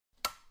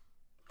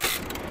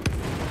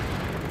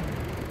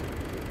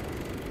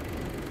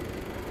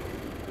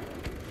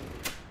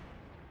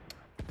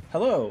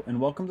Hello, and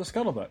welcome to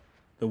Scuttlebutt,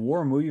 the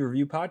War Movie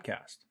Review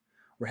podcast.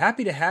 We're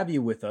happy to have you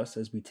with us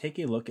as we take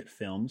a look at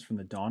films from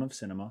the dawn of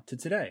cinema to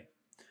today.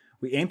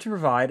 We aim to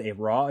provide a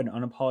raw and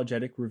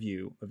unapologetic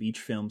review of each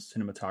film's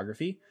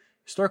cinematography,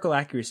 historical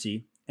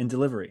accuracy, and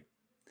delivery.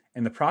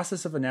 In the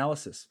process of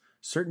analysis,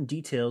 certain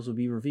details will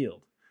be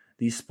revealed.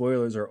 These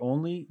spoilers are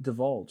only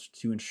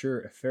divulged to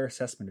ensure a fair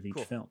assessment of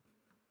each film.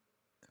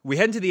 We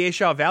head into the A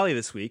Shaw Valley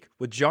this week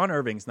with John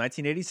Irving's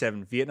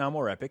 1987 Vietnam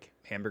War epic,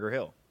 Hamburger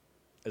Hill.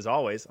 As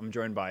always, I'm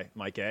joined by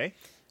Mike A.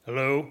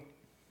 Hello.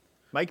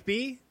 Mike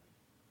B.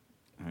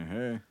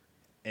 Hey.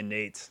 And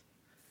Nate.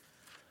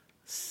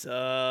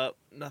 Sup?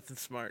 Nothing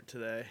smart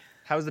today.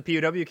 How was the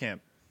POW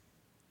camp?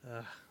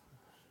 I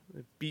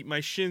beat my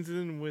shins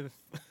in with...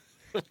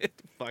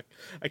 Fuck.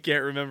 I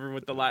can't remember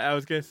what the line... I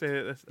was going to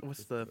say,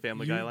 what's the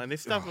Family Guy line? They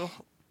stuff a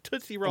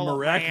Tootsie Roll A up my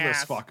miraculous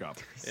ass. fuck up.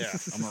 Yeah.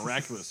 A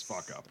miraculous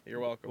fuck up.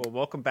 You're welcome. Well,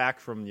 welcome back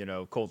from,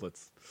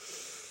 Coldlets.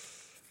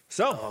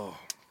 So,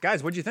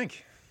 guys, what'd you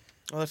think?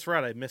 Oh, that's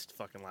right. I missed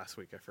fucking last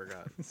week. I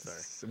forgot.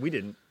 Sorry. We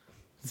didn't.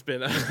 It's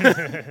been...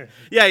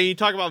 yeah, you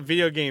talk about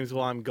video games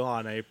while I'm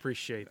gone. I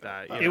appreciate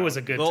that. It was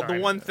a good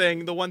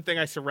time. The one thing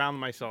I surround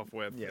myself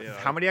with. Yeah. You know.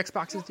 How many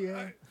Xboxes do you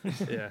have?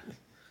 Yeah.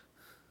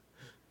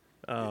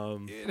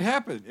 It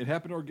happened. It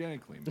happened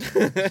organically.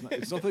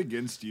 It's nothing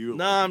against you.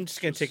 No, I'm just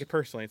going to take it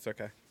personally. It's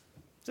okay.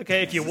 It's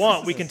okay. If you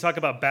want, we can talk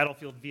about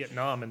Battlefield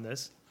Vietnam in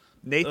this.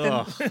 Nathan?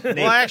 Ugh. Nate.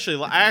 Well,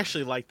 I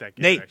actually like that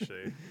game. Nate.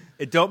 Actually.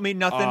 It don't mean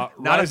nothing. Not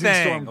a Rising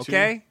thing, Storm 2.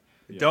 okay?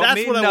 Yeah. Don't That's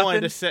mean what nothing. I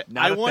wanted to say.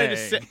 Not a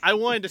thing. I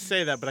wanted to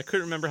say that, but I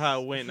couldn't remember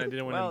how it went, and I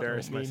didn't want to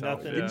embarrass don't mean myself.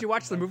 nothing. Yeah. Didn't you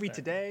watch the movie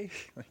today?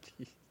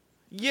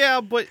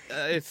 Yeah, but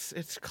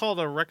it's called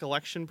a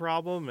recollection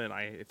problem, and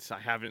I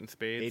have it in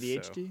spades.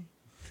 ADHD?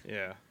 So,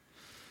 yeah.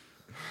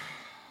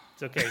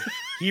 It's okay.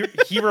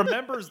 He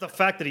remembers the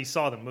fact that he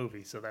saw the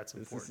movie, so that's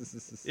important.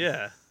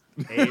 Yeah.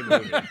 A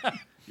movie.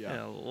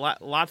 Yeah.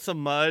 Lots of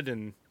mud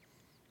and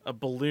a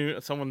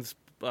balloon. Someone's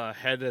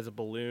head as a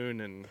balloon,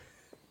 and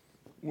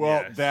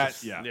Well, that's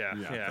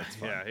that's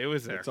fine. It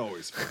was there. It's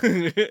always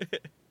fun.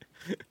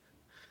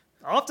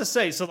 I'll have to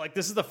say, so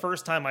this is the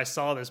first time I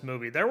saw this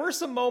movie. There were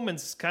some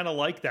moments kind of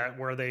like that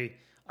where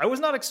I was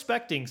not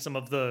expecting some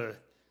of the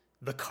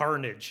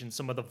carnage and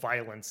some of the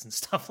violence and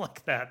stuff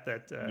like that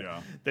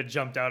that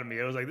jumped out at me.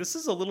 I was like, this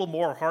is a little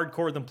more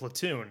hardcore than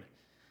Platoon.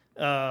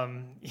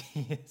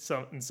 In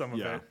some of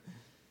it.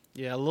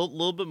 Yeah, a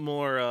little bit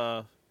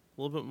more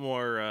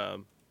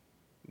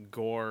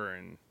gore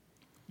and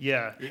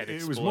Yeah.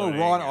 It was more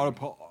raw and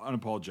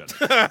unapologetic.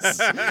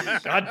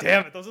 God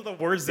damn it. Those are the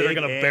words that are Big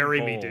going to and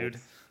bury me, bold. dude.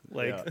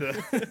 Like,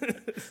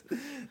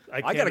 I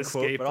I can't got a escape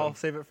quote, but I'll them.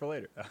 save it for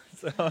later.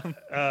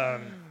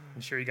 I'm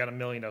sure you got a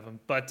million of them.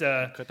 But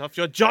cut off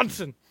your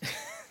Johnson.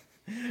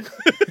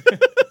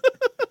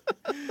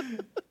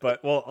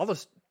 But well,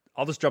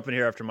 I'll just jump in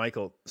here after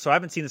Michael. So I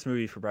haven't seen this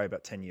movie for probably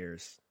about 10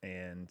 years,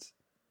 and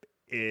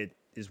it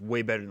is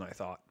way better than I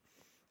thought.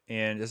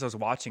 And as I was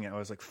watching it, I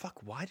was like, fuck,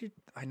 why did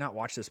I not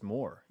watch this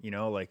more?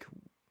 Like,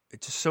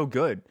 it's just so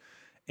good.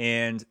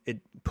 And it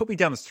put me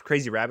down this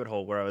crazy rabbit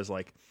hole where I was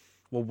like,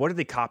 well, what did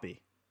they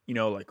copy?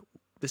 Like,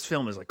 this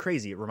film is like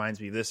crazy. It reminds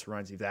me of this,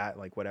 reminds me of that,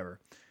 like whatever.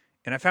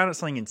 And I found out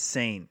something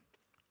insane.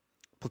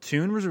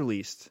 Platoon was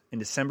released in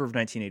December of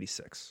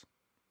 1986.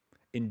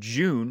 In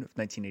June of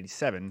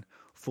 1987,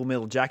 Full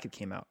Metal Jacket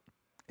came out.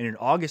 And in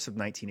August of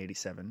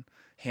 1987,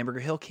 Hamburger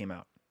Hill came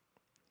out.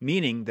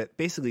 Meaning that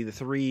basically the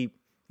three,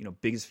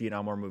 biggest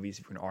Vietnam War movies,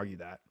 if you can argue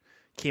that,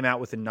 came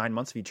out within 9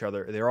 months of each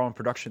other. They were all in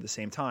production at the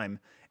same time.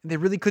 And they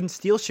really couldn't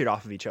steal shit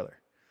off of each other.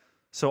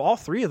 So all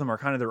three of them are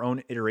kind of their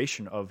own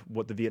iteration of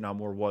what the Vietnam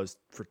War was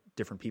for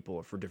different people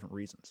or for different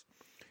reasons.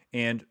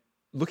 And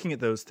looking at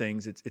those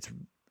things, it's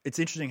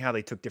interesting how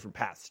they took different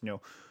paths.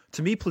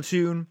 To me,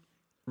 Platoon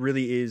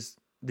really is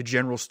the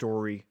general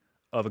story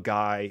of a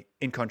guy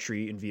in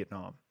country in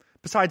Vietnam.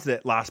 Besides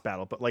that last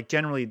battle, but like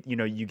generally,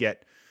 you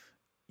get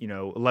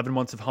 11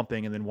 months of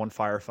humping and then one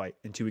firefight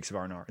and 2 weeks of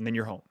R&R, and then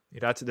you're home.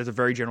 That's a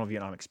very general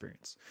Vietnam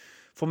experience.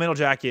 Full Metal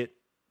Jacket,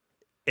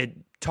 it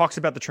talks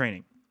about the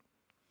training,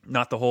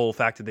 not the whole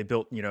fact that they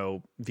built,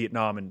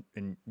 Vietnam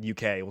and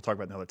UK. We'll talk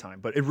about that another time.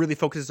 But it really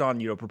focuses on,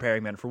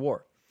 preparing men for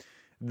war.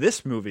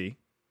 This movie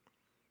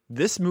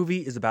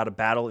is about a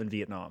battle in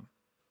Vietnam,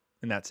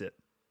 and that's it.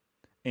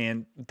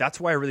 And that's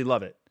why I really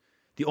love it.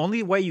 The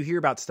only way you hear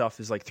about stuff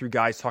is like through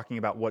guys talking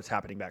about what's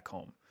happening back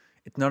home.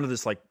 It's none of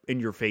this like in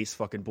your face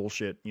fucking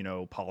bullshit,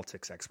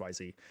 politics,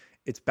 XYZ.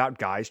 It's about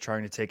guys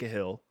trying to take a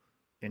hill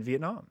in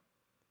Vietnam.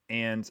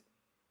 And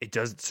it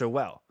does it so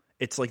well.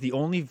 It's like the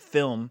only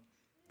film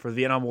for the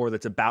Vietnam War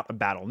that's about a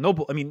battle.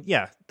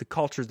 The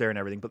culture's there and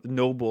everything, but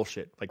no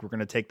bullshit. Like, we're going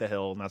to take the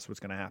hill and that's what's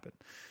going to happen.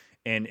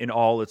 And in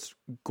all its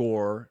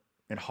gore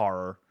and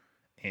horror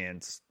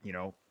and,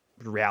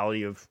 the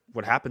reality of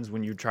what happens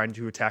when you're trying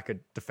to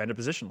defend a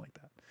position like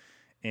that.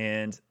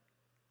 And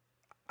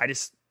I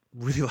just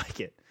really like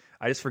it.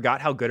 I just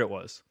forgot how good it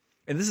was.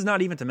 And this is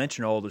not even to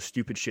mention all the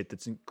stupid shit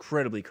that's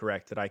incredibly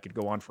correct that I could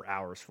go on for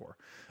hours for.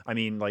 I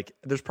mean, like,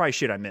 there's probably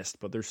shit I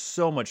missed, but there's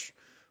so much,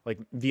 like,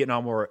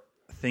 Vietnam War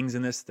things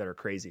in this that are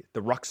crazy.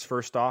 The rucks,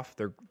 first off,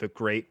 they're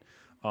great.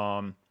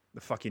 The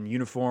fucking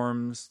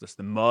uniforms, just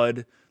the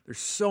mud. There's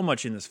so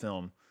much in this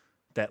film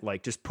that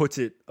like just puts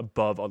it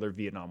above other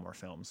Vietnam War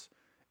films,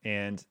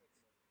 and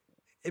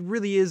it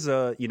really is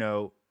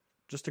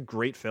just a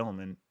great film,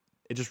 and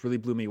it just really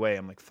blew me away.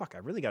 I'm like, fuck, I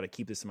really got to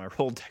keep this in my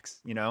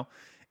Rolodex.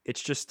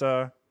 It's just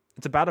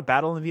it's about a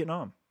battle in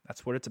Vietnam.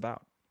 That's what it's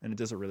about, and it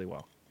does it really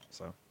well.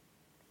 So,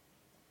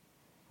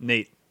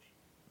 Nate,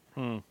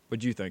 what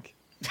do you think?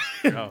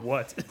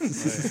 What?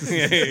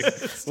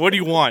 What do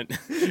you want?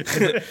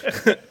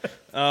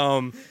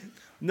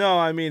 No,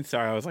 I mean,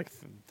 sorry, I was like,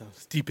 I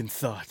was deep in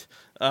thought.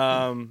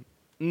 No,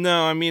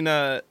 I mean,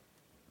 I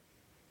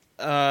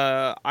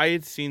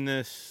had seen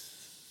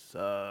this,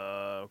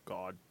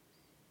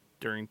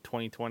 during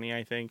 2020,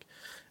 I think,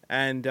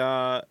 and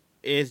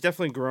it's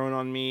definitely grown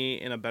on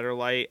me in a better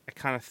light. I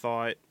kind of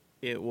thought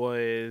it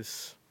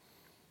was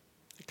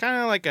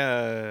kind of like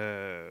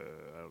a,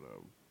 I don't know,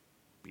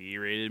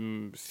 B-rated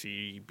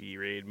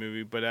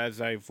movie, but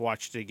as I've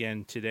watched it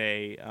again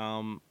today,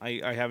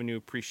 I have a new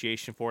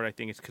appreciation for it. I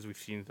think it's because we've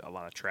seen a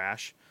lot of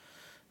trash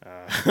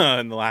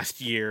in the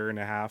last year and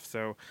a half,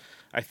 so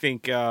I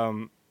think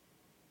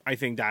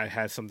that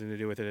has something to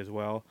do with it as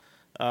well.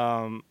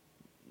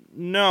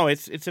 No,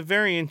 it's a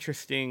very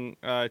interesting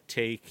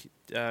take.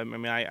 I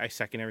mean, I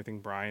second everything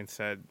Brian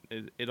said.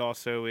 It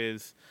also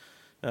is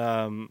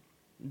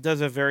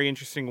does a very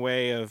interesting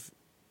way of.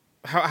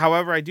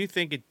 However, I do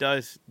think it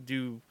does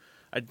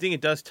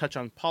touch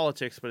on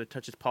politics, but it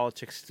touches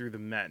politics through the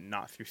men,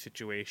 not through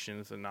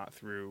situations, and not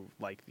through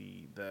like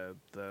the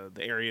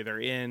area they're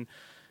in.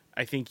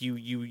 I think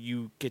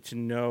you get to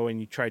know and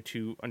you try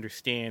to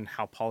understand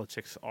how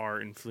politics are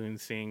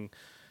influencing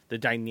the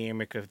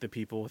dynamic of the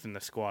people within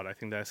the squad. I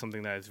think that's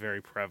something that is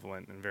very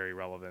prevalent and very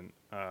relevant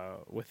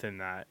within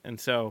that. And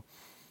so,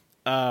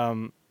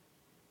 other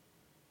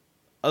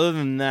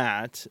than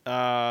that,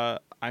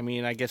 I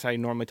mean, I guess I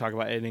normally talk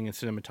about editing and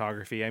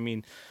cinematography. I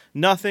mean,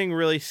 nothing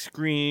really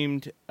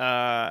screamed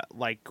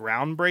like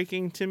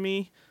groundbreaking to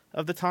me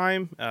of the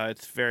time.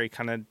 It's very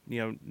kind of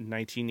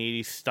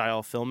 1980s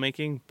style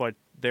filmmaking, but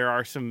there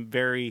are some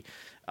very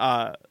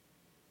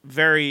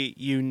very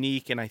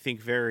unique and I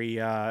think very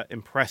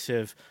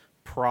impressive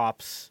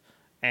props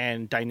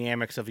and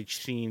dynamics of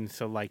each scene.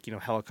 So like,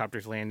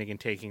 helicopters landing and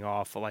taking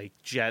off, like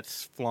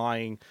jets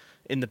flying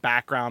in the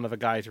background of a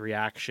guy's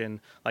reaction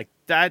like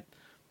that.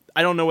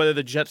 I don't know whether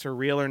the jets are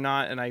real or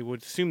not, and I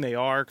would assume they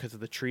are because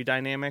of the tree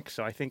dynamic.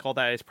 So I think all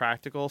that is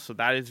practical. So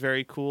that is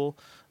very cool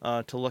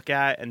to look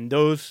at, and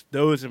those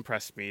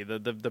impressed me.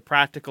 The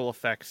practical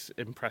effects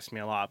impressed me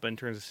a lot. But in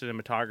terms of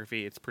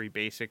cinematography, it's pretty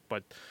basic.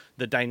 But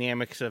the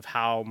dynamics of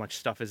how much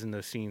stuff is in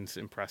those scenes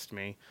impressed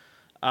me.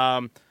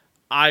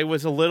 I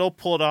was a little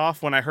pulled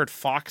off when I heard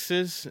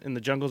foxes in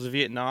the jungles of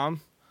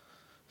Vietnam.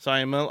 So I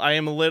am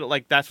a little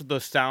like that's what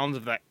those sounds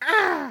of like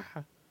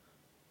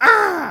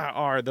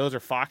are. Those are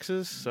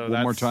foxes. So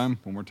One more time.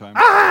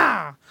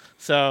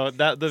 So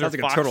those Sounds are like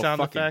a fox total sound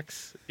fucking.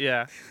 effects.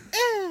 Yeah.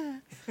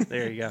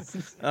 There you go.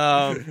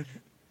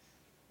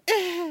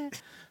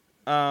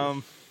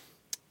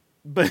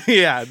 But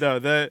yeah, no,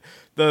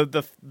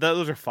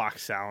 those are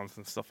fox sounds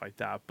and stuff like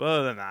that. But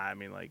other than that, I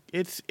mean, like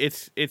it's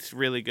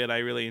really good. I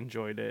really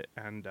enjoyed it,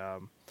 and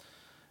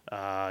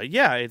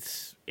yeah,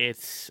 it's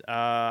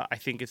I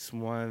think it's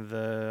one of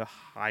the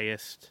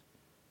highest.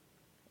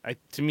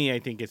 To me, I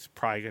think it's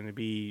probably going to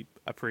be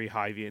a pretty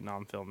high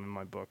Vietnam film in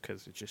my book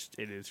because it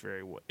is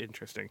very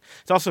interesting.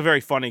 It's also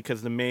very funny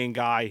because the main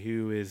guy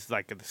who is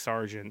like the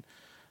sergeant,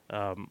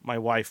 my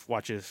wife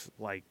watches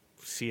like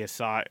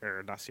CSI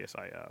or not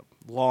CSI,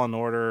 Law and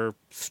Order,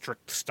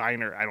 Strict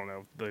Steiner. I don't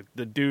know the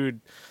dude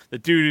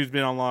who's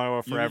been on Law and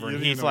Order forever, You and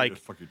don't he's even know like, what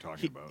the fuck you're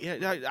talking about.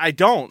 yeah, I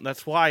don't.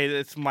 That's why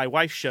it's my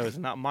wife's shows,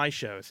 not my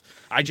shows.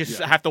 I just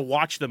have to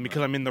watch them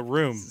because I'm in the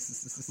room.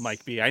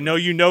 Mike B, I know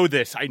you know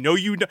this. I know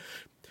you know.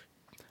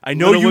 I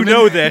know you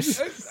know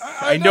this.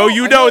 I know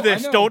you know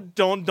this. Don't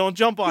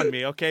jump on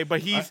me, okay?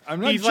 But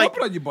I'm not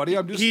jumping on you, buddy.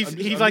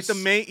 He's like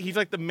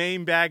the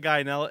main bad guy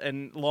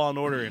in Law and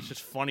Order. It's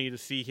just funny to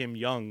see him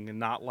young and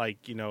not like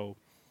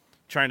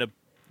trying to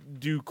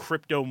do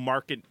crypto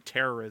market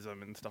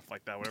terrorism and stuff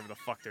like that. Whatever the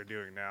fuck they're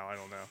doing now, I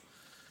don't know.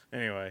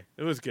 Anyway,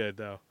 it was good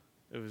though.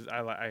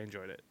 I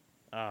enjoyed it.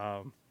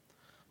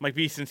 Mike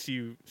B, since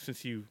you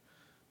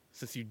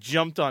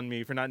jumped on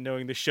me for not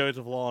knowing the shows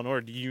of Law and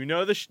Order, do you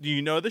know the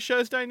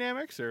show's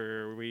dynamics,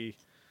 or are we...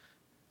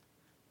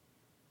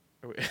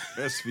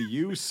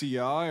 SVU, CI,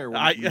 or what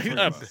are you talking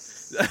about?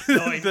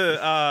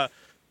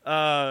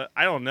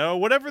 I don't know.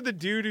 Whatever the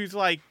dude who's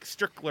like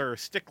stickler,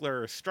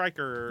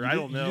 striker. I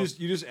don't know.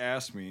 You just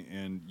asked me,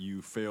 and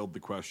you failed the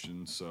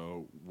question.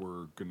 So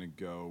we're gonna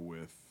go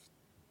with.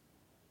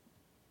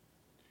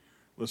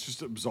 Let's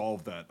just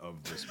absolve that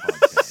of this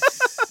podcast.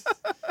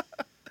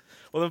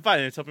 Well, then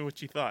fine. Tell me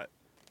what you thought.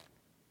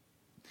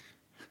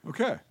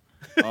 Okay.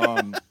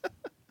 All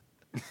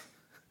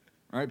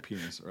right,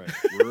 penis. All right.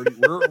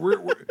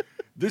 We're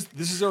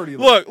This is already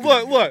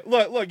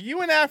Look! You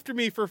went after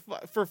me for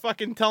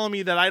fucking telling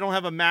me that I don't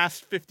have a mass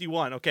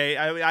 51. Okay,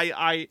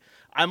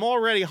 I'm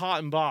already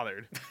hot and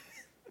bothered.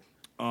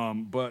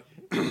 But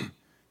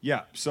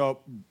yeah.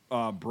 So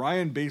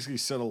Brian basically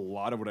said a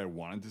lot of what I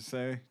wanted to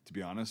say, to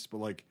be honest. But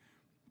like,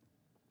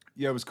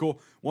 yeah, it was cool.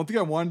 One thing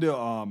I wanted to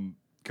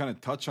kind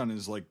of touch on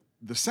is like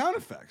the sound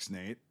effects,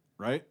 Nate.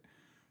 Right?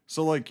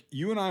 So like,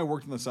 you and I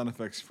worked on the sound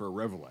effects for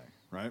Reveille,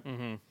 right?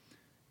 Mm-hmm.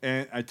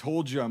 And I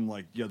told you, I'm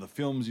like, yeah, the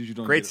films usually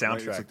don't Great get it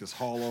right. soundtrack. It's like this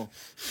hollow,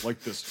 like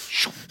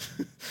this.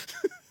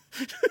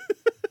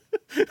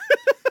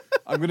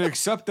 I'm going to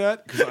accept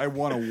that because I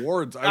won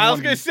awards. I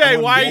was going to say,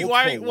 why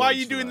are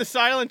you doing the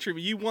silent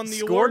treatment? You won the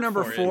Score award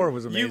number for 4 it.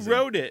 was amazing. You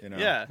wrote it. You know,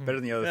 yeah. Better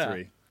than the other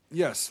 3.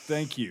 Yes,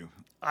 thank you.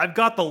 I've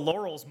got the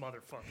laurels,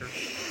 motherfucker.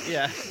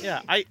 Yeah.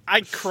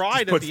 I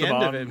cried at the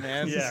end of it,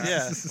 man.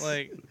 Yeah.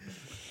 Like.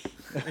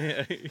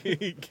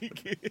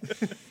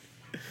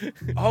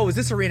 Oh, is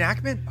this a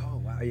reenactment? Oh,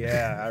 wow.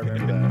 Yeah, I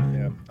remember that.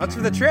 Yeah. That's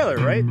for the trailer,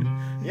 right?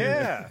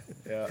 Yeah.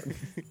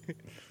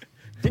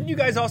 Didn't you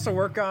guys also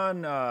work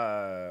on,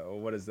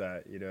 what is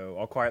that? You know,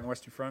 All Quiet on the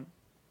Western Front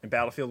and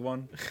Battlefield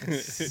 1?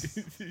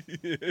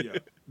 Yeah.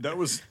 That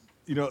was,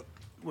 you know,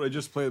 when I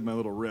just played my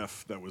little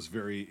riff, that was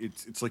very,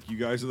 it's like you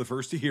guys are the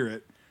first to hear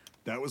it.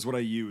 That was what I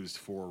used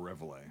for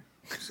Reveille.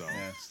 So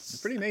Yeah, it's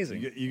pretty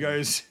amazing. you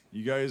guys,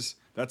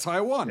 that's how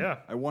I won. Yeah.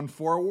 I won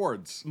 4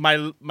 awards. My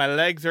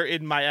legs are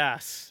in my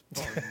ass.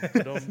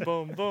 Boom,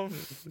 boom, boom.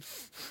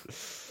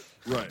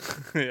 Right.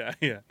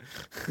 Yeah.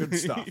 Good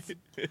stuff.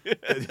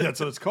 That's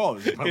what it's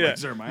called. My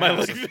legs are in my My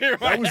ass. legs are in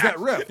my That was that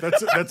riff.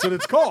 That's what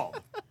it's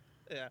called.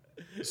 Yeah.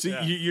 See,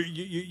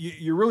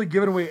 you're really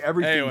giving away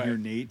everything Anyway. here,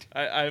 Nate.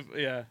 I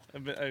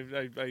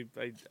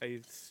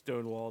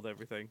stonewalled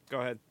everything. Go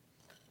ahead.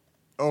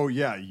 Oh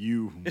yeah,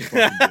 you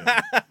fucking did.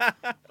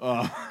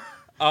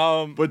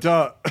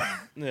 But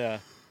Yeah.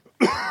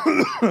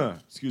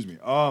 excuse me.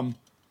 And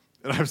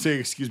I'm saying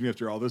excuse me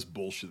after all this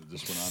bullshit that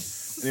just went on.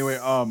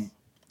 Anyway,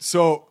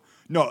 so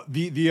no,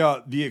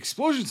 the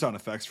explosion sound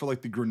effects for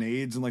like the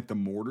grenades and like the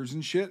mortars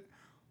and shit,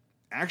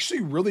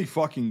 actually really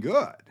fucking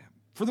good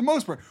for the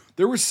most part.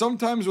 There were some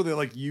times where they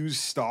like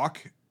used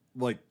stock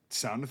like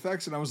sound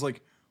effects, and I was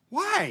like,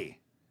 why?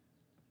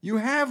 You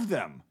have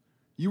them.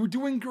 You were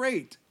doing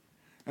great.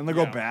 And they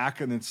go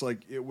back, and it's like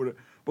it would,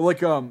 but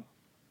like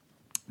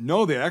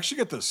no, they actually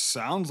get the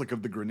sounds like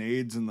of the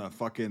grenades and the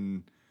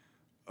fucking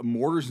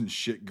mortars and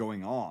shit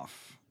going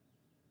off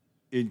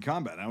in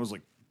combat. And I was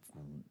like,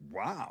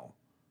 wow,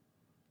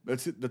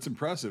 that's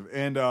impressive,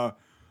 and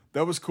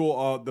that was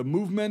cool. The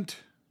movement,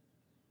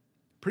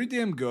 pretty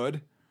damn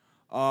good.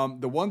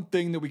 The one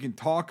thing that we can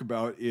talk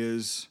about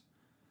is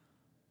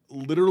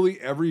literally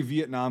every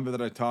Vietnam vet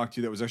that I talked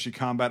to that was actually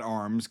combat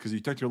arms, because you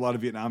talked to a lot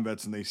of Vietnam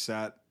vets and they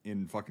sat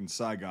in fucking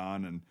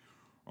Saigon and,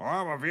 oh,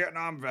 I'm a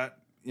Vietnam vet.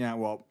 Yeah,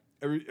 well,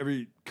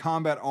 every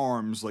combat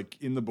arms, like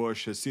in the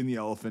bush, has seen the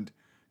elephant.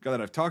 Guy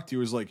that I've talked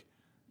to is like,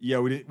 yeah,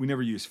 we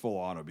never use full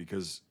auto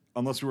because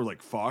unless we were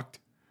like fucked,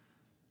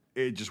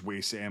 it just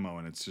wastes ammo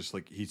and it's just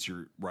like heats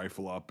your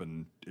rifle up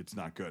and it's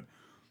not good.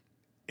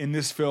 In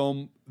this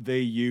film, they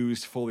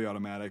used fully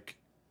automatic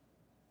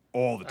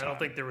all the time. I don't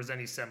think there was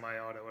any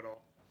semi-auto at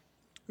all.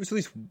 There's at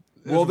least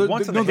Well, there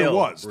once on was. the hill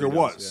There where it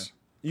was. does,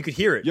 yeah. You could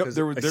hear it. Yep, 'cause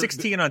there were- a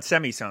 16 on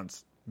semi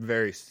sounds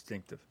very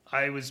distinctive.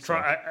 I was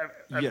trying.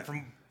 Yeah.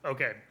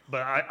 Okay,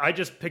 but I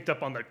just picked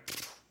up on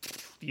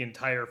the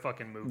entire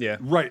fucking movie. Yeah.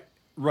 Right.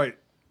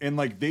 And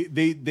like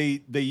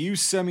they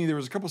use semi. There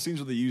was a couple scenes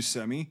where they used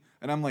semi,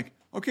 and I'm like,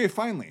 okay,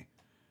 finally.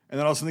 And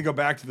then all of a sudden they go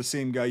back to the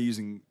same guy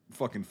using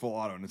fucking full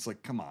auto, and it's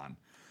like, come on.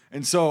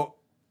 And so,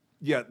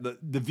 yeah,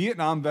 the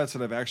Vietnam vets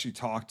that I've actually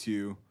talked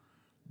to,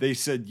 they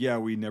said, yeah,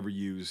 we never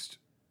used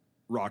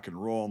rock and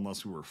roll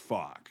unless we were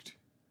fucked.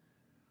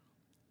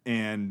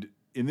 And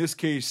in this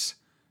case,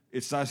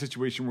 it's not a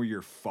situation where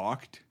you're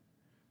fucked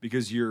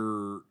because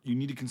you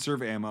need to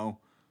conserve ammo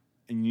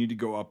and you need to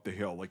go up the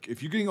hill. Like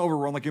if you're getting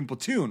overrun, like in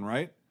Platoon,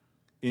 right?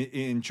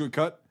 In Chua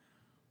Cut,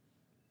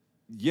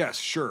 yes,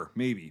 sure,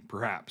 maybe,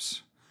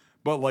 perhaps.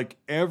 But like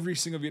every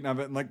single Vietnam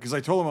vet, like because I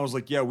told them I was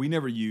like, yeah, we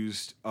never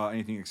used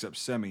anything except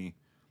semi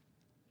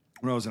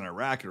when I was in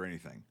Iraq or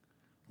anything.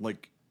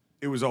 Like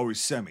it was always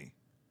semi,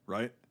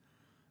 right?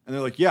 And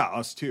they're like, yeah,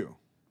 us too.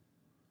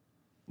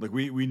 Like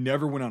we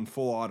never went on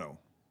full auto.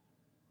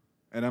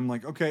 And I'm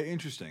like, okay,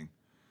 interesting.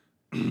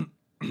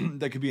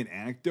 That could be an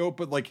anecdote,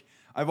 but like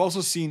I've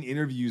also seen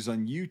interviews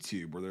on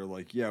YouTube where they're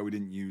like, yeah, we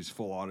didn't use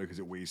full auto because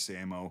it wastes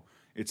ammo.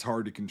 It's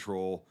hard to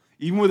control.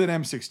 Even with an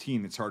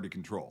M16, it's hard to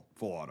control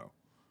full auto.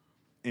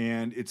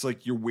 And it's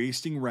like you're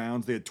wasting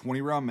rounds. They had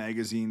 20 round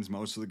magazines,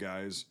 most of the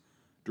guys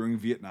during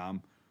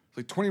Vietnam. It's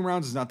like 20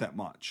 rounds is not that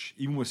much.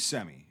 Even with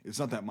semi, it's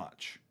not that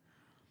much.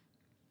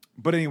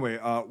 But anyway,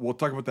 we'll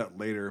talk about that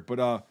later.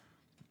 But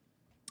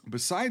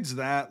besides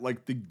that,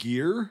 like the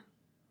gear,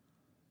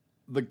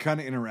 the kind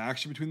of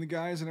interaction between the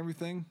guys and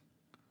everything,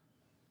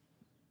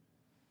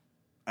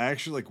 I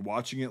actually like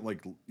watching it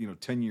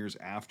 10 years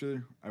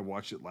after I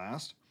watched it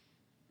last.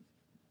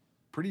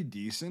 Pretty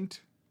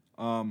decent.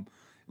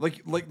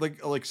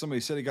 Like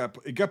somebody said,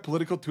 it got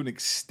political to an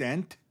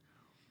extent,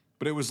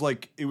 but it was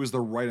the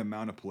right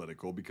amount of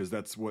political because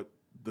that's what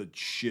the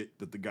shit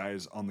that the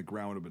guys on the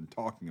ground have been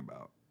talking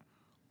about.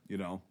 You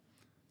know,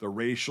 the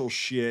racial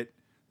shit,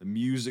 the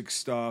music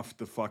stuff,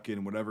 the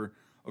fucking whatever.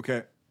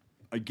 Okay,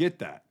 I get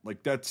that.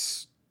 Like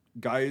that's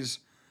guys,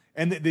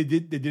 and they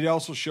did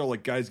also show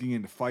like guys getting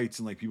into fights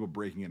and like people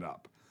breaking it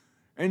up,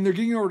 and they're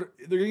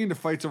getting into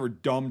fights over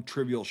dumb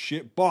trivial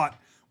shit. But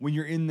when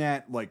you're in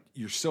that, like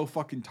you're so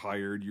fucking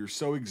tired, you're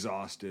so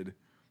exhausted.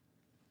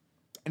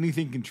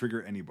 Anything can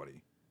trigger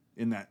anybody.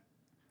 In that,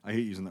 I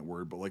hate using that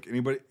word, but like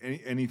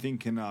anything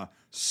can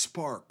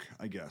spark,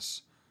 I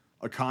guess,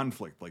 a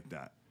conflict like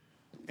that.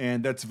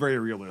 And that's very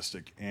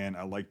realistic, and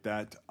I like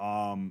that.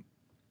 Again,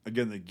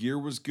 the gear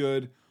was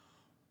good.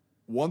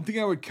 One thing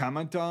I would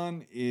comment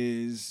on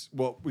is,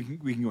 well, we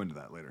can go into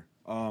that later.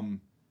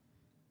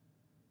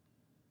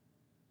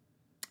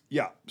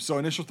 Yeah. So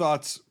initial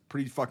thoughts,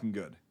 pretty fucking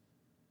good.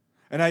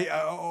 And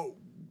I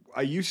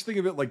used to think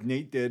of it like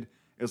Nate did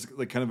as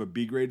like kind of a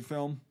B grade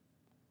film,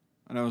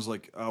 and I was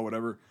like, oh,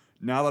 whatever.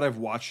 Now that I've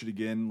watched it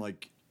again,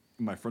 like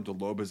my frontal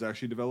lobe has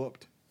actually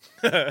developed.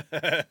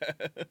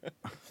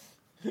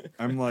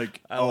 I'm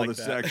like, this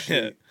is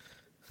actually,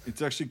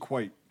 it's actually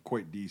quite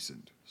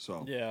decent.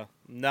 So yeah,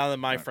 now that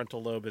my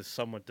frontal lobe is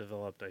somewhat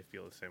developed, I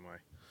feel the same way.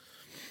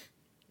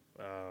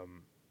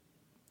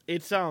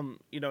 It's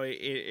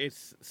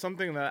it's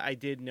something that I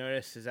did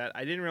notice is that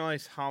I didn't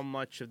realize how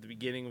much of the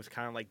beginning was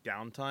kind of like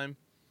downtime,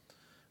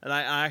 and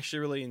I actually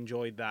really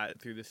enjoyed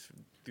that through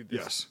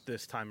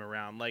this time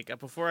around. Like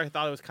before, I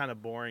thought it was kind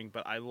of boring,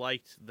 but I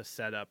liked the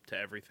setup to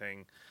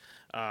everything.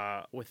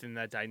 Within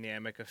that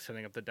dynamic of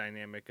setting up the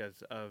dynamic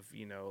of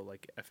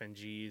like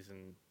FNGs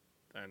and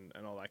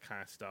all that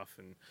kind of stuff,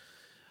 and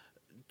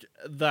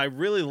I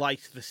really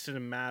liked the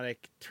cinematic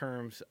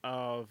terms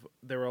of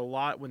there were a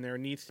lot when there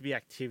needs to be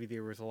activity.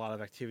 There was a lot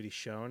of activity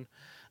shown.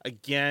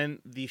 Again,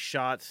 the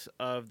shots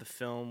of the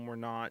film were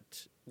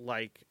not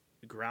like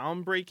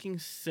groundbreaking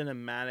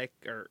cinematic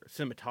or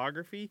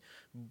cinematography,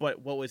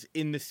 but what was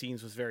in the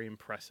scenes was very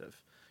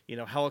impressive.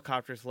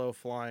 Helicopters low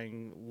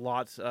flying,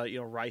 lots,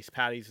 rice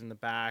paddies in the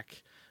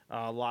back,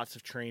 lots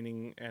of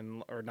training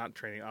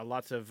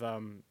lots of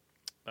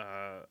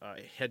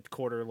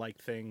headquarter like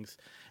things,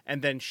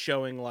 and then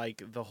showing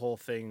like the whole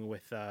thing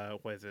with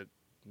was it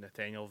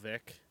Nathaniel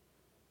Vick?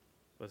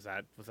 Was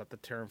that the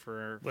term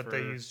for what they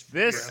used?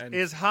 This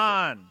is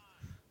Han.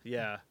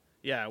 Yeah.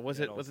 Was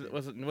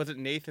it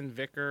Nathan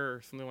Vicker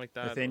or something like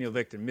that? Nathaniel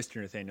Victor,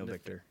 Mr. Nathaniel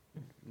Victor.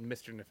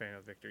 Mr.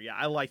 Nathaniel Victor. Yeah,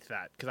 I liked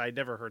that because I'd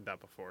never heard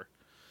that before.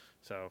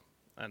 So,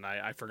 and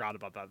I forgot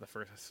about that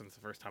since the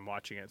first time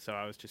watching it. So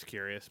I was just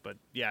curious, but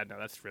yeah, no,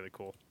 that's really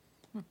cool.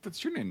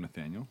 That's your name,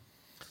 Nathaniel.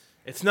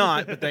 It's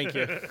not, but thank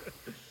you.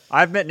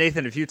 I've met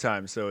Nathan a few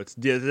times, so it's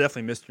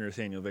definitely Mr.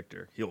 Nathaniel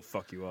Victor. He'll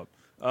fuck you up.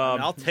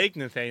 I'll take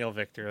Nathaniel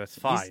Victor. That's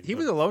fine. He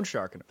was a loan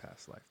shark in a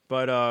past life.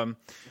 But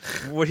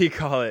what do you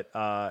call it?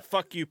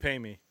 Fuck you, pay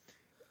me.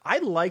 I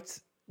liked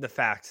the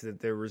fact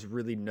that there was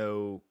really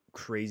no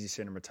crazy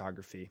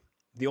cinematography.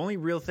 The only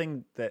real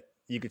thing that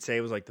you could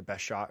say was like the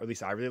best shot, or at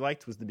least I really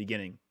liked, was the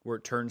beginning where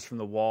it turns from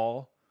the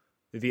wall,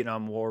 the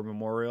Vietnam War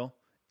memorial,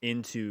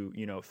 into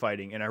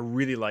fighting, and I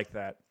really like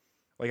that.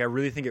 Like I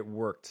really think it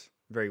worked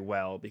very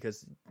well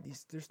because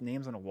there's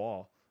names on a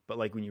wall, but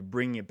like when you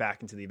bring it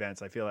back into the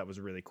events, I feel that was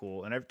really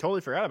cool, and I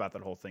totally forgot about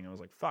that whole thing. I was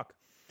like, fuck.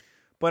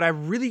 But I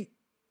really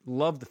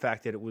love the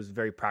fact that it was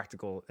very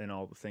practical in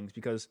all the things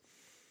because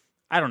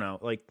I don't know,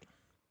 like.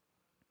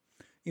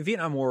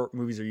 Vietnam War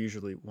movies are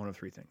usually one of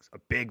three things: a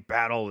big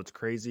battle that's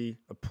crazy,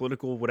 a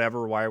political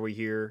whatever, why are we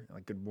here,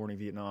 like Good Morning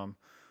Vietnam,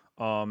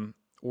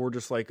 or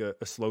just like a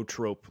slow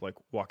trope, like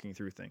walking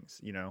through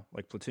things,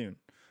 like Platoon.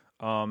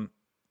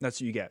 That's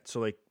what you get. So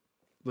like,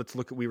 let's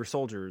look at We Were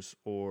Soldiers,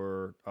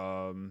 or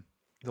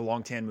the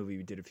Long Tan movie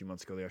we did a few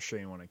months ago, the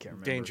Australian one, I can't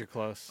remember. Danger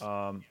Close.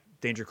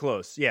 Danger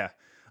Close, yeah.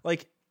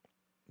 Like,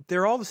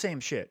 they're all the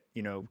same shit,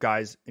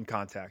 guys in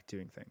contact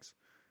doing things.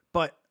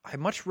 But I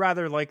much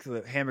rather like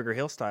the Hamburger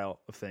Hill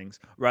style of things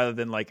rather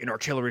than like an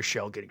artillery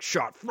shell getting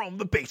shot from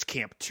the base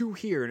camp to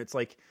here. And it's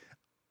like,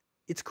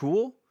 it's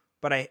cool,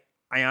 but I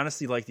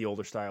honestly like the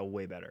older style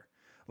way better.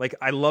 Like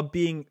I love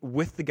being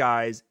with the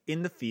guys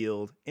in the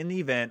field, in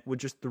the event, with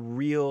just the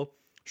real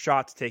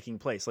shots taking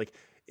place. Like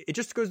it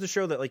just goes to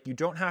show that like you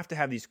don't have to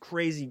have these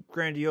crazy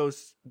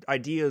grandiose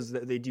ideas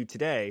that they do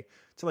today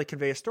to like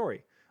convey a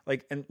story.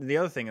 Like, and the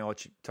other thing I'll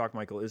let you talk,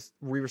 Michael, is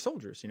We Were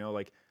Soldiers,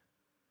 like,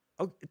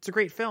 oh, it's a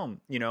great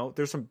film.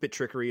 There's some bit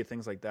trickery and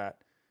things like that.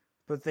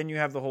 But then you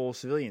have the whole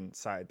civilian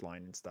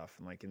sideline and stuff,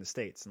 and like in the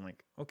States, and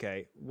like,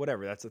 okay,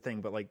 whatever, that's the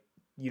thing. But like,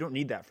 you don't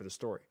need that for the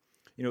story.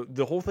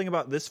 The whole thing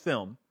about this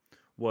film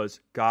was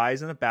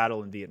guys in a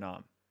battle in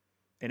Vietnam,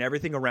 and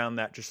everything around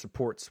that just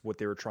supports what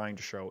they were trying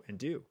to show and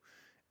do.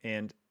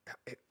 And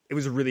it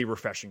was really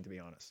refreshing, to be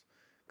honest,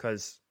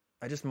 because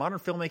modern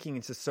filmmaking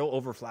is just so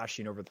over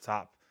flashy and over the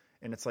top.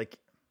 And it's like,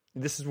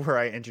 this is where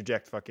I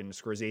interject fucking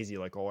Scorsese,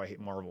 like, oh, I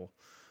hate Marvel.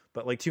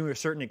 But like to a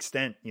certain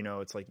extent,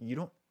 it's like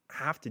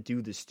have to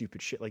do this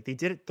stupid shit. Like, they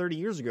did it 30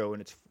 years ago,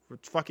 and it's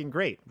fucking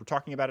great. We're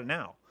talking about it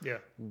now. Yeah.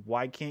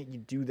 Why can't you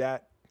do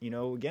that,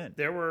 again?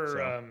 There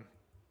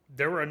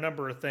were a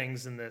number of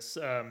things in this,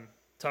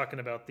 talking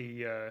about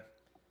the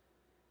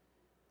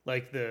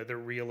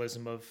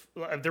realism of,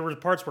 there were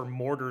parts where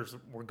mortars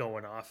were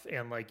going off,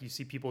 and like you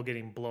see people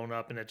getting blown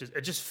up, and it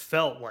just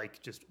felt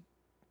like just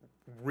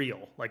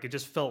real. Like, it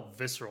just felt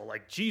visceral.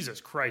 Like,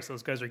 Jesus Christ,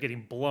 those guys are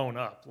getting blown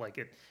up. Like,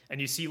 it, and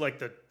you see like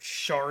the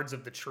shards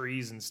of the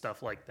trees and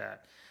stuff like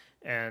that.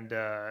 And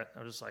I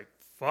was just like,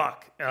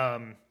 fuck.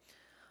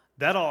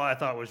 That all I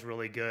thought was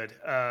really good.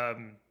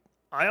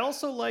 I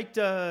also liked,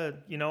 I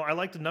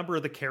liked a number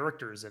of the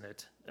characters in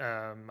it.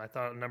 I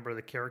thought a number of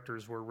the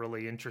characters were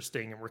really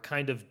interesting and were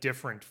kind of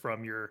different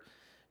from your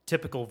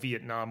typical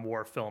Vietnam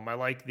War film. I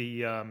like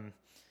the,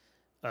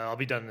 I'll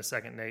be done in a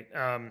second, Nate.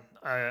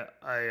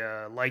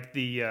 I like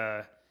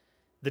the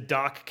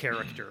Doc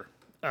character,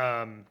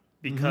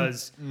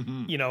 because,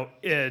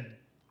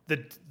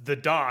 the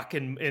Doc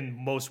in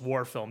most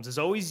war films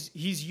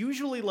he's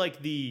usually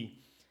like the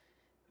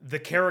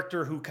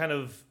character who kind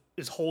of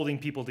is holding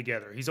people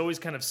together. He's always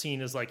kind of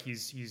seen as like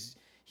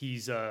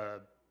he's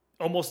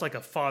almost like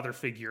a father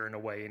figure in a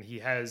way, and he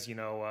has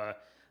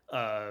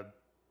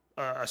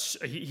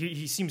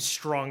he seems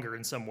stronger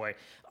in some way.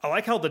 I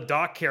like how the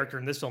Doc character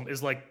in this film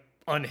is like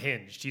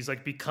unhinged. He's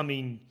like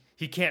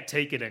he can't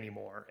take it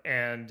anymore,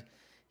 and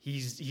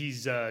he's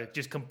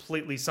just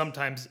completely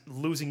sometimes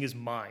losing his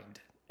mind.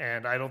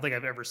 And I don't think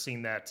I've ever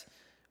seen that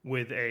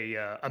with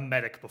a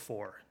medic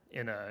before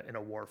in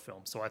a war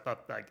film. So I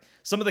thought like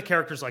some of the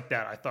characters like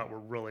that I thought were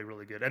really,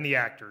 really good, and the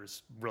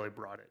actors really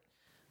brought it.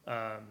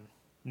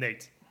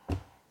 Nate.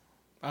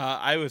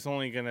 I was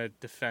only gonna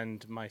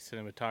defend my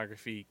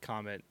cinematography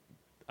comment.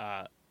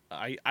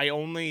 I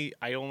only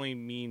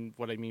mean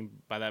what I mean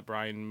by that,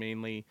 Brian.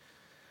 Mainly,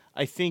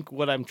 I think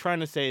what I'm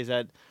trying to say is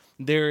that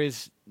there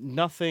is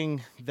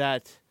nothing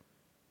that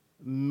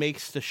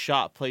makes the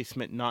shot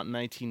placement not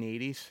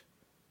 1980s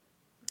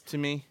to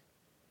me.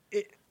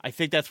 I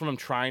think that's what I'm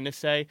trying to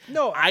say.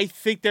 No, I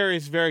think there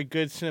is very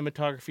good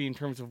cinematography in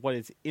terms of what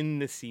is in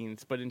the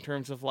scenes, but in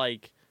terms of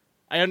like,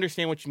 I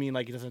understand what you mean.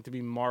 Like, it doesn't have to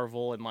be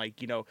Marvel and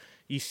like,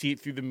 you see it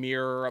through the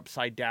mirror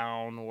upside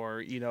down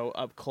or,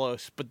 up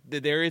close, but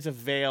there is a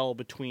veil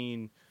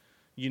between,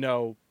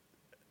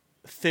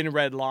 thin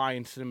red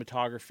line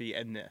cinematography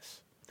and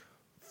this.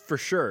 For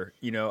sure,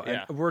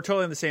 and we're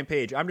totally on the same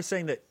page. I'm just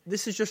saying that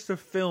this is just a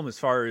film as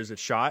far as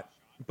it's shot,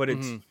 but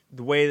it's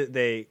the way that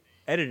they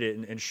edit it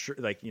and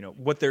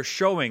what they're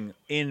showing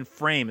in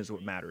frame is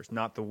what matters,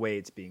 not the way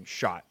it's being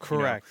shot.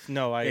 Correct.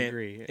 No, I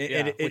agree.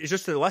 And it's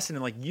just a lesson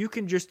in like you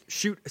can just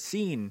shoot a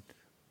scene,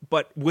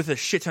 but with a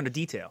shit ton of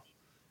detail,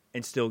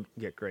 and still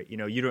get great. You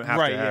don't have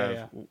to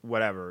have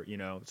whatever.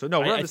 So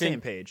no, we're on the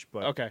same page.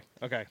 But okay.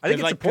 I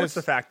think it supports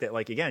the fact that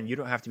like again, you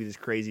don't have to be this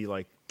crazy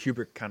like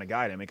Kubrick kind of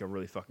guy to make a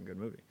really fucking good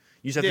movie.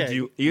 You just have to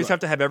do. You just have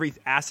to have every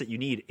asset you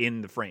need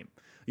in the frame.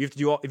 You have to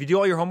do if you do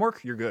all your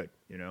homework, you're good.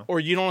 Or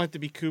you don't have to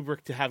be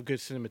Kubrick to have good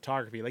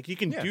cinematography. Like you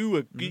can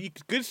do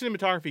good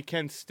cinematography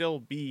can still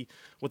be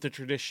what the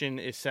tradition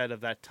is said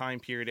of that time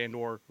period and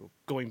or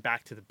going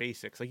back to the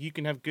basics. Like you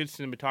can have good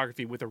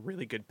cinematography with a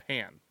really good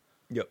pan.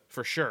 Yep,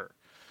 for sure.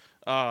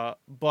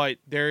 But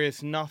there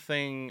is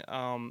nothing.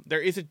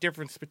 There is a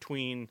difference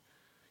between,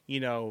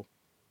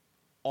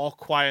 All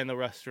Quiet on the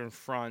Western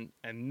Front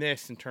and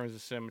this in terms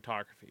of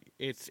cinematography.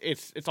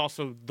 It's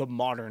also the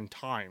modern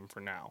time for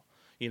now.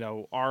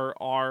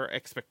 Our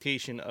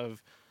expectation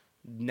of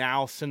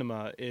now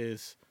cinema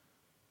is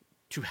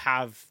to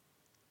have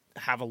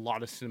a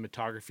lot of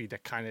cinematography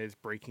that kind of is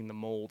breaking the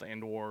mold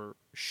and or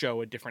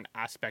show a different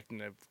aspect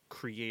in a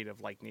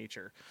creative like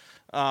nature.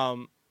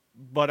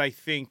 But I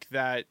think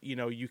that,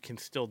 you can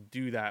still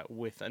do that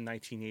with a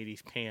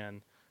 1980s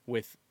pan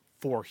with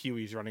 4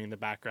 Hueys running in the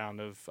background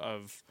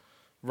of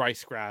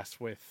rice grass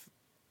with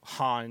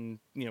Han,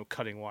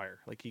 cutting wire.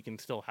 Like you can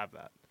still have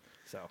that.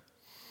 So.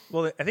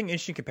 Well, I think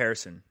interesting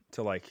comparison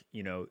to like,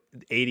 the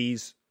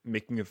 80s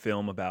making a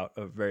film about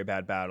a very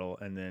bad battle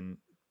and then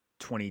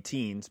 20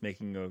 teens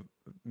making a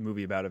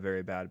movie about a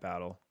very bad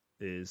battle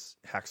is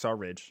Hacksaw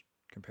Ridge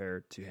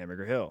compared to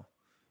Hamburger Hill.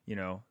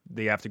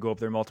 They have to go up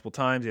there multiple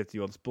times. They have to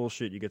do all this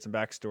bullshit. You get some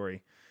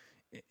backstory.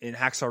 And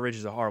Hacksaw Ridge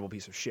is a horrible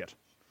piece of shit.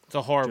 It's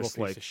a horrible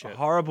piece of shit. A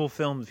horrible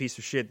film piece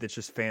of shit that's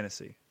just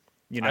fantasy.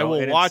 I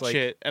will watch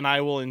it and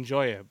I will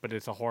enjoy it, but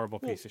it's a horrible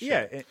piece of shit.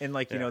 Yeah, and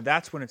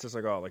that's when it's just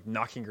like, like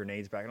knocking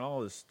grenades back and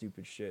all this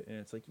stupid shit. And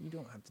it's like, you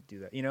don't have to do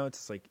that. It's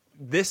just like,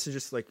 this is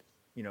just like,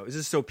 this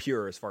is so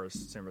pure as far as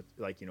cinema,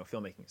 like,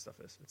 filmmaking stuff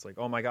is. It's like,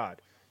 oh my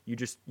God. You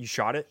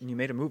shot it and you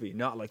made a movie,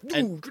 not like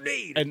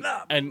grenade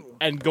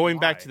and going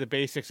back to the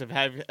basics of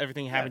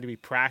everything having to be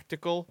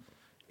practical.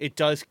 It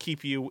does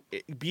keep you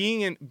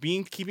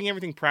keeping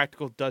everything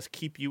practical does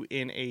keep you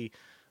in a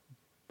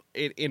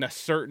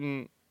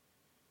certain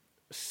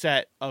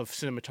set of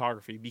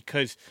cinematography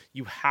because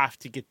you have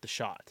to get the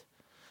shot.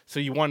 So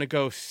you want to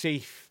go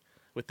safe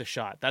with the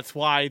shot. That's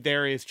why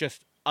there is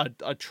just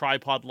a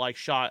tripod-like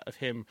shot of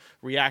him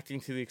reacting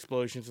to the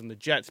explosions and the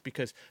jets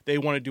because they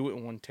want to do it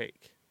in one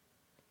take,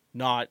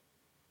 not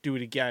do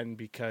it again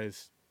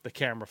because the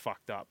camera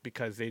fucked up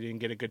because they didn't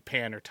get a good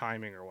pan or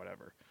timing or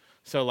whatever.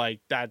 So like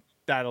that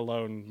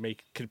alone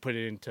could put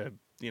it into,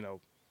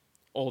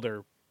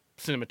 older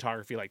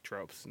cinematography like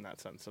tropes in that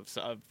sense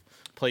of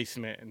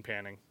placement and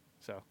panning.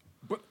 So,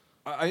 but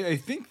I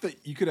think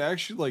that you could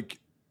actually like.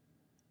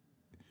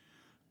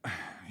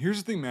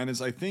 Here's the thing, man.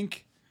 Is I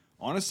think,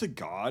 honest to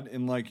God,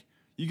 and like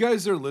you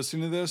guys that are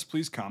listening to this,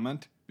 please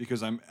comment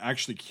because I'm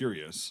actually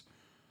curious.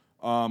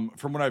 From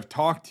what I've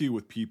talked to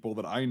with people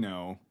that I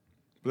know,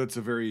 but it's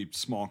a very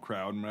small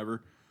crowd and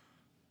whatever.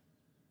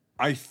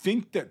 I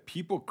think that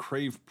people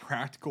crave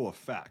practical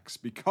effects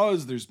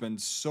because there's been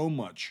so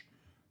much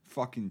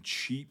fucking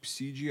cheap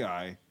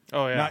CGI.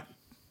 Oh yeah, not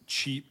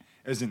cheap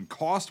as in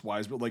cost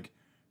wise, but like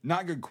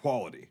not good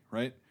quality,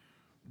 right?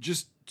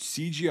 Just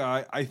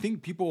CGI. I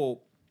think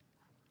people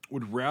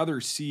would rather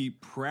see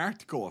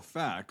practical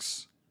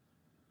effects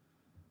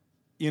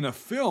in a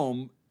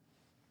film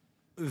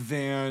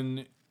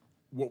than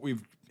what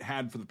we've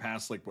had for the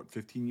past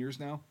 15 years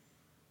now.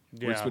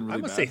 Where it's been really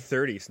I must bad. say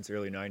 30 since the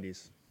early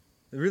 90s.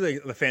 Really,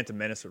 the Phantom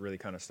Menace really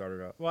kind of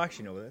started out. Well,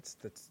 actually, no, that's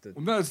the.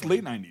 No, it's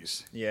late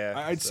 90s. Yeah,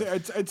 I'd say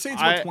it's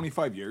about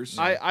 25 years.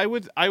 I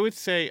would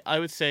say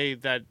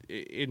that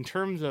in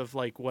terms of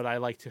like what I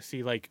like to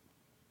see, like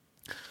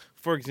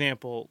for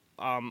example,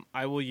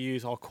 I will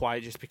use All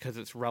Quiet just because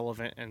it's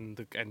relevant and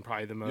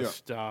probably the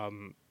most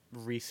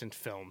recent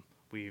film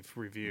we've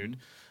reviewed.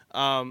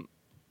 Mm-hmm.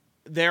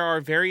 There are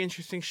very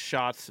interesting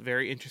shots,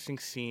 very interesting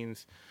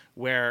scenes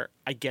where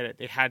I get it.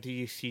 They had to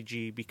use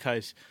CG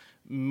because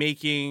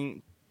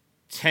making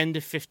 10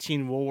 to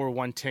 15 World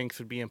War I tanks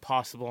would be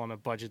impossible on a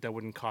budget that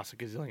wouldn't cost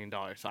 $1 gazillion.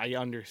 I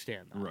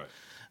understand that.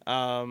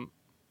 Right.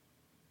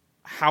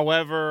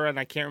 However, and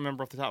I can't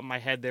remember off the top of my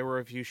head, there were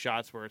a few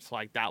shots where it's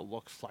like that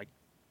looks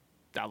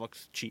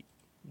cheap.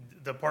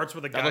 The parts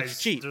where the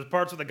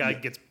guy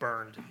gets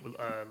burned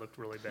looked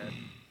really bad.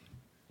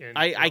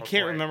 I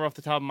can't remember off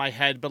the top of my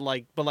head, but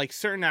like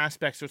certain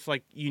aspects, it's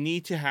like you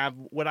need to have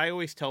what I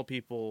always tell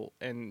people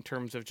in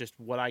terms of just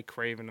what I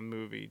crave in a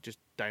movie, just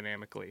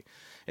dynamically,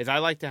 is I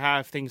like to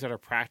have things that are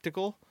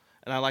practical,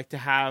 and I like to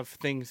have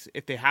things,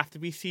 if they have to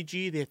be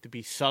CG, they have to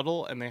be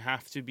subtle, and they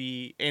have to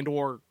be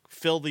or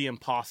fill the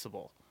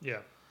impossible. Yeah,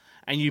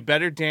 and you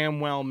better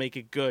damn well make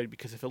it good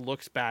because if it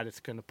looks bad,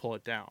 it's going to pull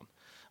it down.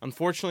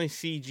 Unfortunately,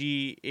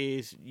 CG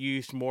is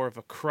used more of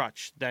a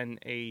crutch than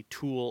a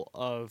tool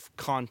of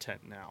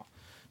content now.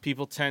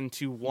 People tend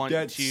to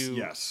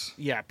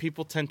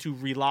people tend to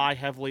rely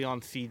heavily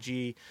on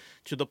CG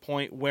to the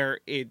point where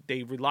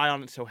they rely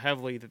on it so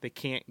heavily that they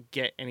can't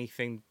get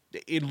anything.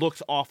 It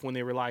looks off when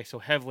they rely so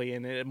heavily,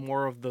 and it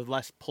more of the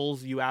less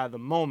pulls you out of the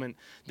moment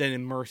than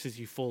immerses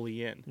you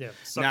fully in. Yeah,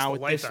 now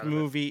with this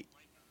movie,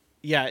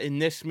 in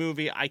this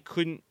movie, I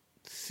couldn't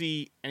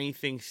see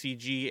anything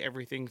CG.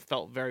 Everything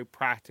felt very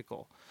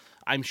practical.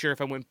 I'm sure if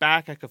I went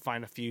back, I could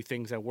find a few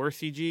things that were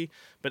CG,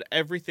 but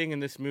everything in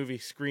this movie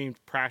screamed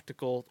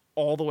practical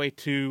all the way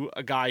to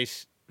a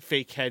guy's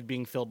fake head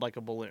being filled like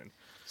a balloon.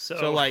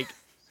 So like,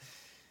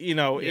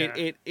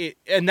 it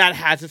and that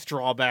has its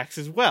drawbacks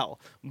as well.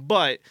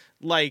 But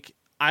like,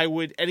 I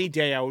would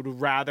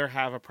rather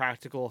have a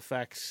practical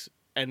effects,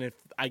 and if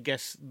I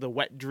guess the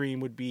wet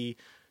dream would be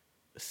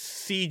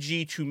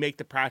CG to make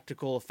the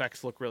practical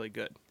effects look really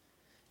good.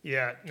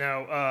 Yeah.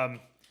 Now,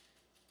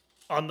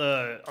 on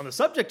the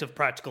subject of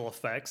practical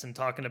effects and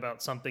talking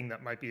about something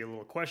that might be a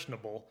little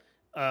questionable,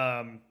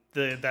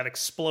 that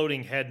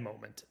exploding head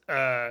moment.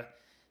 I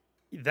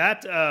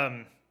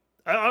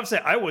would say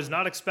I was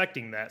not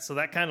expecting that, so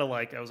that kind of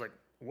I was like,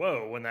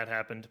 whoa, when that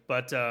happened.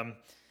 But I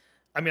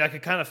mean, I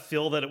could kind of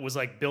feel that it was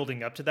like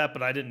building up to that,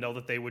 but I didn't know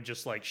that they would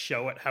just like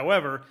show it.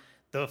 However,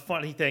 the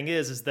funny thing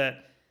is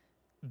that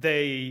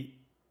they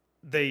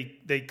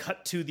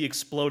cut to the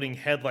exploding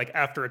head like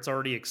after it's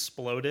already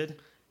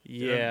exploded.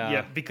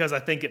 Yeah, because I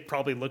think it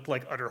probably looked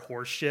like utter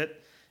horse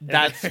shit.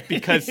 That's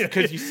because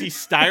you see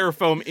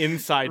styrofoam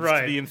inside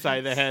to the inside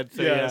of the head.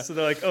 So so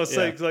they're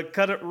like, like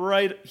cut it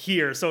right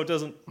here so it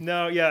doesn't.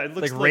 No, it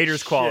looks like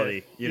Raiders shit.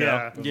 quality. You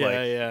know,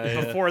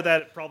 Before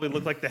that, it probably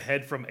looked like the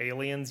head from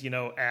Aliens.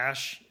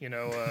 Ash.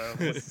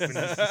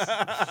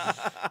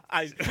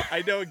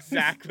 I know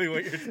exactly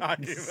what you're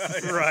talking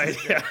about. Right?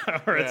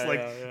 Yeah. Or it's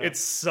it's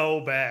so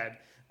bad.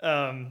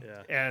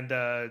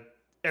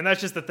 And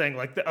that's just the thing.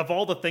 Like, of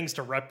all the things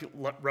to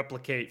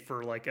replicate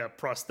for like a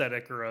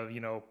prosthetic or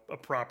a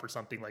prop or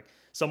something, like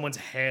someone's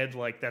head,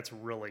 like that's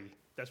really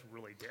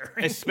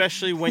daring.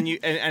 Especially when you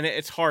and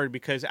it's hard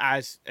because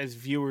as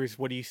viewers,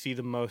 what do you see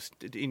the most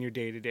in your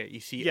day to day? You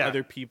see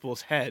other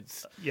people's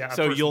heads.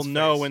 So you'll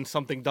know when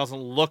something doesn't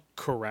look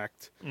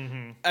correct.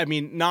 Mm-hmm. I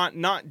mean,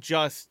 not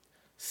just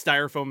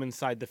styrofoam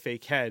inside the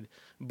fake head,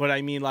 but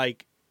I mean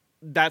like.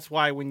 That's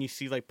why when you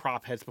see like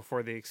prop heads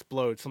before they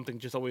explode, something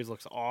just always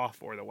looks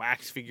off, or the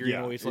wax figurine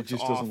always looks off. It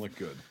just doesn't look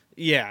good.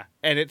 Yeah,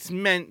 and it's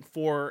meant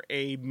for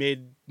a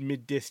mid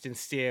distance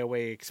stay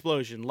away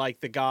explosion,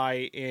 like the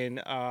guy in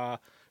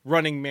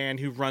running man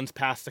who runs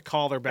past the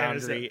collar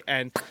boundary,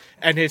 and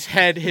his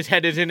head is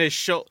in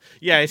his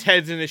his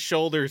head's in his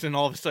shoulders, and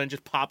all of a sudden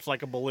just pops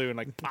like a balloon,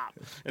 like pop.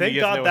 Thank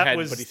God that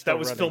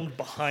was filmed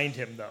behind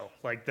him though,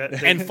 like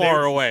that, and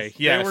far away.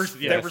 Yes,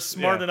 they were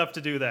smart enough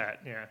to do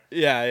that.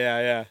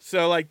 Yeah.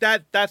 So like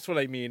that's what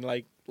I mean.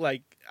 Like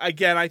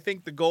again, I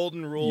think the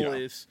golden rule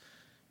is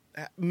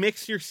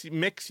mix your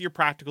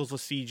practicals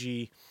with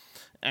CG.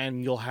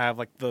 And you'll have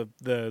like the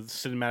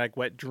cinematic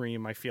wet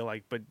dream, I feel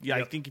like. But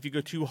I think if you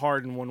go too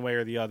hard in one way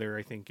or the other,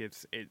 I think it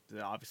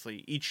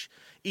obviously each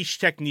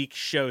technique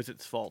shows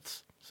its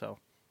faults. So,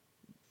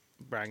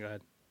 Brian, go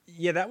ahead.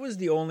 Yeah, that was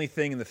the only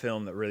thing in the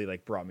film that really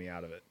like brought me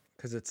out of it,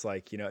 because it's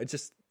like, it's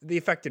just the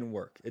effect didn't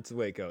work. It's the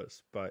way it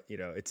goes, but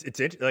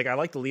it's like I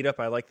like the lead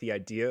up. I like the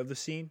idea of the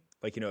scene.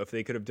 Like if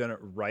they could have done it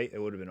right, it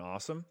would have been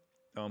awesome.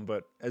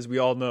 But as we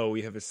all know,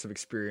 we have some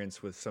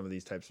experience with some of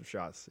these types of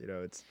shots.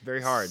 It's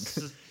very hard.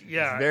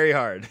 Yeah, it's very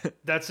hard.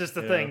 That's just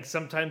the thing.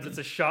 Sometimes it's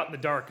a shot in the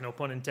dark, no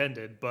pun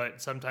intended.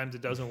 But sometimes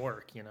it doesn't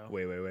work.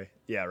 Wait.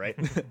 Yeah, right.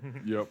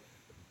 Yep.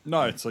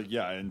 No, it's like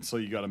and so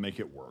you got to make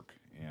it work,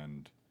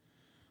 and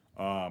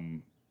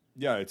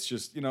it's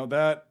just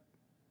that.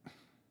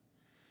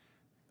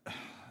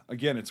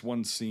 Again, it's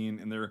one scene,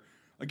 and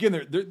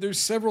there's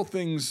several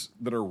things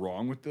that are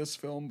wrong with this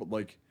film, but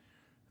like.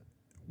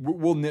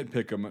 We'll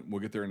nitpick them. We'll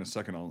get there in a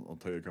second. I'll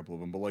tell you a couple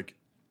of them. But like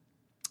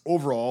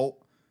overall,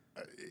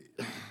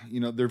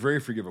 they're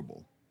very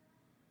forgivable.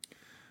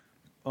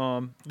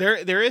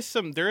 There is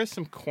some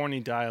corny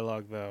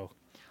dialogue though.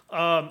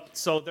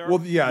 So there. Well,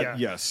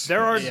 yes.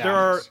 There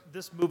are.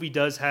 This movie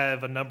does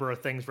have a number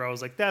of things where I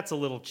was like, that's a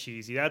little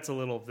cheesy. That's a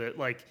little bit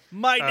like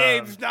my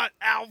name's not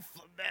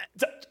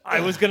Alphabet.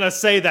 I was gonna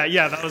say that.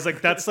 Yeah, that was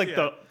like that's like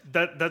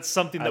that's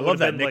something that I would love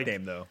have that been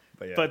nickname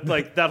like, though. But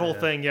like that whole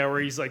thing,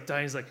 where he's like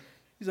dying.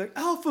 He's like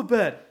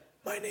Alphabet.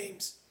 My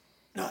name's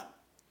not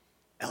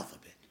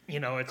Alphabet.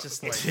 It's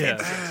just like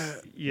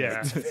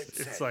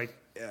it's like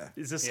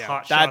is this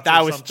hot shots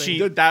that or was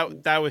something?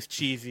 that was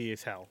cheesy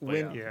as hell.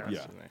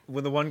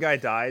 When the one guy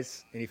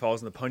dies and he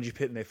falls in the punji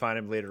pit and they find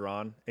him later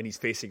on and he's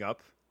facing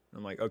up,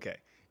 I'm like, okay,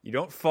 you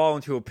don't fall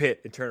into a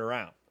pit and turn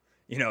around.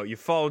 You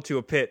fall into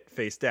a pit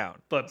face down.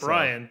 But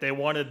Brian, they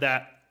wanted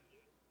that.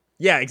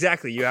 Yeah,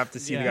 exactly. You have to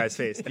see the guy's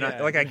face, and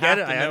I get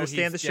it. I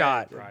understand the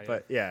shot, Brian.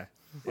 but yeah.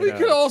 Well, you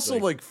could also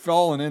like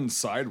fallen in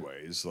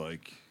sideways,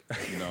 like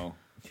No,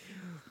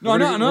 we're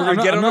gonna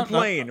get on a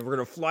plane. We're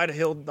gonna fly to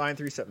Hill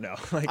 937. No,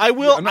 like, I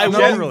will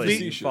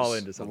generally fall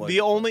into something.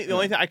 The only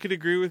thing I could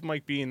agree with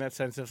Mike B in that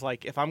sense is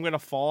like if I'm gonna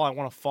fall, I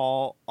want to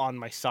fall on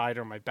my side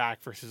or my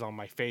back versus on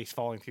my face,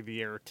 falling through the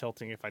air or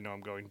tilting if I know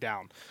I'm going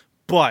down.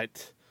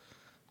 But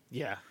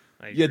yeah.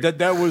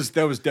 That was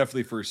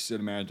definitely for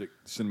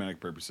cinematic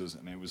purposes,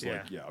 and it was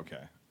like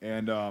okay,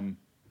 and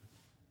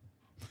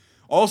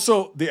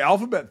also the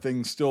alphabet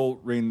thing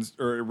still reigned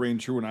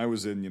true when I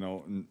was in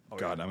and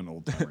I'm an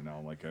old timer now.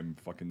 Like I'm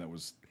fucking that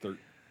was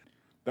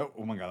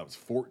oh my god, that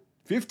was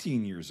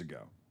 15 years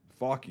ago.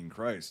 Fucking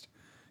Christ!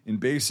 In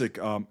basic,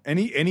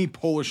 any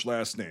Polish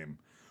last name,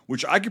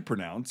 which I could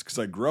pronounce because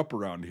I grew up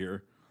around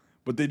here,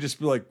 but they just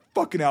be like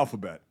fucking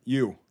alphabet.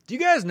 You. Do you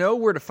guys know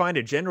where to find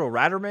a General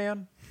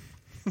Ratterman?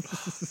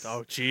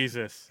 Oh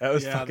Jesus! That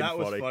was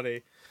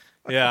funny.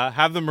 Yeah,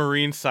 have the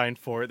Marines sign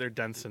for it. They're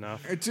dense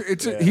enough.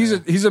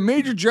 He's a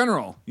major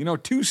general.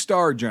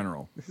 2-star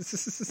general.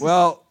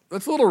 Well,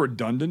 that's a little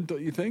redundant,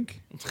 don't you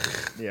think?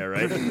 Yeah,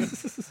 right.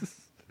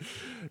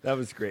 That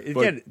was great.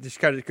 Again, it just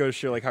kind of goes to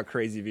show like how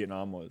crazy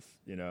Vietnam was.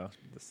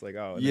 It's like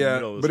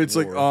but it's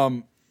war.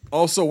 Like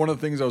also one of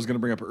the things I was going to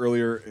bring up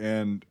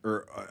earlier,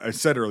 or I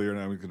said earlier, and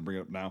I'm going to bring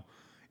it up now.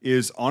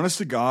 Is honest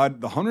to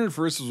God, the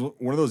 101st was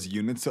one of those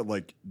units that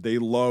like they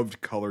loved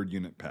colored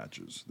unit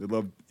patches. They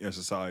loved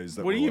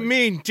SSIs. What do you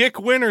mean? Dick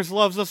Winters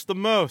loves us the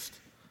most.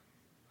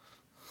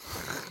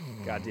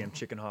 Goddamn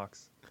chicken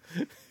hawks.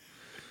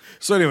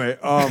 So anyway,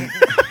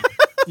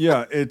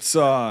 it's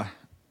no,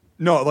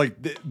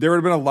 like there would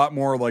have been a lot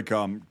more like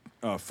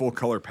full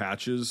color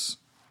patches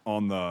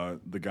on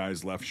the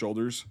guy's left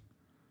shoulders.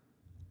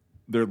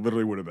 There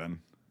literally would have been,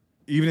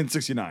 even in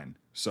 '69.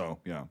 So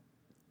yeah.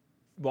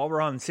 While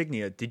we're on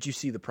insignia, did you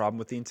see the problem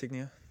with the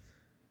insignia?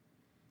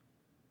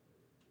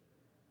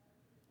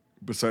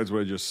 Besides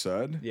what I just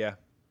said? Yeah.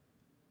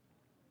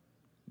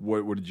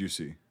 What did you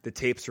see? The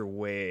tapes are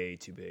way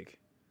too big.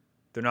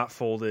 They're not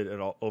folded at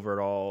all.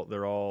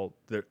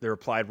 They're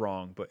applied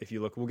wrong. But if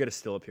you look, we'll get a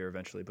still up here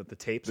eventually. But the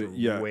tapes are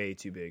way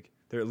too big.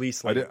 They're at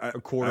least like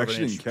a quarter of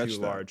an inch too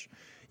large.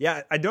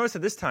 Yeah, I noticed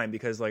it this time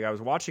because like I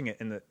was watching it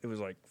and it was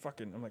like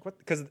fucking. I'm like, what?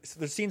 Because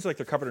the scenes like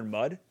they're covered in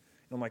mud.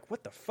 And I'm like,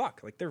 what the fuck?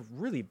 Like, they're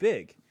really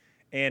big.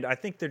 And I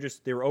think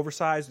they were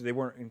oversized. They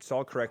weren't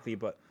installed correctly,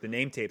 but the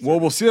name tapes. Well,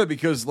 we'll see that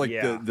because like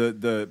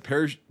the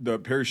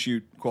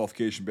parachute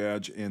qualification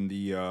badge and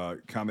the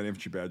combat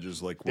infantry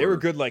badges, like they were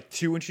good, like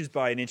 2 inches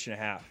by 1.5 inches.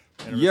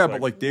 Yeah, but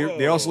like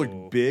they also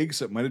look big,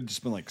 so it might have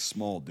just been like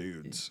small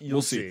dudes.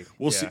 We'll see.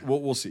 We'll see.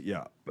 We'll see.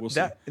 Yeah, we'll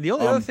see. The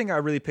only other thing I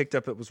really picked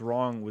up that was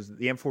wrong was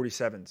the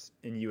M47s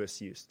in U.S.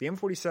 use. The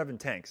M47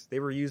 tanks, they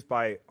were used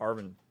by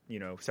ARVN,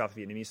 South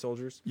Vietnamese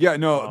soldiers. Yeah,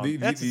 no, the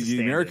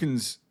standard.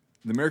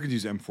 Americans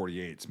use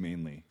M48s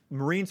mainly.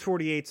 Marines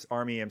 48s,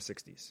 Army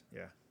M60s.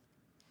 Yeah.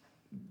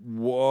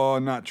 Well,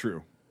 not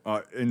true.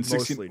 In 60,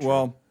 Mostly true.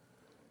 well,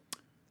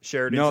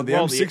 Sheridan. no, the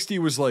M60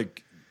 was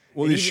like,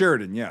 well, the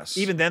Sheridan, yes.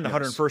 Even then, the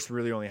yes. 101st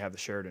really only have the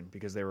Sheridan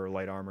because they were a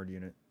light armored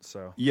unit.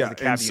 So Yeah,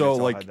 the and cav so units all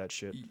like had that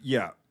shit.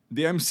 Yeah,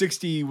 the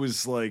M60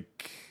 was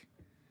like,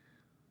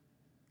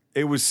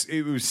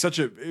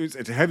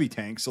 it's a heavy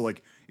tank, so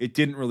like it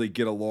didn't really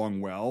get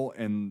along well,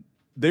 and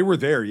they were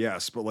there,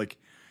 yes, but like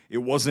it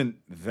wasn't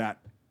that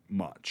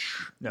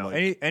much. No,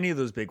 like, any of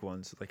those big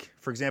ones. Like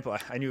for example,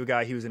 I knew a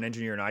guy. He was an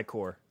engineer in I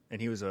Corps, and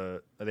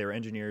they were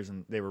engineers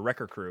and they were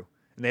wrecker crew.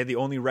 And they had the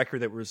only wrecker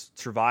that was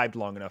survived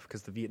long enough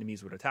because the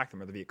Vietnamese would attack them,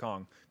 or the Viet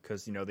Cong,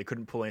 because they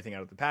couldn't pull anything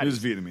out of the it patties.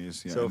 was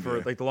Vietnamese. Yeah, So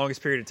for like the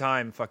longest period of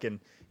time,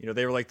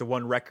 they were like the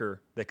one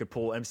wrecker that could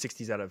pull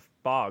M60s out of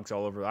bogs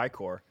all over the I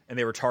Corps, and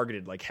they were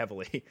targeted like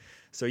heavily.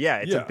 So yeah,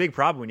 it's a big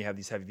problem when you have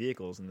these heavy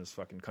vehicles in this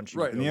fucking country.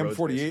 right, and no the roads,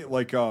 M48, basically.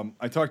 like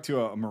I talked to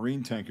a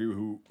Marine tanker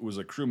who was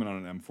a crewman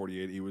on an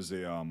M48. He was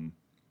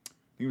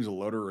a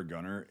loader or a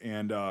gunner,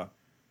 and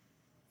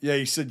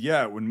he said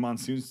when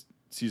monsoon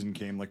season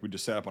came, like we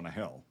just sat up on a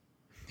hill.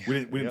 We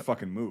didn't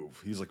fucking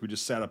move. He's like, we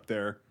just sat up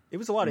there. It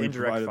was a lot of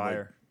indirect provided,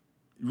 fire.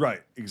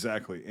 Right,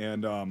 exactly.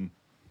 And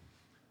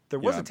There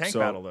was a tank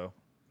battle though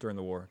during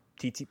the war.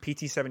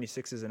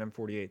 PT-76s and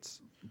M48s.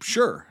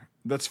 Sure,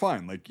 that's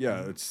fine. Like,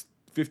 it's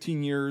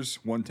 15 years,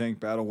 one tank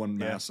battle, one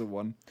massive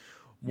one.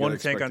 One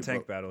tank on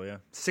tank battle, yeah.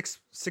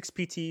 Six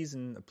PTs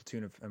and a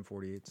platoon of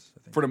M48s, I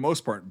think. For the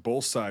most part,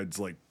 both sides,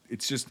 like,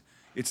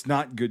 it's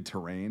not good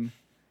terrain,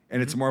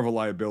 and it's more of a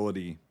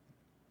liability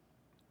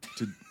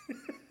to.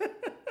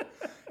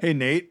 Hey,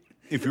 Nate,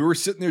 if you were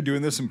sitting there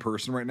doing this in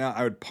person right now,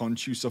 I would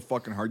punch you so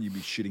fucking hard you'd be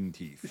shitting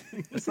teeth.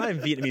 It's not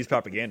even Vietnamese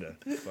propaganda.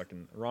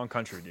 Fucking wrong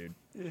country, dude.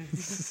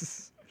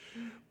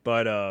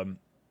 But that's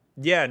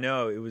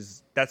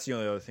the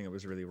only other thing that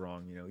was really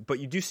wrong, But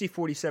you do see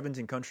 47s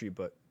in country,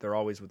 but they're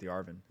always with the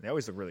ARVN. They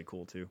always look really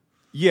cool too.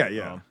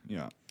 Yeah.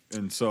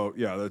 And so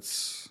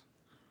that's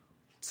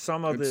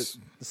some of the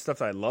stuff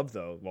that I love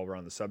though. While we're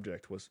on the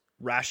subject, was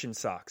ration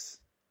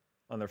socks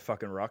on their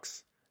fucking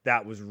rucks.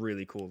 That was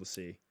really cool to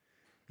see.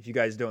 If you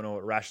guys don't know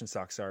what ration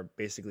socks are,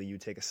 basically you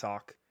would take a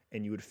sock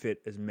and you would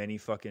fit as many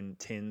fucking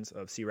tins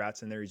of sea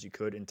rats in there as you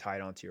could and tie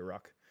it onto your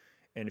ruck.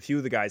 And a few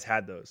of the guys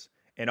had those.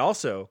 And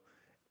also,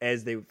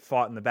 as they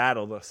fought in the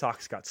battle, the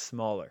socks got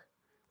smaller,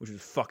 which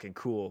was fucking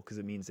cool because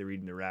it means they're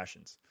eating their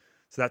rations.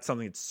 So that's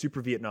something that's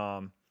super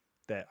Vietnam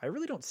that I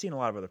really don't see in a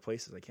lot of other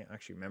places. I can't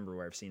actually remember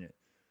where I've seen it,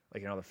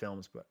 like in other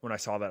films. But when I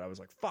saw that, I was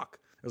like, fuck.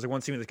 There was like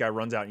one scene where this guy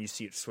runs out and you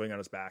see it swing on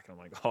his back. And I'm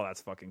like, oh,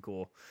 that's fucking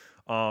cool.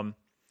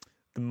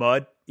 The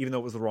mud, even though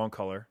it was the wrong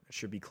color, it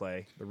should be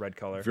clay, the red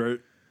color.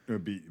 it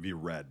would be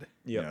red.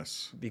 Yep.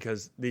 Yes.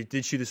 Because they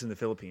did shoot this in the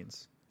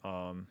Philippines.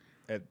 At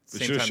the They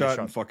same should have time shot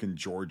in fucking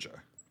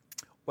Georgia.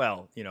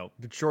 Well,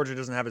 Georgia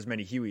doesn't have as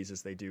many Hueys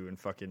as they do in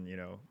fucking,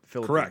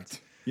 Philippines. Correct.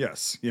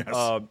 Yes.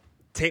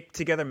 Taped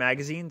together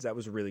magazines, that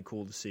was really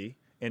cool to see.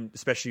 And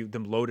especially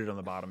them loaded on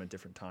the bottom at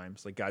different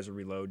times. Like guys would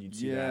reload, you'd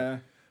see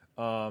that.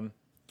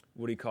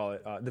 What do you call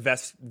it? The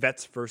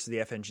vets versus the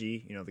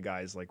FNG. The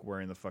guys like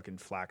wearing the fucking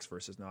flax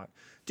versus not.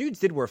 Dudes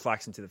did wear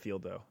flax into the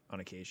field though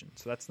on occasion,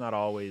 so that's not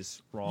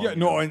always wrong. Yeah,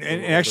 no, and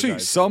actually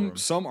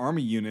some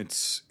Army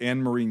units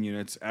and Marine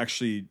units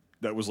actually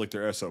that was like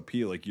their SOP.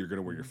 Like you're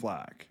gonna wear your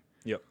flag.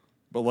 Yep.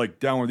 But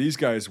like down where these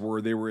guys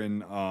were, they were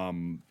in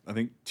I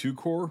think 2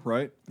 Corps,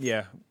 right?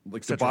 Yeah.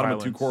 Like Central the bottom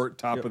Highlands. of 2 Corps,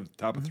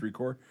 top of 3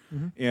 Corps,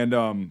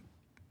 and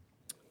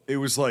it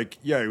was like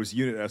it was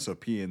unit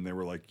SOP, and they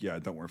were like,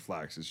 don't wear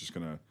flags. It's just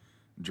gonna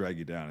drag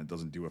you down. It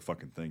doesn't do a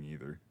fucking thing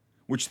either,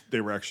 which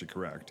they were actually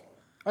correct.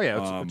 Oh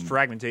yeah, it's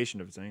fragmentation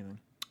if it's anything.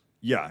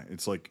 Yeah,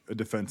 it's like a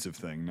defensive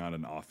thing, not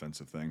an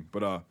offensive thing.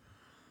 But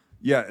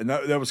and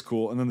that was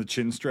cool. And then the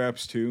chin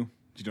straps too.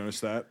 Did you notice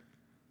that?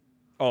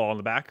 Oh, on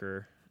the back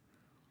or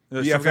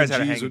The some guys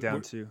had it FNGs hanging would-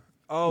 down too.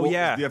 Oh Well,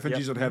 yeah, the FNGs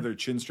yep. would have their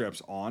chin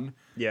straps on.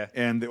 Yeah.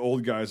 And the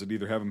old guys would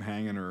either have them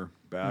hanging or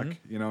back.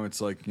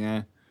 It's like,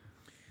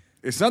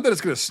 it's not that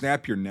it's going to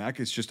snap your neck.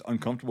 It's just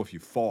uncomfortable if you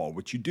fall,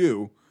 which you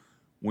do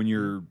when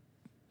you're,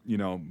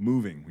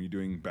 moving, when you're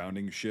doing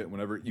bounding shit,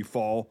 whenever you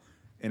fall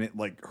and it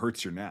like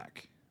hurts your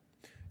neck.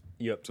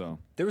 Yep. So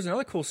there was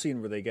another cool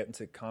scene where they get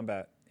into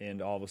combat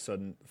and all of a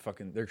sudden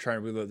they're trying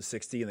to reload the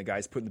 60 and the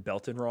guy's putting the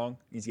belt in wrong.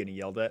 He's getting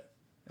yelled at.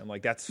 I'm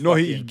like, that's no,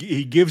 fucking...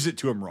 he gives it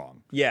to him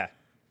wrong. Yeah.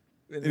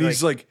 And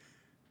he's like,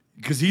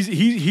 because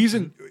he's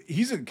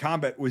in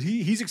combat.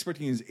 He's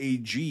expecting his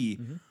AG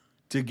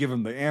to give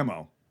him the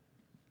ammo.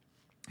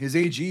 His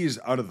AG is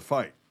out of the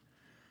fight,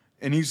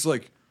 and he's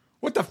like,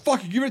 "What the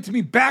fuck? You giving it to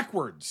me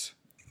backwards?"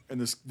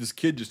 And this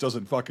kid just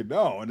doesn't fucking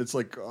know, and it's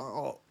like,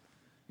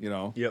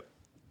 Yep.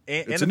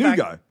 It's a new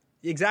guy.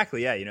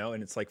 Exactly, yeah,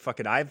 and it's like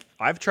fucking. I've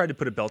tried to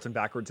put a belt in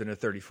backwards in a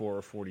 34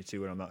 or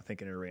 42, and I'm not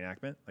thinking in a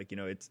reenactment. Like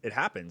it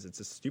happens. It's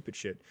just stupid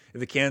shit. If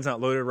the can's not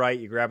loaded right,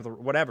 you grab the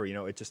whatever.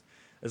 It just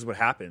is what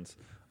happens.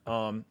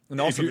 And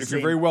also, if you're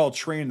very well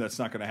trained, that's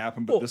not going to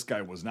happen. But this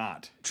guy was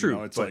not.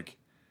 True. It's like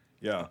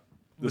Yeah.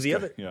 But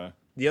yeah.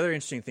 the other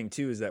interesting thing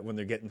too is that when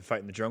they're getting to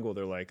fight in the jungle,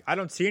 they're like, I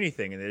don't see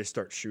anything, and they just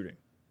start shooting.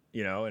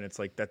 And it's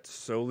like that's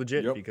so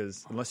legit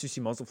because unless you see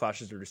muzzle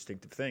flashes, they're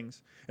distinctive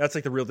things. That's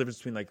like the real difference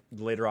between like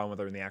later on when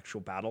they're in the actual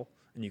battle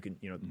and you can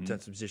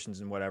set some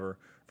positions and whatever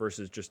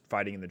versus just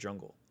fighting in the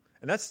jungle.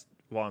 And that's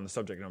on the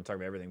subject, and I'm talking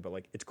about everything, but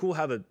like it's cool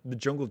how the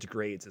jungle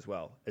degrades as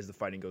well as the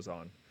fighting goes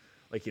on.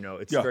 Like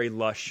it's very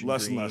lush,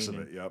 less and less of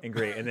it, and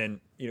great. And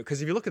then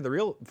because if you look at the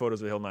real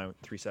photos of Hill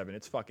 937,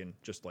 it's fucking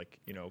just like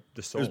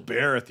the soul. It was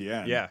bare at the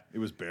end. Yeah, it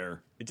was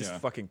bare. It's just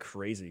fucking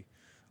crazy.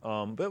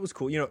 But it was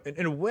cool.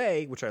 In a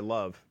way, which I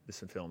love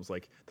this in films,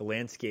 like the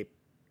landscape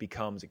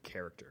becomes a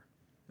character,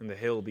 and the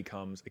hill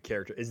becomes a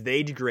character. As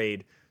they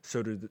degrade,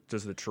 so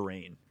does the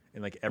terrain,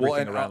 and like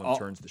everything around them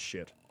turns to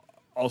shit.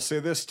 I'll say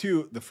this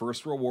too: the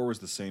First World War was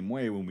the same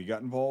way. When we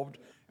got involved,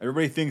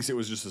 everybody thinks it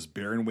was just this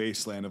barren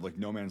wasteland of like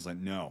no man's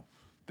land. No,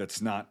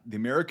 that's not. The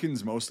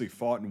Americans mostly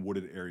fought in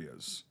wooded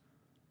areas,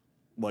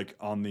 like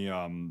on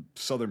the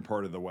southern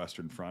part of the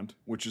Western Front,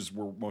 which is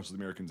where most of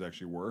the Americans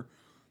actually were.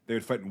 They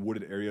would fight in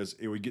wooded areas.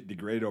 It would get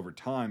degraded over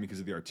time because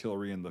of the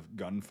artillery and the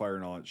gunfire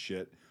and all that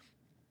shit.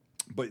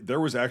 But there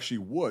was actually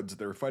woods that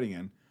they were fighting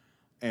in,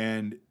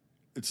 and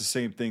it's the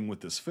same thing with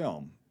this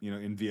film.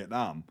 In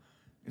Vietnam,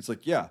 it's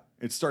like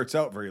it starts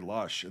out very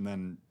lush, and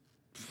then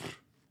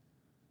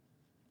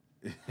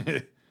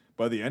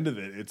by the end of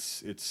it,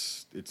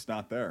 it's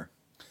not there.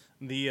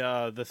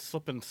 The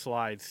slip and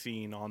slide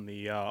scene on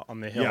the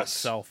hill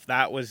itself,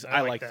 I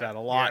like that a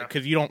lot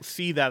because you don't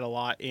see that a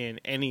lot in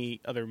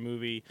any other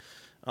movie.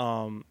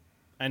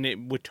 And it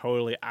would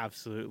totally,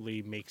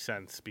 absolutely make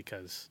sense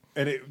because...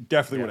 And it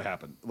definitely would have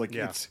happened. Like,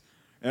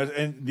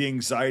 and the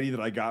anxiety that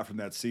I got from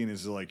that scene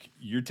is like,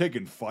 you're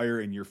taking fire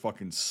and you're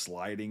fucking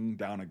sliding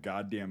down a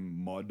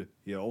goddamn mud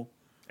hill.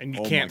 And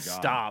you can't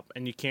stop.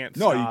 And you can't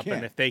stop. No, you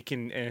can't. And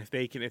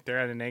if they're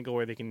at an angle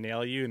where they can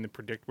nail you and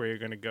predict where you're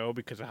going to go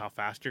because of how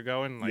fast you're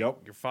going, like,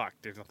 you're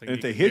fucked. There's nothing and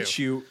you can do. And if they hit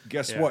you,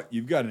 guess what?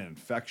 You've got an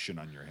infection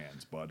on your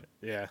hands, bud.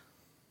 Yeah.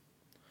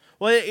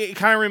 Well, it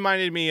kind of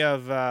reminded me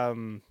of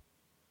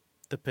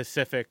the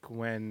Pacific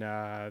when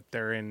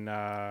they're in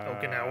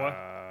Okinawa,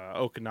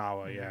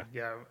 yeah.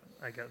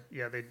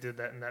 They did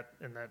that in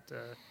that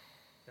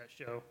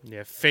show.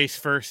 Yeah, face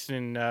first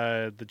in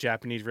the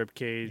Japanese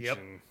ribcage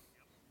and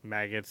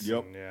maggots.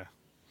 Yep. And,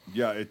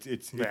 yeah.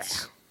 It's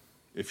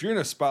if you're in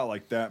a spot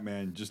like that,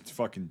 man, just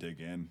fucking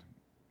dig in.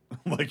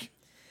 Like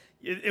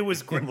it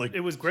was great. Like, it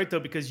was great though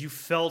because you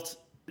felt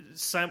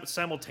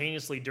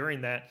simultaneously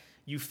during that.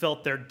 You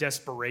felt their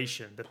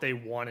desperation that they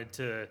wanted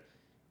to.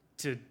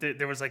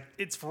 There was like,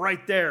 it's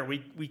right there.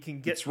 We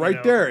can get. It's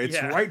right there. It's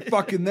right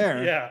fucking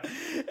there.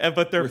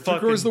 But they're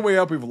fucking. 3/4 the way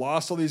up. We've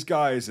lost all these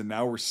guys, and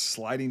now we're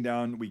sliding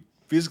down. We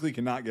physically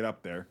cannot get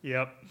up there.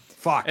 Yep.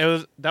 Fuck.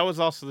 That was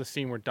also the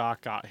scene where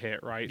Doc got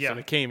hit, right? Yeah. So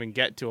they can't even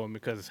get to him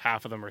because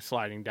half of them are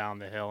sliding down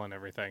the hill and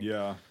everything.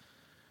 Yeah.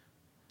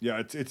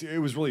 Yeah.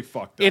 It was really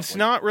fucked up. It's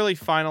not really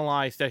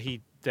finalized that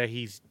he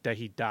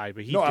died,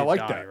 but he did I like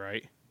die, that.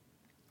 Right?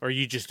 Or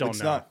you just don't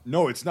know? Not.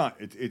 No, it's not.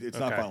 It's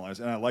not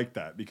finalized, and I like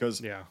that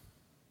because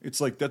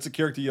it's like that's a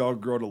character y'all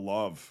grow to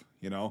love,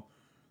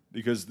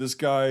 because this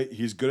guy,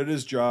 he's good at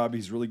his job.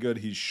 He's really good.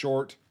 He's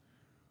short,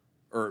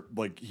 or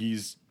like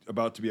he's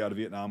about to be out of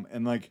Vietnam,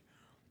 and like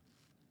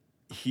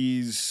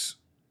he's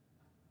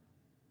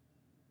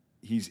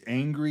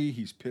angry.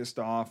 He's pissed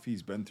off.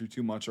 He's been through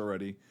too much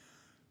already,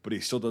 but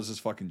he still does his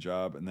fucking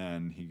job. And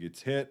then he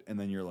gets hit, and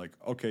then you're like,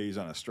 okay, he's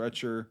on a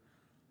stretcher.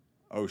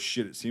 Oh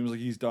shit, it seems like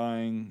he's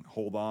dying.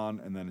 Hold on,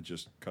 and then it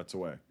just cuts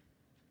away.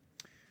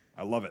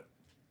 I love it.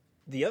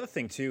 The other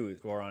thing too,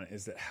 Laurent,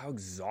 is that how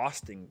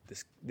exhausting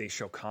they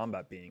show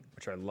combat being,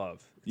 which I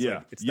love.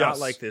 It's not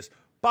like this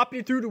pop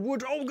you through the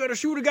woods. Oh, we gotta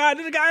shoot a guy.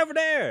 There's a guy over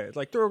there. It's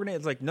like throw a grenade.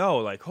 It's like no,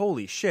 like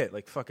holy shit,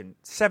 like fucking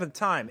 7th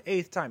time,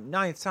 8th time,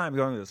 9th time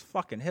going to this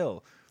fucking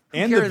hill.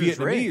 And the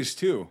Vietnamese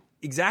too.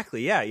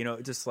 Exactly. Yeah.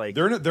 Just like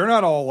they're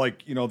not all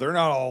like they're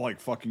not all like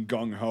fucking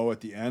gung ho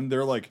at the end.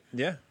 They're like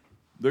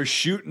They're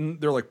shooting.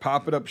 They're like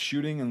popping up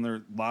shooting, and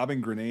they're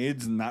lobbing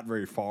grenades and not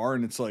very far.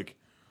 And it's like,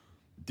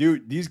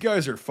 dude, these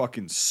guys are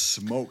fucking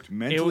smoked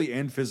mentally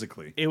and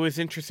physically. It was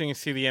interesting to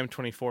see the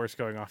M24s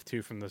going off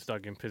too from those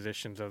dug-in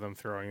positions of them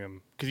throwing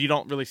them because you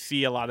don't really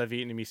see a lot of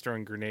Vietnamese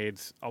throwing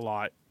grenades a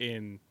lot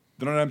in.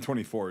 They're not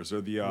M24s.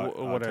 They're the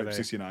Type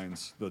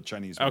 69s, the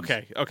Chinese ones.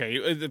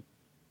 Okay.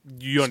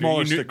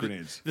 Smaller stick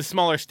grenades. The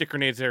smaller stick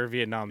grenades there in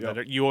Vietnam.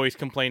 Yep. You always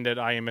complained that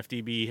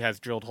IMFDB has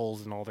drilled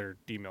holes in all their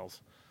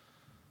D-mills.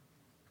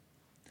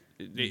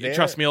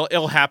 Trust me,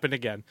 it'll happen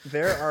again.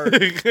 There are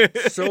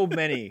so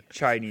many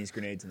Chinese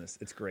grenades in this.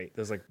 It's great.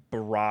 There's like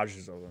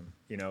barrages of them,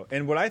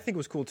 And what I think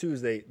was cool too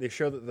is they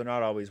show that they're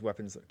not always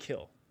weapons that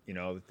kill.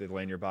 That they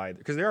land nearby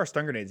because they are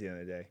stun grenades at the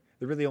end of the day.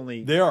 They're really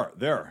only they are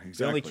exactly.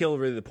 They only kill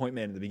really the point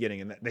man in the beginning,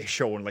 and they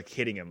show one like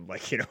hitting him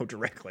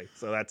directly.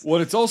 So that's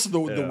it's also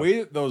the way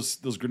that those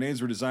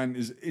grenades were designed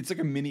is it's like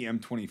a mini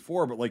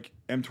M24, but like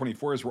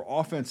M24s were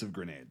offensive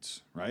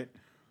grenades, right?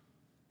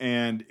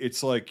 And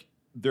it's like.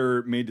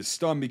 They're made to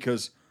stun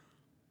because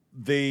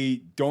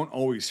they don't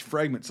always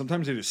fragment.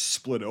 Sometimes they just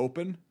split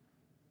open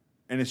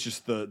and it's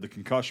just the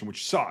concussion,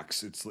 which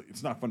sucks.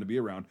 It's not fun to be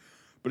around,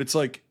 but it's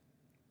like,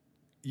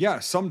 yeah,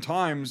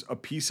 sometimes a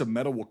piece of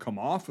metal will come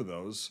off of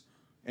those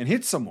and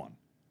hit someone,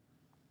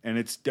 and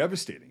it's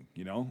devastating.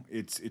 You know,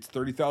 it's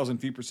 30,000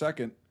 feet per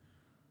second,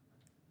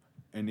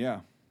 and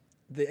yeah.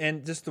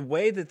 And just the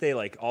way that they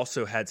like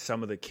also had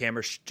some of the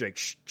camera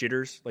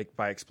jitters like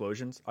by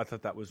explosions, I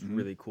thought that was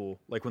really cool.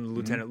 Like when the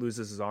lieutenant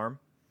loses his arm,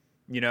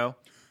 you know,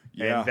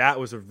 and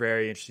that was a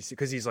very interesting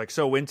because he's like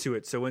so into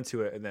it,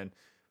 and then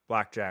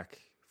blackjack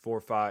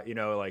 4-5, you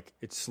know, like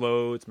it's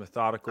slow, it's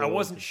methodical. I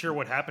wasn't sure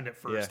what happened at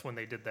first when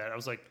they did that. I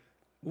was like,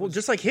 well,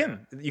 just like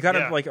him, you kind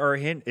of like are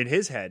in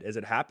his head as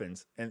it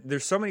happens, and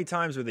there's so many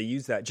times where they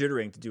use that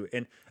jittering to do it,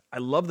 and I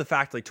love the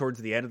fact like towards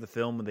the end of the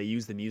film when they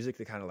use the music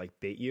to kind of like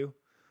bait you.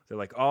 They're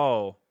like,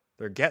 oh,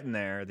 they're getting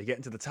there. They get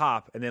into the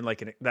top, and then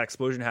like that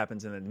explosion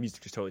happens, and then the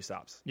music just totally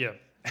stops. Yeah,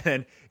 and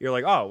then you're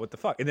like, oh, what the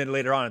fuck? And then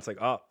later on, it's like,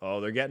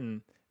 oh, they're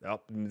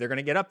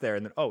gonna get up there,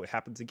 and then it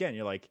happens again.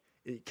 You're like,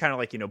 kind of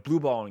like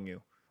blue balling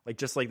you, like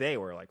just like they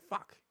were, like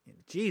fuck,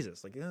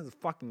 Jesus, like this is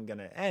fucking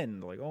gonna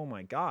end. Like oh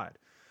my god,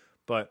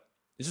 but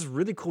it's just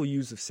really cool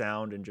use of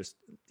sound and just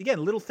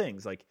again little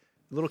things like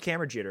little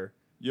camera jitter.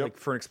 Yep. Like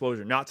for an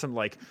explosion, not some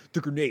like the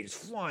grenade is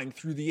flying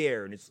through the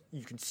air and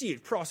you can see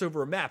it cross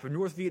over a map of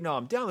North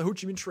Vietnam down the Ho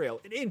Chi Minh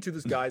Trail and into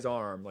this guy's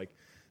arm. Like,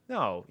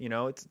 no,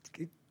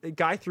 a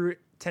guy threw it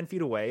 10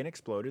 feet away and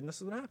exploded, and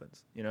this is what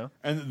happens, you know?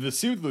 And the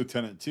scene with the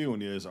lieutenant, too,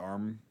 when he had his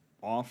arm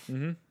off,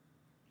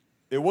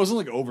 it wasn't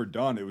like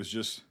overdone. It was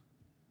just,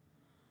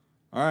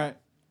 all right,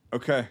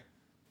 okay,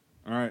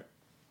 all right.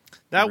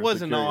 That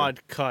was an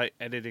odd cut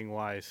editing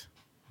wise.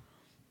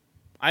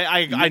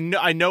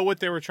 I know what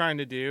they were trying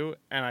to do,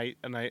 and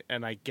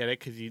I get it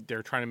because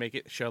they're trying to make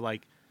it show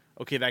like,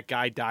 okay, that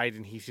guy died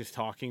and he's just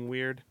talking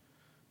weird.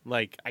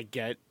 Like I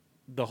get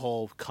the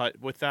whole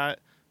cut with that,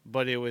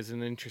 but it was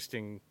an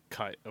interesting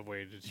cut of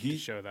way to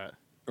show that.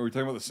 Are we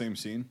talking about the same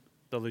scene?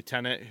 The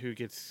lieutenant who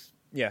gets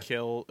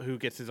killed, who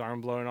gets his arm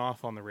blown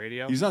off on the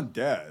radio. He's not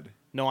dead.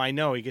 No, I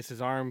know he gets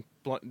his arm.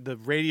 The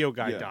radio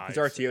guy dies. His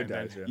RTO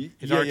dies.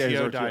 His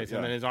RTO dies,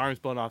 and then his arm's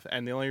blown off.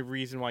 And the only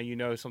reason why you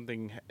know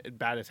something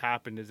bad has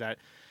happened is that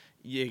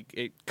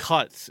it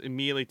cuts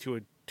immediately to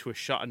a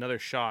shot, another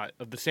shot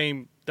of the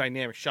same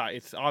dynamic shot.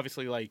 It's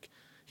obviously like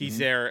he's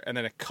there, and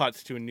then it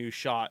cuts to a new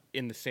shot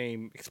in the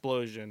same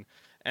explosion,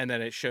 and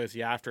then it shows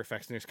the after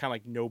effects. And there's kind of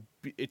like no.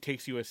 It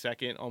takes you a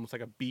second, almost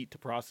like a beat, to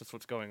process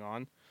what's going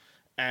on,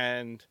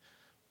 and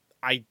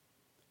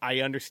I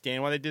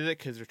understand why they did it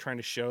because they're trying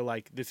to show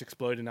like this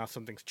exploded and now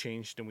something's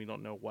changed and we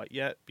don't know what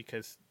yet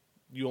because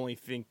you only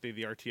think that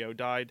the RTO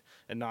died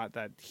and not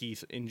that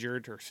he's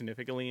injured or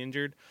significantly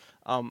injured.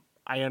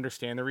 I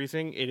understand the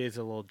reasoning. It is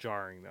a little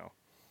jarring though,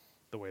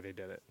 the way they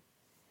did it.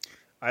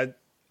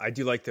 I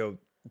do like to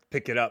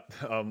pick it up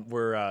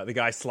where the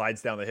guy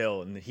slides down the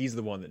hill and he's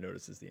the one that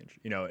notices the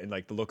injury, and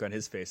like the look on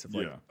his face of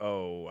like,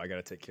 oh, I got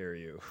to take care of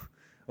you.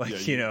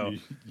 Like, you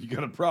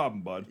got a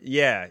problem, bud.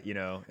 Yeah,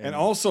 and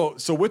also,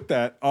 so with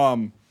that,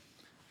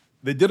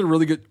 they did a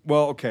really good.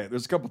 Well, okay,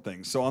 there's a couple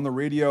things. So on the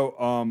radio,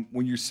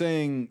 when you're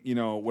saying,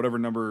 whatever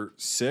number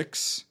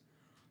 6,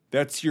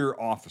 that's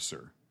your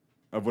officer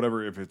of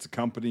whatever, if it's a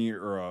company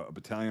or a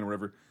battalion or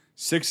whatever.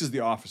 6 is the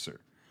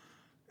officer.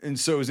 And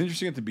so it was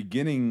interesting at the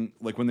beginning,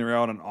 like when they were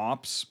out on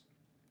ops,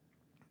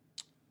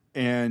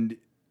 and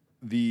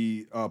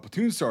the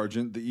platoon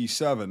sergeant, the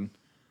E7,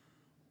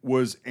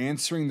 was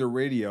answering the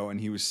radio and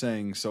he was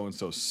saying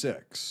so-and-so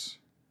 6.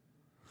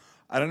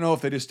 I don't know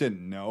if they just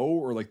didn't know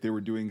or like they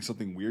were doing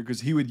something weird because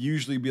he would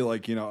usually be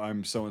like,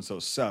 I'm so-and-so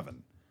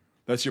 7.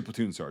 That's your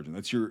platoon sergeant.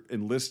 That's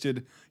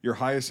your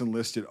highest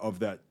enlisted of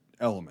that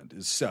element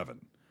is 7.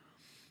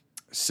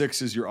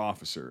 6 is your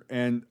officer.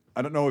 And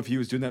I don't know if he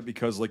was doing that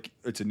because like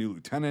it's a new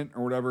lieutenant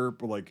or whatever,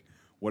 but like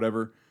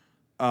whatever.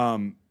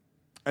 And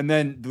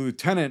then the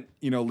lieutenant,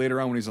 later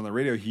on when he's on the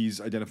radio,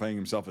 he's identifying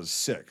himself as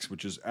 6,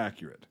 which is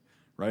accurate.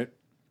 Right?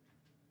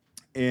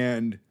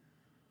 And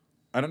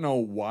I don't know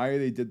why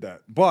they did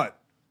that. But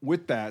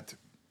with that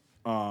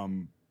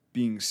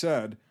being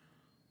said,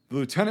 the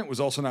lieutenant was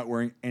also not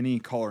wearing any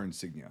collar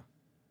insignia.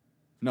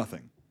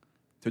 Nothing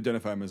to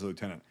identify him as a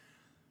lieutenant.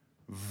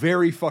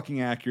 Very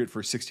fucking accurate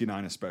for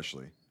 69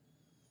 especially.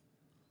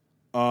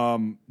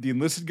 The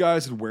enlisted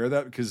guys would wear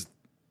that because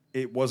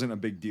it wasn't a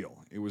big deal.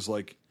 It was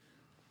like,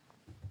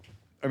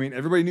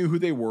 everybody knew who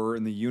they were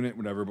in the unit,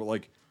 whatever, but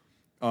like,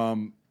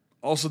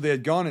 also, they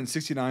had gone in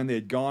 69, they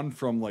had gone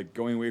from like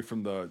going away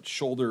from the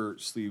shoulder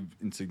sleeve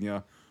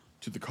insignia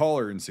to the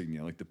collar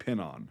insignia, like the pin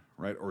on,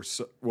 right? Or,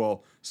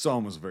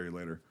 some was very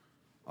later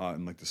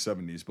in like the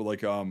 70s. But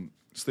like, so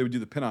they would do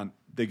the pin on.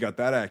 They got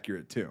that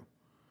accurate too.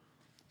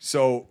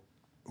 So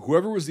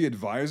whoever was the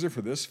advisor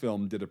for this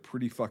film did a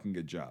pretty fucking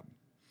good job.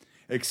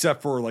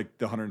 Except for like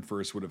the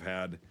 101st would have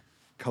had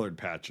colored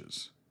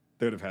patches.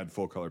 They would have had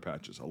full color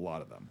patches, a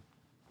lot of them.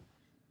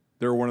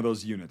 They were one of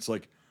those units.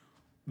 Like,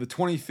 the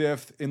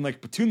 25th, in like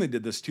Platoon, they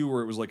did this too,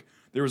 where it was like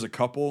there was a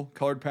couple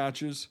colored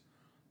patches.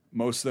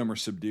 Most of them are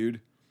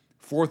subdued.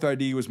 4th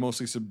ID was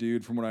mostly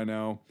subdued, from what I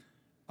know.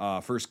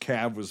 1st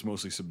Cav was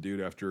mostly subdued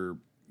after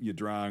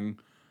Drang,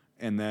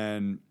 and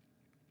then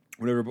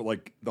whatever. But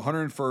like the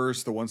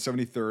 101st, the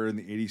 173rd, and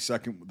the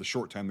 82nd, the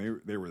short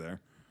time they were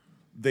there,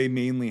 they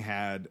mainly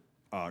had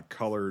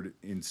colored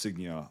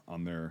insignia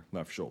on their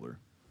left shoulder.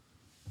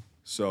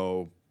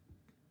 So,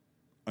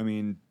 I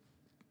mean,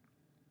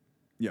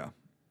 yeah.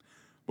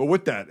 But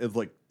with that, it's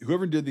like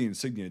whoever did the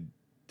insignia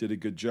did a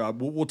good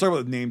job. We'll talk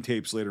about the name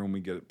tapes later when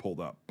we get it pulled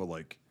up. But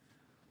like,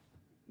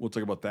 we'll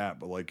talk about that.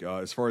 But like,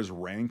 as far as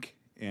rank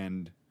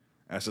and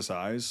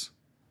SSIs,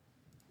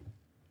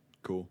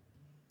 cool.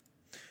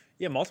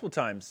 Yeah, multiple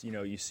times,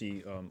 you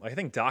see, I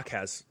think Doc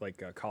has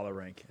like a collar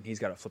rank, and he's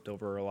got it flipped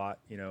over a lot,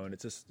 and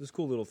it's just this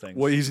cool little thing.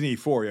 Well, he's an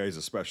E4. Yeah, he's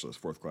a specialist,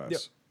 fourth class.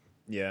 Yep.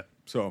 Yeah.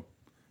 So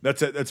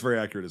that's it. That's very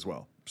accurate as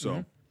well.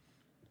 So,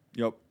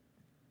 yep.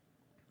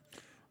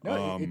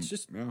 No, it's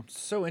just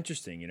so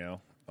interesting,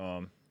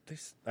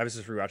 I was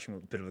just rewatching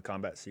a bit of the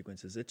combat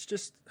sequences. It's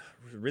just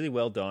really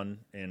well done,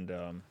 and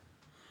there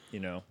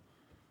was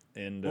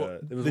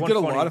they one did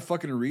a funny- lot of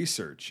fucking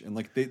research, and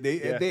like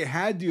they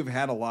had to have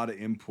had a lot of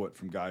input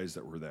from guys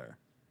that were there.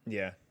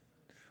 Yeah.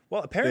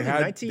 Well, apparently, they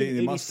must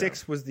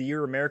 1986 have. was the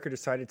year America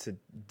decided to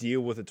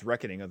deal with its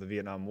reckoning of the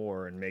Vietnam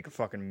War and make a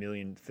fucking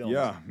million films.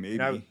 Yeah, maybe.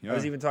 And I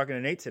was even talking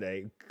to Nate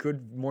today.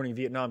 Good Morning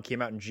Vietnam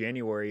came out in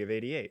January of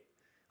 '88.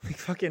 Like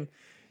fucking,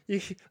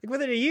 like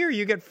within a year,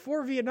 you get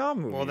 4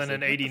 Vietnam movies. Well, then like,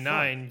 in what the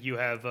 '89, you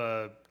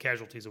have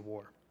Casualties of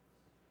War.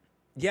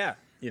 fuck?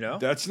 Yeah,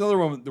 That's another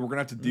one that we're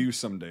gonna have to do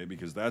someday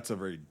because that's a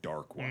very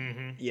dark one.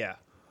 Mm-hmm. Yeah.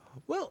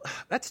 Well,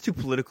 that's too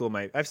political.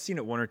 I've seen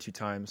it 1 or 2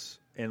 times,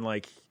 and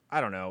like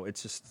I don't know.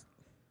 It's just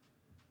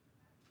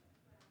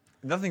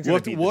nothing's. We'll gonna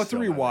have to beat this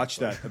film,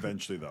 rewatch I that think.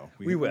 eventually, though.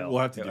 We will.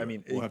 We'll have to do I it.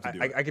 mean, We'll have to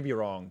do it. I could be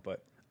wrong,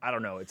 but I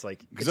don't know. It's like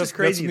Because it's just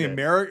crazy. That's when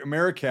the that-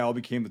 Americal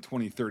became the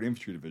 23rd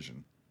Infantry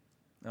Division.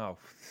 Oh,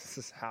 this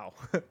is how.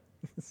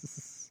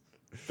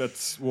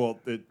 That's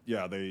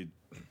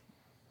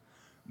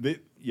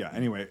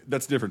Anyway,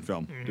 that's a different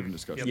film, different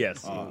discussion.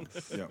 Yes.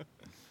 Yeah.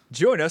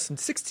 Join us in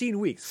 16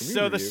 weeks. when we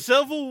So the review-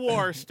 Civil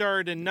War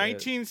started in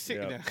 1960.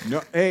 yeah.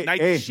 No, hey,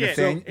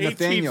 Nathaniel,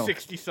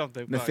 1860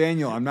 something.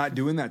 Nathaniel, I'm not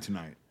doing that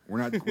tonight. We're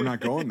not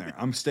going there.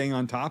 I'm staying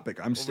on topic.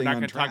 I'm We're staying not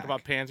on going to track. talk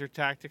about Panzer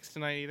tactics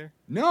tonight either.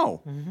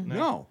 No,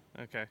 no.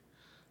 Okay.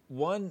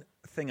 One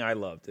thing I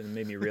loved and it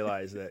made me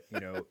realize that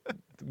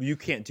you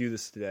can't do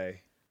this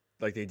today,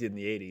 like they did in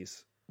the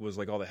 80s, was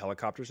like all the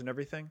helicopters and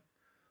everything.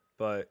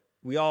 But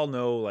we all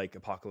know like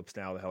Apocalypse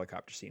Now, the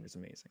helicopter scene is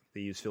amazing.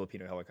 They use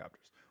Filipino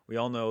helicopters. We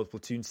all know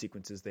platoon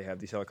sequences. They have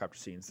these helicopter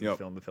scenes that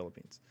film in the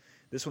Philippines.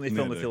 This one they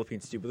film in the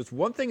Philippines too. But there's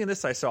one thing in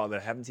this I saw that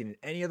I haven't seen in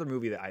any other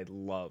movie that I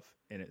love,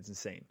 and it's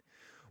insane.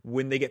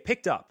 When they get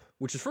picked up,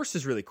 which at first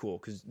is really cool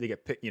because they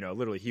get picked,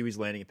 literally Huey's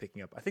landing and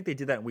picking up. I think they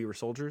did that in We Were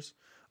Soldiers.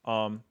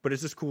 But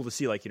it's just cool to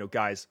see, like,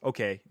 guys,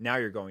 okay, now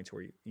you're going to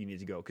where you need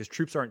to go because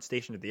troops aren't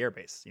stationed at the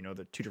airbase.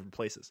 They're 2 different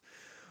places.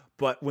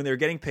 But when they're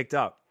getting picked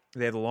up,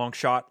 they have a long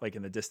shot, like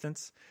in the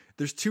distance.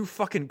 There's 2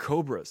 fucking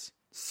Cobras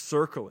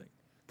circling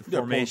the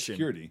formation.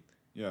 Security.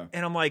 Yeah.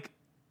 And I'm like,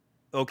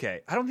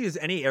 okay, I don't think there's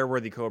any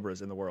airworthy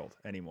Cobras in the world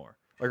anymore.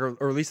 Like,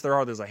 or at least there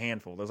are. There's a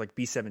handful. There's like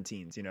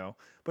B-17s,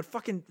 But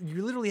fucking,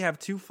 you literally have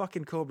 2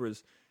 fucking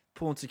Cobras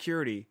pulling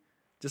security,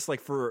 just like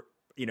for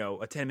a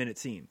 10-minute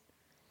scene.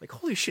 Like,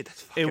 holy shit,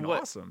 that's fucking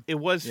awesome. It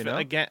was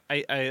again.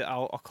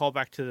 I'll call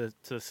back to the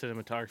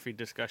cinematography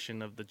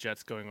discussion of the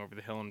jets going over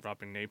the hill and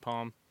dropping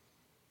napalm.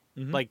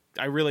 Mm-hmm. Like,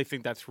 I really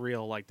think that's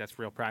real. Like, that's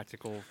real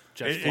practical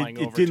jets flying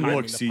over. It didn't timing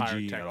look the CG at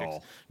pyrotechnics.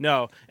 all.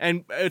 No,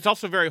 and it's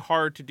also very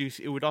hard to do.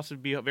 It would also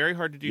be very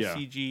hard to do Yeah.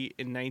 CG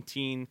in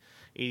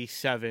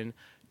 1987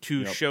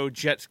 to show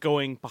jets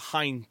going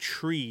behind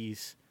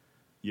trees.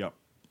 Yep.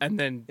 And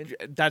then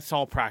that's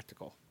all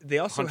practical. They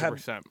also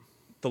 100%. have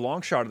the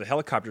long shot of the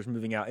helicopters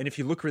moving out. And if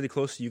you look really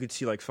close, you could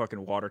see like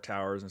fucking water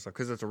towers and stuff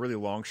because it's a really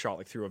long shot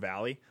like through a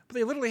valley. But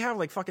they literally have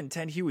like fucking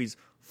 10 Hueys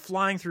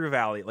flying through a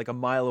valley like a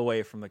mile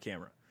away from the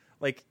camera.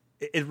 Like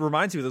it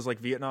reminds me of those like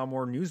Vietnam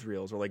War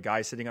newsreels or like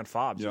guys sitting on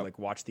fobs or like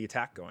watch the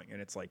attack going. And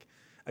it's like,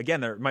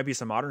 again, there might be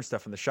some modern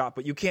stuff in the shot,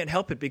 but you can't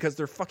help it because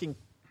they're fucking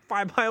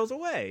 5 miles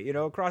away,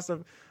 across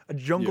a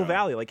jungle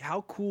valley. Like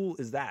how cool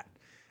is that?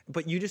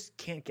 But you just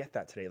can't get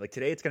that today. Like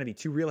today, it's going to be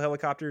 2 real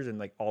helicopters and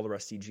like all the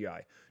rest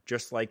CGI,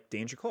 just like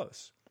Danger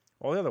Close,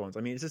 all the other ones.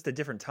 I mean, it's just a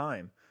different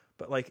time.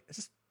 But like, it's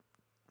just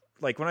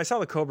like when I saw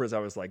the Cobras, I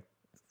was like,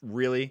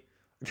 really?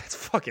 That's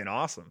fucking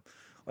awesome.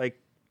 Like,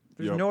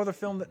 there's no other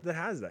film that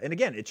has that. And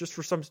again, it's just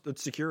for some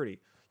security.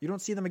 You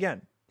don't see them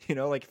again.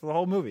 Like for the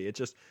whole movie, it's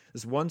just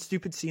this one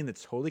stupid scene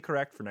that's totally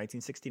correct for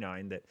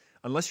 1969. That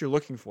unless you're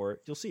looking for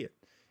it, you'll see it.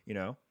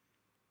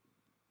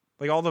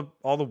 Like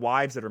all the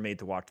wives that are made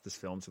to watch this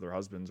film, so their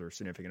husbands or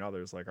significant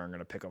others, like aren't going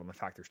to pick up on the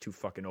fact there's 2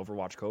 fucking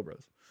Overwatch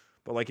Cobras.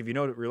 But like if you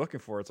know what you're looking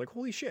for, it's like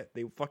holy shit,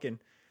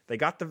 they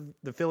got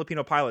the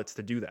Filipino pilots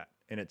to do that,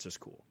 and it's just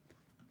cool.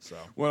 So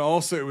well,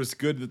 also it was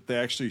good that they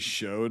actually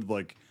showed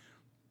like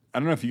I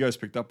don't know if you guys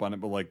picked up on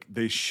it, but like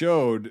they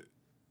showed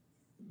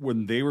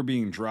when they were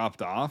being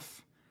dropped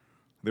off,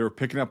 they were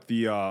picking up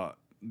the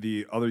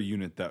other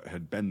unit that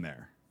had been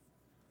there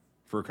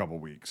for a couple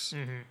weeks,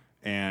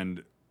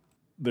 and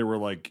they were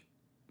like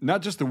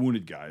not just the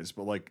wounded guys,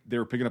 but like they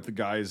were picking up the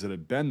guys that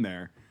had been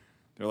there.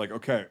 They're like,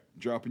 okay,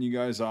 dropping you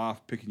guys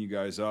off, picking you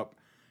guys up.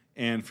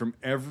 And from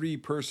every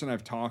person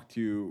I've talked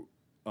to,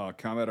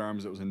 combat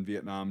arms that was in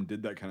Vietnam,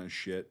 did that kind of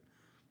shit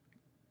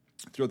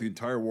throughout the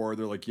entire war.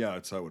 They're like, yeah,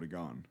 that's how it would have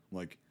gone.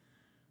 Like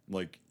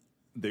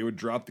they would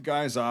drop the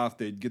guys off.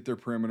 They'd get their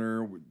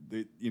perimeter.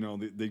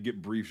 They'd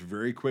get briefed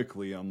very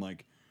quickly on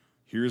like,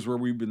 here's where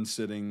we've been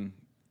sitting.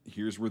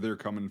 Here's where they're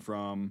coming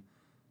from.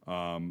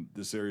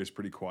 This area is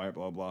pretty quiet,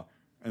 blah, blah.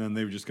 And then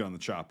they would just get on the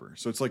chopper.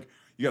 So it's like,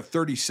 you got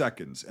 30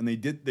 seconds. And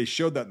they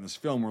showed that in this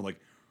film where like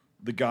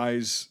the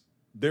guys,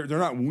 they're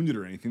not wounded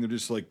or anything. They're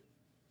just like,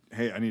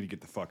 hey, I need to get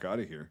the fuck out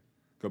of here.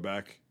 Go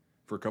back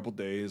for a couple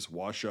days,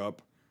 wash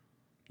up,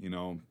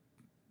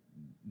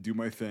 do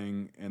my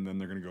thing. And then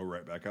they're going to go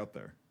right back out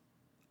there.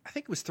 I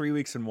think it was 3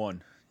 weeks in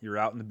one. You're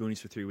out in the boonies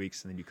for 3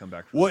 weeks, and then you come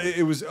back. Well,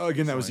 it was,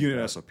 again, that was unit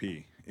that. SOP.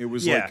 It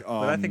was but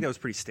I think that was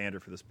pretty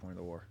standard for this point of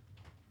the war.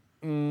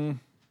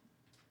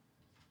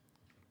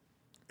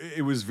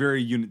 It was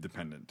very unit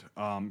dependent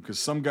because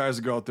some guys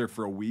would go out there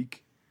for a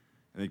week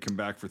and they come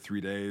back for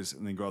 3 days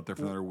and then go out there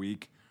for another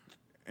week.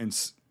 And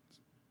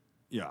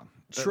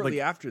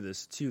Shortly after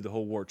this, too, the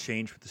whole war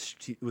changed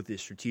with the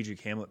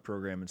strategic Hamlet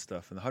program and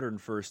stuff. And the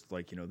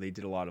 101st, they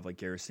did a lot of like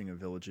garrisoning of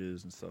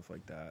villages and stuff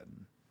like that.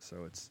 And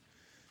so it's,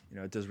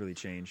 it does really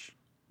change.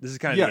 This is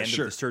kind of the end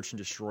of the search and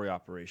destroy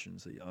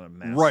operations on a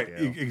mass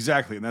scale.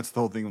 Exactly. And that's the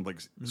whole thing with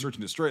like search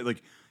and destroy.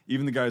 Like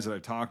even the guys that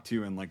I've talked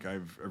to and like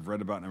I've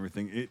read about and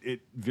everything,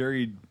 it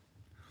varied.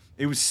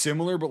 It was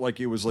similar, but like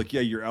it was like,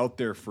 yeah, you're out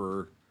there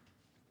for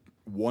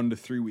 1 to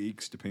 3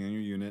 weeks, depending on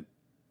your unit,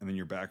 and then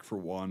you're back for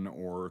 1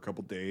 or a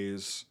couple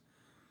days.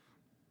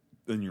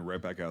 Then you're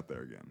right back out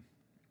there again.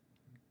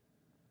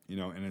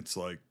 And it's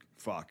like,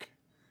 fuck.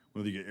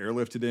 Whether you get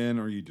airlifted in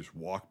or you just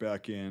walk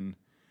back in.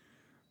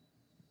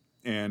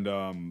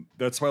 And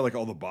that's why like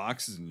all the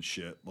boxes and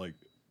shit like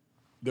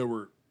that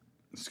were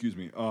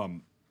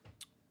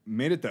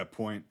made at that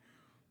point,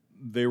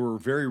 they were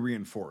very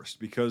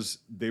reinforced because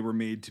they were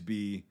made to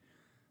be,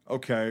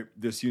 okay,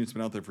 this unit's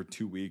been out there for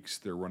 2 weeks,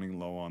 they're running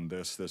low on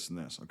this and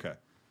this. Okay,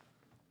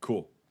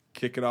 cool.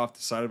 Kick it off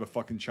the side of a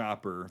fucking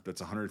chopper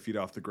that's 100 feet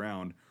off the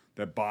ground.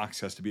 That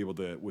box has to be able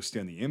to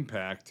withstand the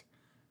impact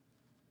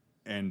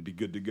and be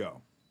good to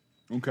go.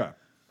 Okay.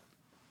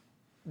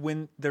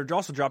 When they're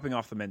also dropping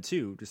off the men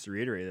too, just to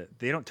reiterate it,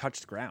 they don't touch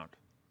the ground.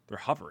 They're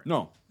hovering.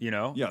 No. Yeah,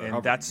 they're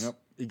hovering. That's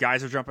the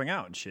guys are jumping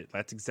out and shit.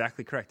 That's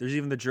exactly correct. There's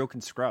even the joke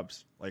in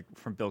Scrubs, like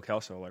from Bill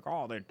Kelso, like,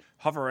 oh, they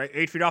hover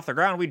 8 feet off the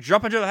ground, we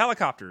jump into the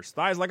helicopters,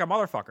 thighs like a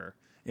motherfucker.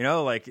 They'd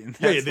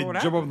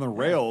jump up on the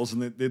rails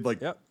and they'd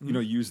like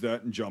use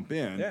that and jump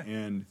in. Yeah.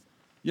 And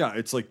yeah,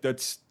 it's like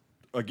that's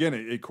again,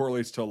 it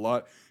correlates to a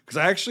lot because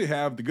I actually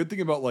have the good thing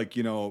about like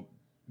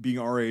being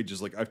our age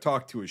is like I've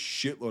talked to a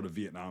shitload of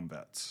Vietnam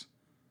vets.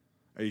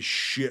 A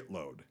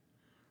shitload.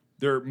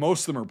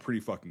 Most of them are pretty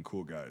fucking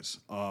cool guys.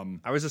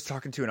 I was just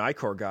talking to an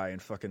I-Corps guy in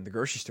fucking the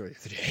grocery store the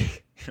other day.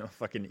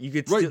 You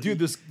get dude.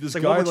 This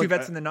like guy, World War II like,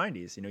 vets in the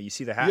 90s. You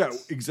see the hats.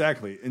 Yeah,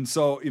 exactly. And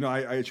so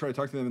I try to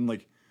talk to them and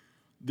like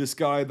this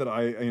guy that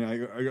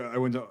I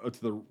went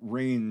to the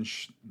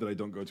range that I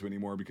don't go to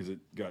anymore because it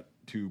got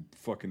too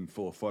fucking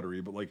full of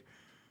futtery. But like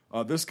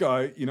this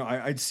guy,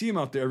 I'd see him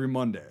out there every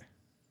Monday,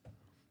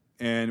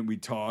 and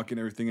we'd talk and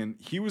everything. And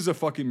he was a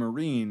fucking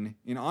Marine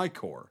in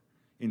I-Corps.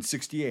 In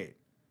 68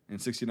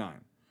 and 69.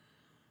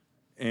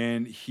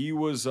 And he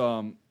was,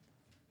 I'm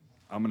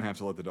going to have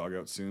to let the dog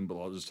out soon,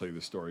 but I'll just tell you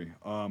this story.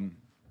 And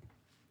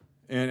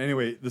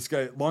anyway, this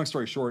guy, long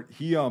story short,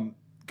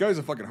 guy's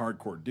a fucking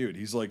hardcore dude.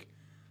 He's like,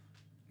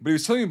 but he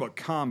was telling me about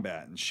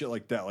combat and shit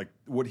like that, like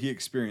what he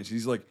experienced.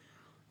 He's like,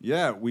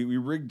 yeah, we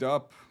rigged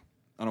up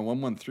on a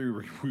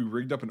 113, we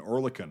rigged up an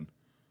Oerlikon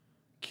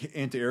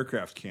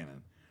anti-aircraft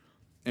cannon.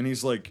 And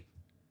he's like,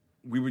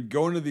 we would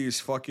go into these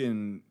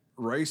fucking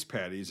rice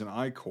paddies in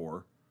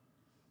I-Corps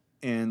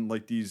and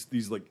like these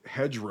like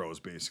hedgerows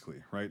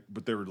basically, right?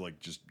 But they were like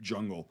just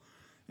jungle.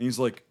 And he's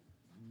like,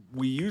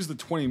 we use the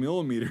 20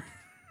 millimeter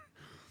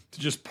to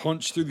just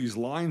punch through these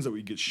lines that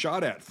we get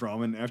shot at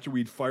from. And after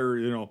we'd fire,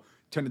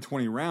 10 to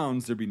 20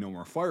 rounds, there'd be no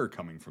more fire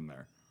coming from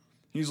there.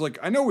 He's like,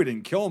 I know we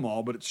didn't kill them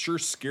all, but it sure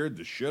scared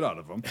the shit out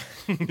of them.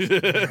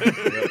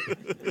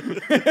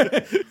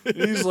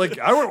 He's like,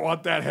 I wouldn't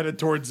want that headed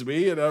towards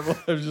me. And I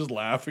was just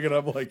laughing, and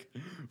I'm like,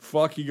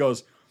 fuck. He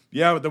goes,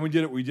 yeah, but then we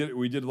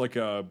did like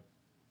an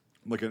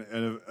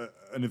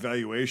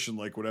evaluation,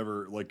 like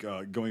whatever, like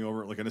going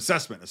over like an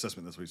assessment. That's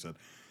what he said,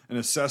 an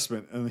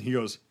assessment. And he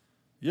goes,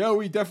 yeah,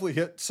 we definitely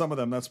hit some of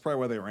them. That's probably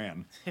why they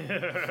ran.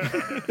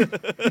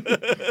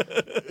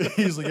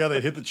 He's like, yeah,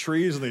 they'd hit the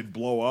trees and they'd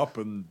blow up,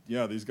 and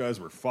yeah, these guys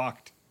were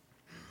fucked.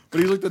 But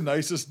he's like the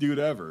nicest dude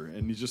ever,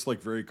 and he's just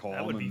like very calm.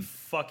 That would be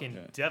fucking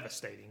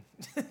devastating.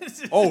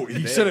 Oh,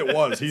 he said it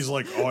was. He's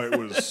like, oh, it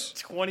was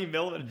 20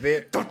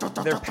 millimeter.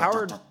 They're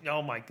powered.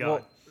 Oh my god.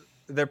 Well,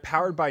 they're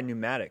powered by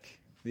pneumatic.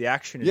 The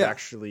action is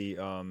actually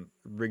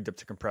rigged up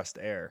to compressed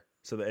air,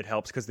 so that it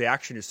helps because the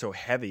action is so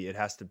heavy. It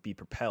has to be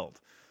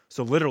propelled.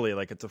 So literally,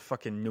 like it's a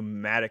fucking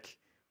pneumatic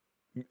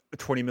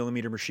 20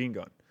 millimeter machine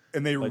gun.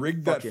 and they Like,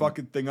 rigged that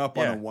fucking thing up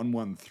on Yeah. a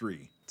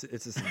 113.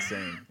 It's just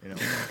insane, you know.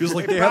 Because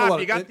like they had a lot.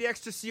 you got of, the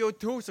extra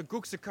CO2, so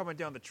gooks are coming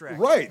down the track.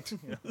 right,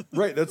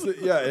 right. That's the,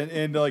 yeah,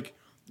 and like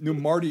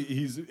Marty,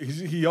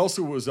 he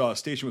also was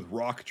stationed with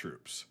ROK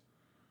troops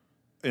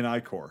in I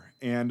Corps,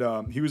 and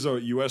he was a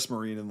U.S.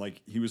 Marine, and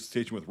like he was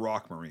stationed with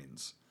ROK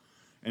Marines,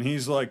 and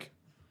he's like,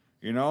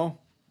 you know,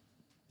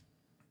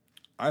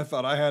 I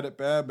thought I had it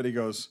bad, but he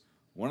goes,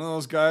 one of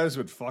those guys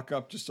would fuck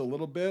up just a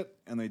little bit,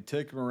 and they'd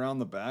take him around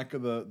the back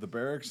of the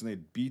barracks, and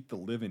they'd beat the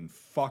living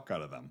fuck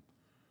out of them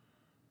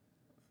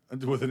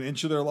with an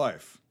inch of their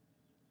life.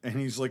 And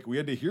he's like, we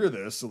had to hear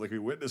this, so like we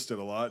witnessed it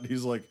a lot. And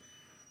he's like,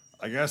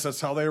 I guess that's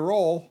how they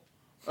roll.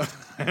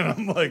 And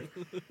I'm like,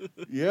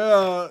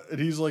 yeah. And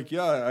he's like,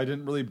 yeah, I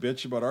didn't really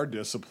bitch about our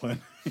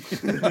discipline.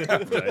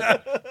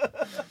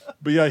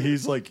 But yeah,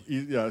 he's like,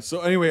 yeah.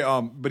 So anyway,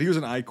 but he was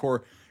an I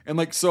Corps, and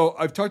like, so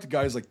I've talked to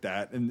guys like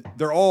that, and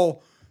they're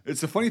all.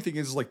 It's the funny thing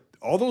is like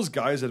all those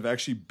guys that have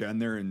actually been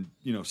there and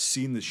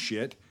seen the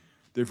shit.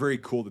 They're very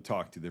cool to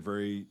talk to. They're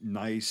very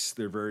nice.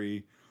 They're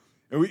very.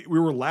 And we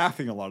were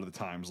laughing a lot of the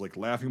times, like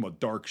laughing about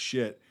dark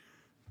shit.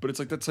 But it's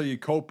like that's how you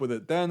cope with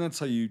it. Then that's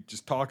how you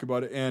just talk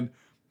about it, and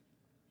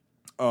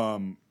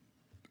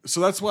so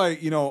that's why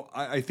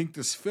I think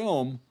this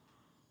film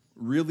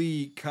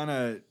really kind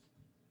of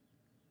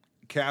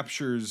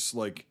captures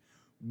like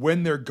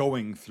when they're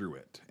going through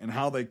it and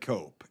how they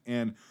cope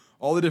and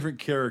all the different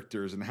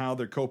characters and how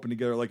they're coping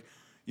together. Like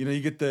you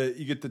get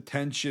the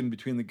tension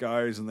between the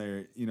guys and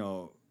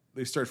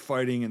they start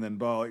fighting and then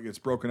it gets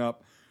broken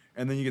up.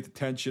 And then you get the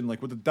tension,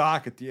 like with the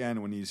doc at the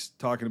end when he's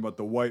talking about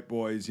the white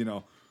boys, they're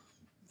not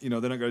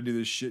going to do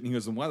this shit. And he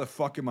goes, then why the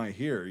fuck am I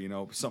here?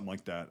 Something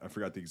like that. I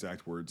forgot the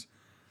exact words.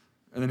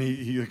 And then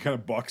he kind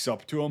of bucks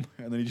up to him,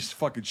 and then he just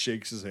fucking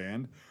shakes his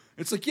hand.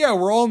 It's like, yeah,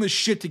 we're all in this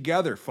shit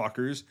together,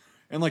 fuckers.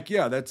 And like,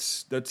 yeah,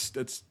 that's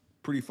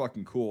pretty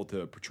fucking cool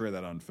to portray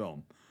that on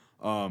film.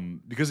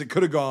 Because it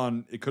could have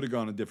gone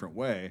a different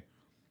way,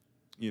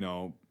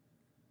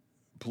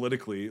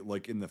 politically,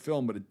 like in the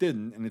film, but it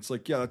didn't. And it's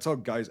like, yeah, that's how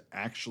guys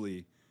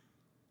actually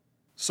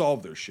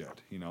solve their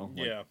shit. Like,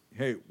 yeah.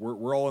 Hey,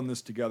 we're all in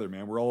this together,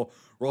 man. We're all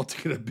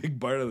taking a big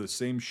bite of the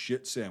same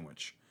shit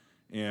sandwich,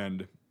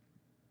 and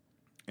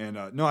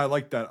no, I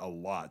like that a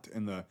lot.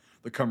 And the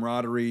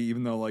camaraderie,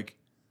 even though like,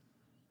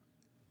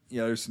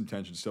 yeah, there's some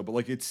tension still, but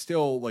like it's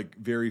still like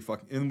very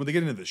fucking. And when they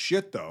get into the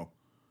shit though,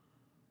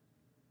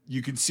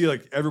 you can see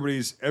like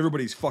everybody's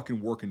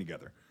fucking working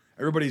together.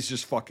 Everybody's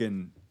just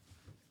fucking.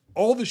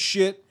 All the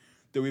shit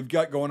that we've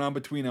got going on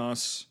between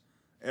us,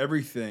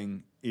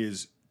 everything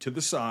is to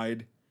the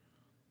side,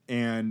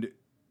 and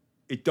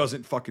it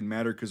doesn't fucking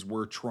matter because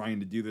we're trying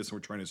to do this and we're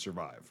trying to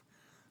survive.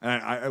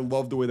 And I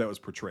love the way that was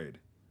portrayed.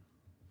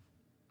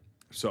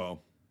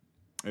 So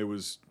it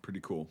was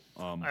pretty cool.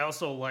 I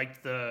also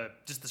liked the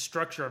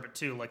structure of it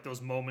too, like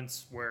those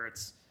moments where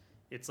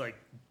it's like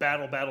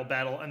battle,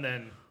 and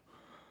then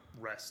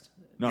rest.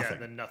 Nothing. Yeah,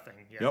 then nothing.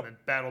 Yeah, Yep. and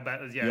then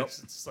battle. Yeah, Yep.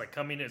 it's like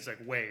coming. It's like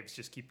waves,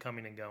 just keep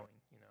coming and going.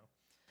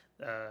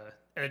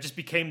 And it just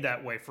became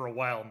that way for a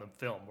while in the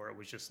film, where it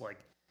was just like,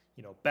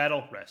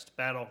 battle, rest,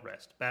 battle,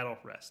 rest, battle,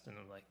 rest, and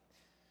I'm like,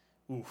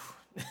 oof.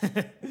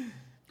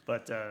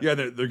 But yeah,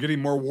 they're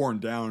getting more worn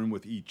down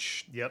with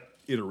each yep.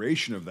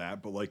 iteration of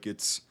that, but like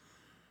it's.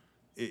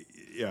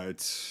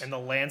 And the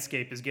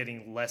landscape is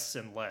getting less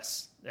and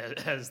less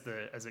as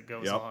it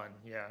goes Yep. on.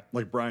 Yeah.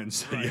 Like Brian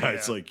said, Right, yeah, yeah.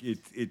 it's like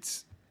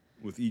it's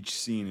with each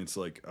scene, it's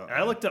like. And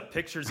I looked up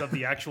pictures of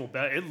the actual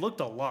battle. It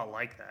looked a lot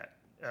like that.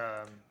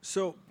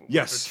 So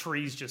yes, the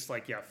trees just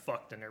like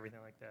fucked and everything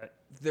like that.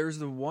 there's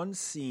the one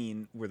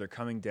scene where they're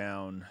coming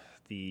down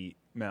the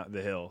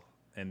hill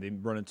and they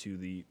run into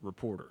the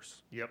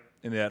reporters. Yep.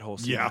 And that whole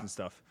sequence Yeah. and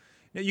stuff.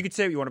 Now, you could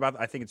say what you want about it.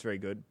 I think it's very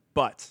good.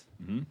 But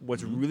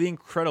what's really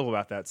incredible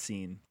about that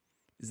scene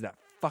is that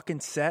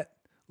fucking set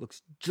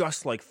looks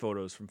just like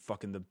photos from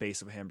fucking the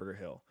base of Hamburger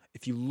Hill.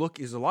 If you look,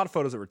 there's a lot of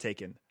photos that were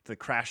taken. The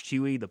crashed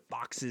Huey, the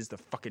boxes, the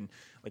fucking,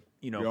 like,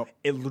 Yep.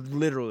 it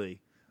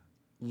literally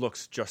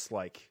looks just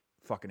like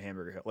fucking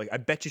Hamburger Hill. Like, I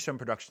bet you some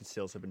production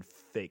stills have been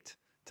faked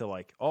to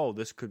like, oh,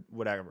 this could,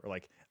 whatever.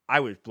 Like, I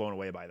was blown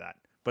away by that.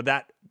 But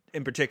that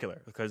in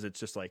particular, because it's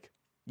just like,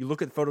 you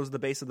look at photos of the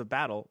base of the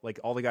battle, like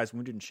all the guys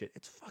wounded and shit,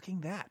 it's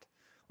fucking that.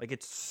 Like,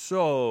 it's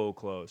so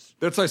close.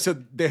 That's why I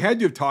said they had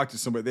to have talked to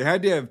somebody. They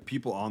had to have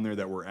people on there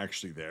that were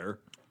actually there.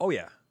 Oh,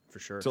 yeah, for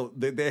sure. So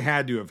they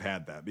had to have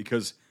had that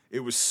because it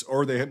was,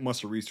 or they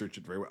must have researched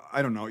it very well.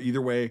 I don't know.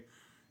 Either way,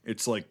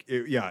 it's like,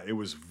 it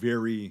was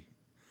very,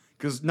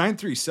 because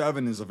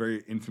 937 is a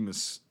very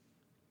infamous,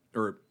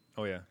 or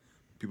oh, yeah.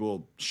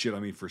 people shit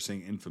on me for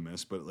saying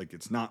infamous, but like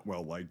it's not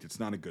well liked.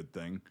 It's not a good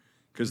thing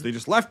because they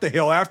just left the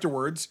hill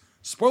afterwards.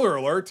 Spoiler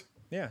alert.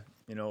 Yeah.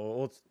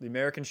 The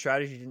American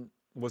strategy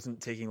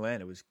wasn't taking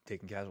land. It was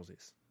taking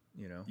casualties,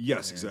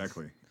 Yes,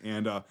 exactly.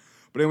 And, but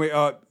anyway,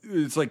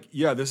 it's like,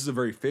 yeah, this is a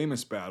very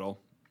famous battle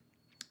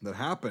that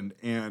happened.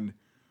 And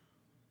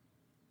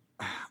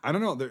I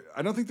don't know.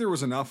 I don't think there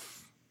was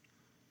enough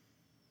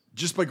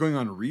just by going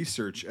on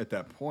research at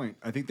that point.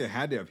 I think they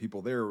had to have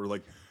people there who were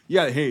like,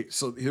 Yeah, hey,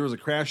 so there was a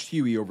crashed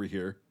Huey over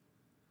here,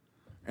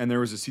 and there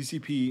was a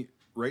CCP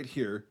right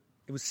here.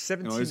 It was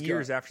 17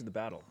 years after the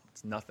battle.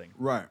 It's nothing.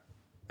 Right.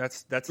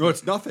 That's. No,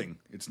 it's nothing.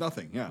 It's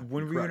nothing. Yeah.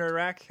 When were you in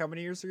Iraq? How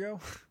many years ago?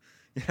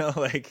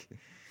 Like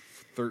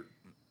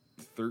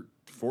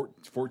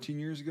 14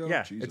 years ago.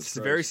 Yeah, Jesus it's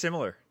Christ. very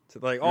similar. To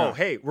like, Yeah.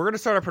 hey, we're going to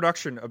start a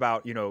production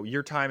about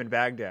your time in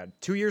Baghdad.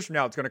 2 years from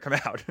now, it's going to come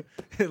out.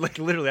 Like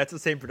literally, that's the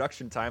same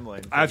production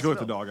timeline. I have to let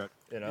the dog out.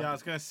 Yeah, I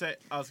was gonna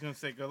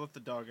say, go let the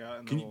dog out.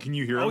 And Can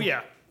you hear him? Oh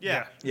yeah.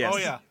 Yeah. Yes. Oh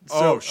yeah.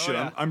 Oh shit!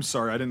 yeah. I'm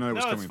sorry. I didn't know it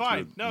was No, coming it's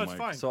fine. through. No, the it's mic.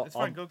 fine. So It's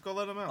fine. Go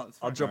let him out. It's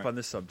fine. I'll jump Alright. on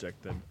this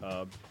subject then.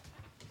 All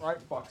right,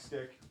 fuck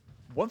stick.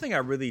 One thing I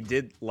really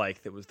did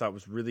like thought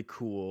was really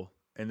cool,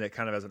 and that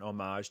kind of as an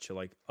homage to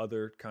like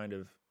other kind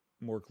of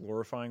more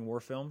glorifying war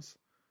films,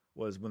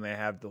 was when they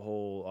have the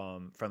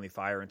whole friendly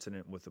fire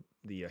incident with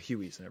the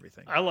Hueys and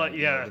everything. I like-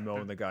 yeah. the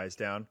mowing the guys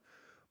down,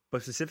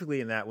 but specifically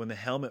in that when the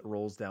helmet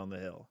rolls down the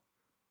hill,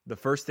 the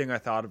first thing I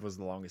thought of was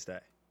The Longest Day.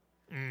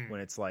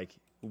 When it's like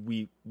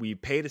we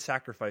paid a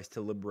sacrifice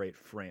to liberate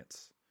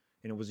France,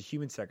 and it was a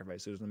human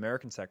sacrifice. It was an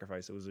American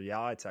sacrifice. It was a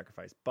Allied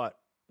sacrifice, but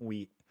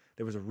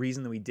there was a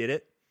reason that we did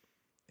it,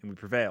 and we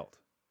prevailed,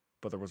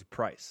 but there was a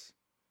price.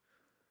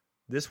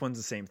 This one's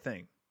the same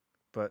thing,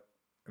 but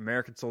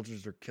American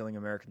soldiers are killing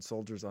American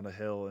soldiers on a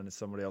hill in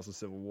somebody else's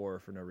civil war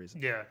for no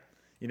reason. Yeah.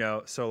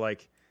 So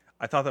like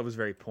I thought that was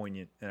very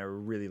poignant, and I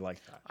really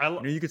liked that. I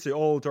you could say,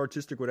 oh, it's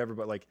artistic, whatever,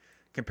 but like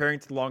comparing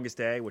to The Longest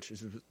Day, which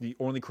is the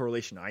only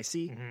correlation I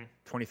see,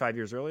 25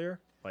 years earlier,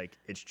 like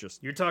it's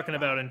just You're talking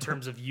about in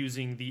terms of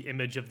using the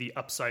image of the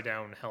upside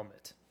down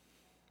helmet.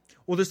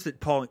 well, just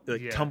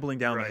Yeah, tumbling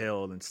down right. the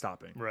hill and then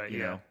stopping, Right, You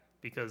yeah. know?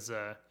 Because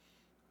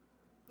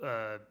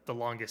The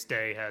Longest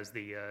Day has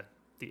the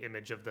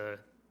image of the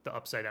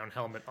upside down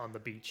helmet on the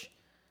beach.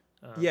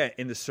 Yeah,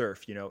 in the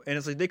surf, and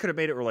it's like they could have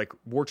made it where like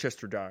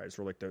Worcester dies,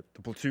 or like the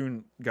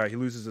platoon guy, he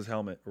loses his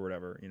helmet or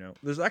whatever.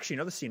 There's actually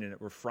another scene in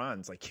it where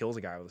Franz like kills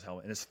a guy with his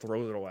helmet and just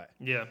throws it away.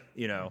 Yeah.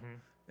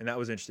 And that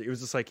was interesting. It was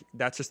just like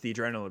that's just the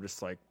adrenaline of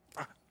just like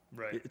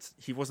Right.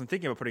 he wasn't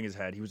thinking about putting his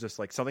head. He was just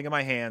like something in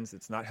my hands.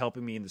 It's not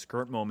helping me in this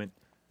current moment.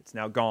 It's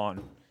now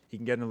gone. He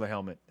can get another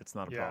helmet. It's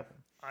not a problem.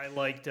 I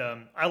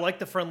liked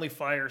the friendly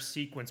fire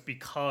sequence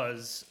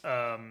because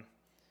I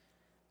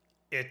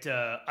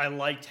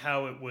liked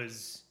how it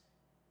was.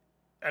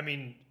 I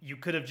mean, you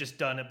could have just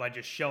done it by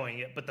just showing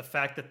it, but the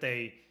fact that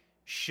they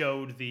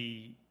showed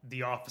the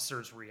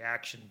officer's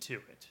reaction to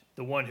it,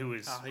 the one who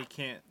is how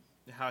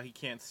he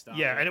can't stop.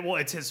 yeah, and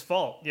it's his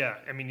fault. Yeah,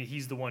 I mean,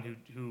 he's the one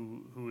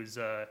who's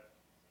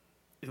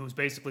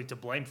basically to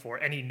blame for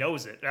it, and he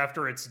knows it.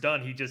 After it's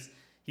done,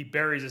 he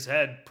buries his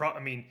head. I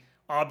mean,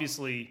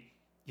 obviously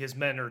his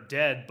men are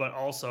dead, but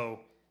also,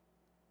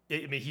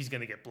 I mean, he's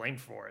going to get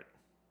blamed for it,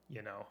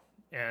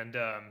 And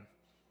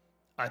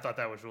I thought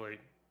that was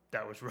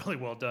really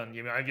well done.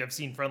 I've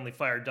seen friendly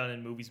fire done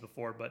in movies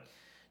before, but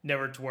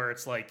never to where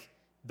it's like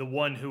the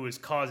one who is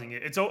causing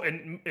it. It's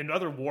in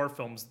other war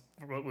films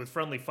with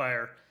friendly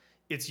fire,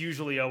 it's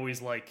usually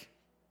always like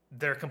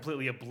they're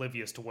completely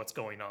oblivious to what's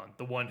going on.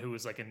 The one who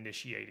is like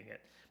initiating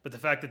it. But the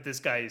fact that this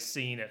guy is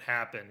seeing it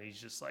happen, he's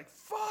just like,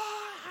 fuck.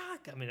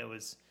 I mean, it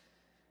was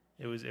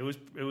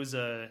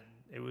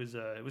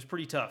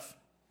pretty tough.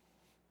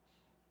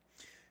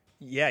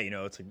 Yeah,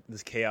 it's like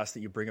this chaos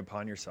that you bring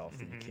upon yourself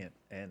and you can't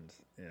end,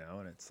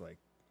 and it's like,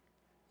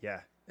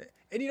 yeah.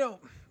 And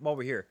while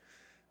we're here,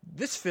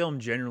 this film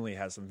generally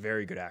has some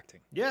very good acting.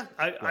 Yeah,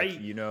 I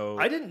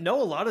didn't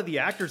know a lot of the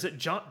actors.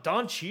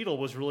 Don Cheadle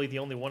was really the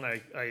only one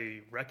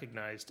I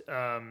recognized,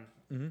 and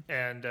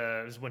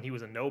it was when he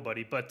was a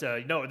nobody. But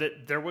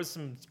there was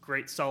some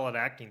great solid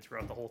acting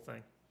throughout the whole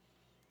thing.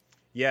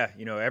 Yeah,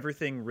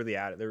 everything really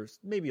added. There was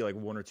maybe like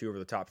one or two over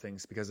the top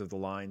things because of the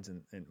lines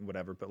and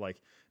whatever. But like,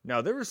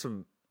 no, there was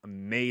some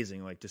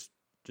amazing, like just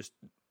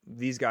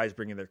these guys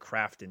bringing their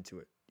craft into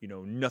it.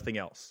 Nothing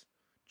else.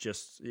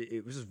 Just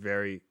it was just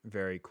very,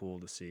 very cool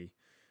to see.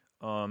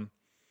 And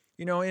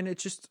it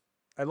just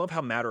I love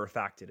how matter of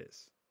fact it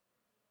is.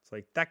 It's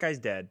like that guy's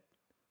dead.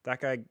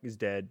 That guy is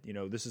dead.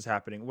 This is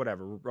happening.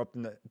 Whatever. We're up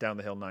down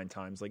the hill 9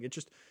 times. Like it's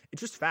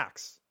just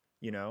facts.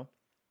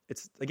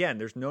 It's again,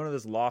 there's none of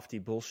this lofty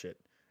bullshit.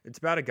 It's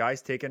about a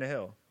guy's taking a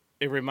hill.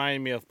 It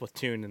reminded me of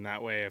Platoon in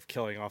that way of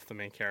killing off the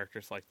main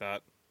characters like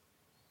that.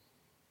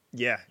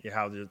 Yeah,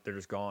 how they're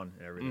just gone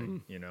and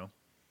everything,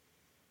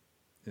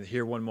 And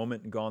here one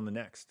moment and gone the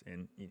next,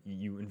 and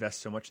you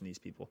invest so much in these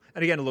people.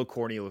 And again, a little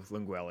corny with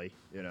Linguelli,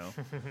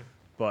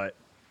 but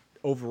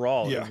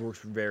overall, it works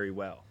very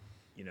well,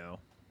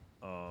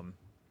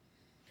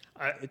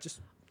 It's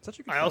just such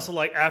a good film. Also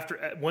like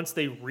once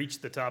they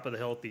reach the top of the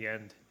hill at the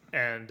end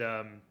and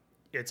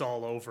it's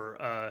all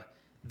over,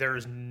 there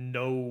is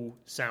no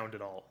sound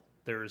at all.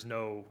 There is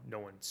no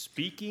one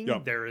speaking.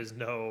 Yep. There is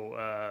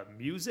no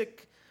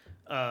music.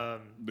 They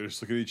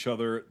just look at each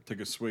other, take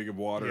a swig of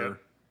water,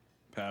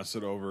 pass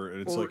it over,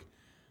 and it's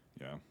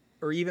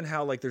or even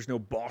how like there's no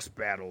boss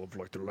battle of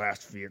like the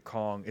last Viet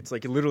Cong. It's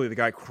like literally the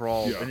guy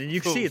crawled, and then you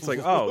can see it's like,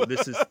 oh,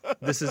 this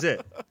is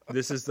it.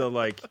 This is the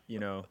like, you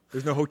know,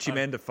 there's no Ho Chi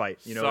Minh to fight.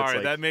 You know, Sorry, it's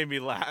like, that made me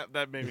laugh.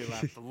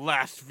 The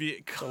last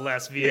Viet The Cong.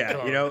 last Viet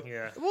Cong. you know,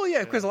 Yeah. well,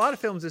 yeah, because a lot of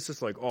films it's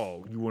just like,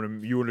 oh, you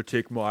want to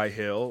take my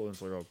hill? And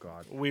it's like, oh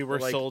god, We were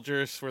like,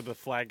 soldiers. For the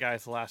flag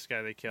guy's the last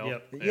guy they killed.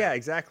 Yep. yeah,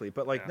 exactly.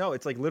 But like, Yeah. no,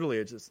 it's like literally,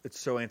 it's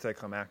so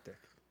anticlimactic,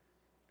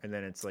 and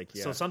then it's like,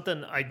 yeah, So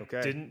something I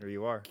okay, didn't there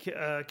you are.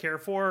 care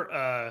for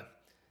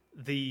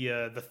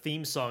the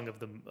theme song of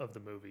the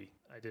movie.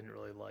 I didn't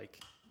really like.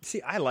 See,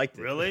 I liked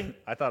it. Really?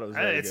 I thought it was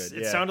very It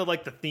good. sounded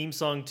like the theme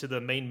song to the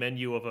main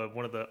menu of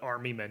one of the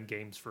Army Men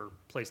games for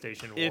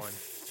PlayStation It 1.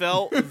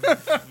 felt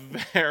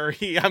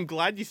very. I'm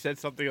glad you said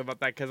something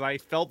about that because I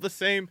felt the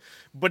same.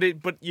 But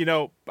you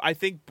know, I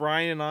think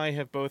Brian and I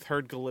have both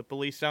heard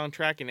Gallipoli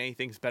soundtrack, and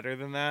anything's better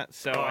than that.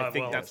 So I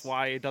think well, that's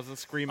why it doesn't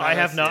scream. I at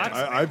have us. not.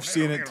 I've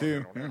seen it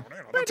too. Yeah.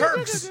 The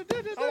Turks!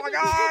 Oh my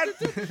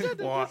god!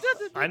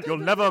 Well, You'll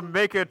never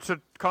make it to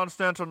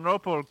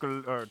Constantinople,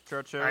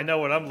 Churchill. I know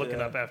what I'm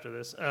looking up after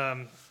this.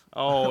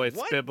 Oh, it's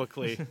What?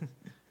 biblically.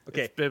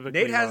 Okay,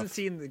 biblically Nate hasn't rough.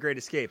 seen The Great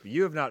Escape.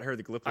 You have not heard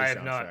the Gallipoli I have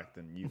soundtrack. not.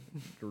 Then you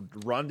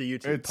run to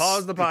YouTube. It's-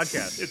 Pause the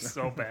podcast. It's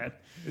so bad.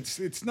 It's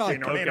not.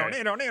 Well,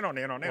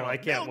 I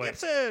can't Mel wait.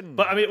 Gibson.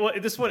 But I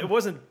mean, this one, it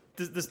wasn't.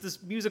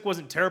 This music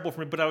wasn't terrible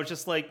for me, but I was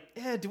just like,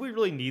 do we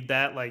really need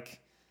that? Like,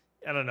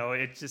 I don't know.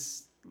 It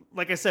just,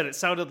 like I said, it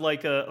sounded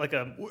like a.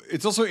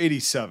 It's also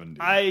 87. Dude.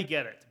 I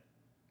get it.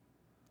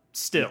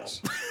 Still.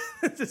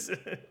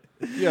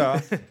 Yeah.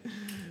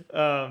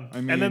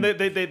 And then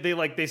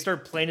they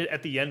start playing it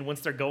at the end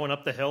once they're going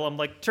up the hill. I'm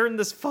like, turn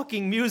this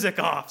fucking music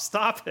off.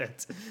 Stop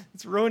it.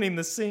 It's ruining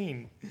the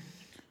scene.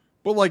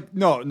 But like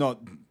no,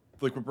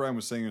 like what Brian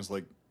was saying is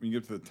like when you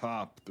get to the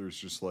top, there's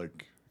just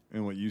like,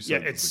 and what you Yeah,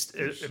 said. is, like,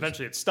 there's just-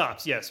 eventually it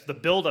stops. Yes, the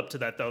build up to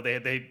that though,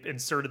 they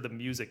inserted the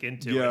music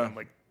into it. Yeah. I'm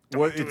like,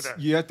 don't do that.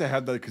 You have to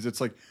have that because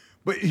it's like.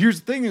 But here's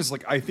the thing: is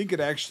like I think it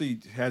actually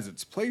has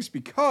its place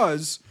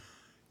because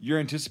you're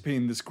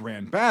anticipating this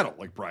grand battle,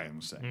 like Brian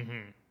was saying,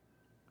 Mm-hmm.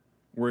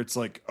 where it's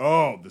like,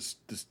 oh, this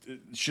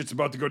shit's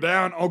about to go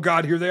down. Oh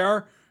God, here they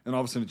are, and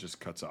all of a sudden it just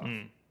cuts off.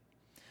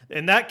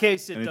 In that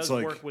case, it And it's does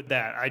like- work with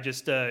that. I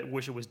just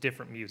wish it was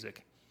different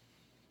music.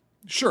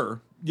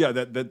 Sure, yeah,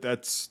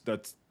 that's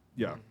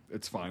yeah,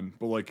 it's fine.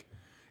 But like,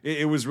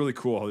 it was really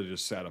cool how they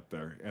just sat up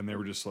there and they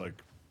were just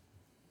like,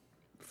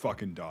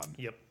 fucking done.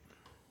 Yep.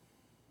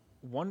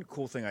 One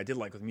cool thing I did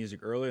like with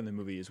music earlier in the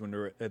movie is when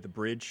they're at the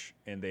bridge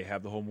and they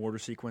have the whole mortar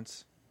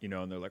sequence, you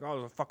know, and they're like, oh,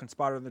 there's a fucking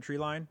spotter in the tree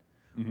line.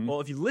 Mm-hmm.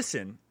 Well, if you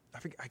listen,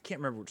 I can't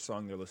remember which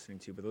song they're listening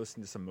to, but they're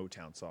listening to some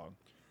Motown song.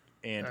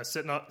 And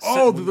Sitting on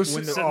Oh, sitting, they're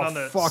sitting listening- on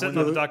the fuck, sitting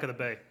on the the- dock of the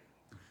bay.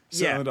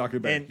 Sitting on the dock of the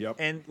bay, and, yep.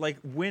 and like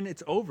when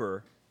it's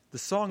over, the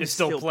song It's is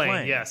still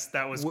playing. Yes,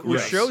 that was Which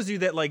great. shows you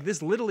that like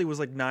this literally was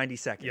like 90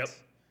 seconds. Yep.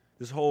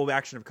 This whole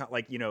action of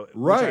like, you know,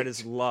 Right. which I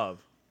just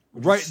love.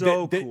 Which Right, is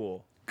so they-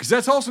 cool. Because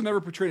that's also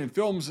never portrayed in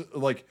films.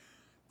 Like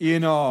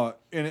in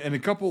a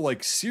couple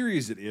like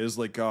series, it is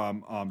like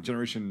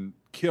Generation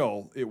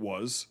Kill. It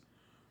was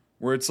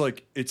where it's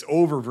like it's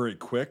over very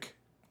quick.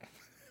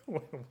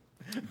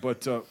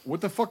 But what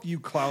the fuck are you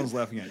clowns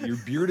laughing at? You're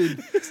bearded,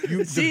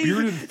 the See?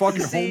 bearded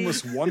fucking You see?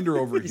 homeless wonder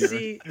over You here.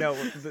 see, no,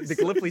 the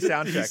Gallipoli He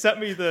soundtrack. sent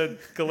me the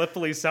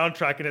Gallipoli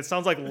soundtrack, and it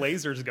sounds like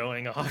lasers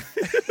going off.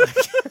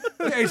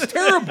 Yeah, it's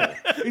terrible.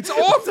 It's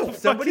awful.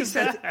 Somebody is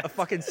sent a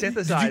fucking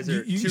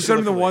synthesizer. You to sent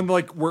him the Gallipoli. one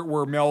like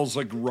where Mel's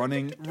like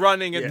running.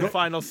 Running at Yeah. the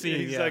final scene.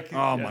 He's Yeah. like,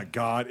 Oh yeah. my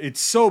god,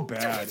 it's so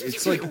bad.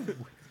 It's like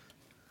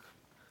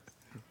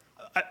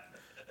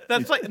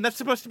and that's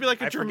supposed to be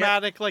like a I forget-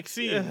 dramatic like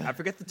scene. I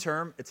forget the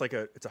term. It's a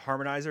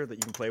harmonizer that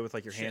you can play with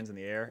like your hands in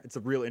the air. It's a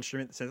real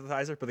instrument, the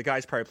synthesizer. But the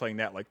guy's probably playing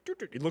that like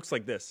it looks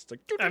like this. It's like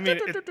I mean,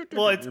 You're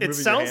moving it your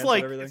sounds hands and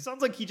like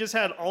everything. he just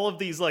had all of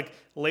these like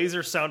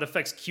laser sound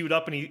effects queued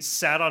up, and he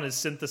sat on his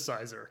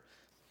synthesizer,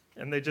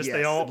 and they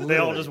Yes, all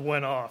literally. just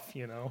went off.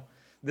 You know,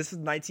 This is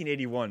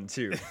 1981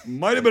 too.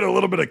 might have been a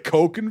little bit of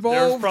coke involved.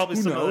 there was probably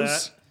Who some knows? of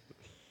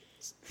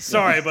that.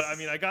 Sorry, but I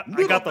mean, I got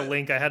the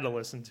link. I had to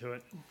listen to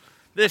it.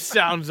 This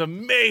sounds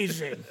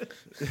amazing.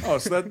 Oh,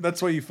 so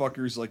that's why you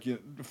fuckers like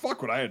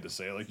fuck what I had to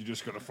say. Like you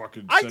just gonna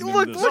fucking I send him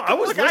look, this. look, I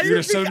was look, You're I gonna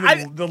was send thinking-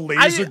 him the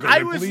laser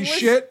Gallipoli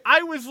shit.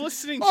 I was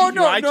listening to Oh you.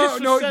 no, I no, just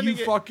was no! sending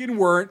You it. fucking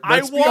weren't. I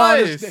Let's be was,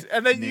 honest.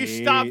 and then you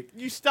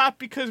Nate. stopped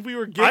because we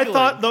were giggling. I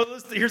thought though.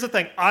 Here's the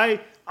thing.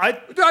 I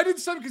No, I didn't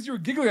stop because you were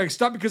giggling. I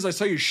stopped because I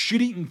saw your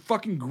shit-eating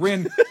fucking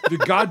grin, the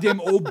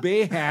goddamn Old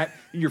Bay hat,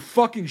 and your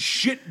fucking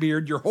shit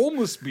beard, your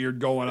homeless beard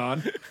going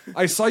on.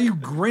 I saw you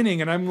grinning,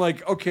 and I'm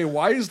like, okay,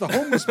 why is the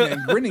homeless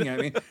man grinning at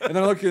me? And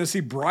then I look and I see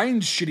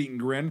Brian's shit-eating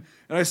grin,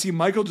 and I see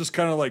Michael just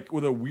kind of like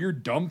with a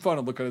weird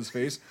dumbfounded look on his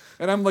face,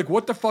 and I'm like,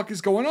 what the fuck is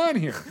going on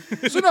here?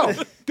 So no,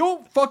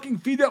 don't fucking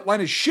feed that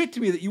line of shit to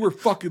me that you were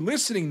fucking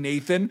listening,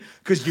 Nathan,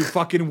 because you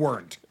fucking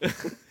weren't.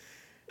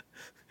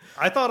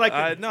 I thought I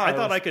could. No, I it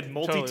thought was I could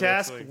totally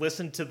multitask, listening.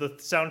 listen to the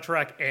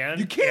soundtrack, and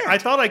You can't. I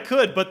thought I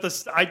could, but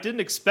I didn't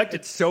expect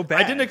it. It's so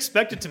bad. I didn't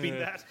expect it to be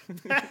that.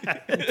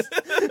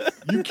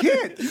 You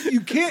can't.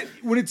 You can't.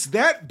 When it's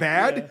that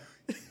bad,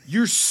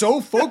 you're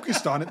so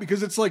focused on it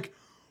because it's like,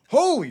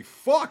 holy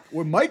fuck.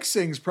 What Mike's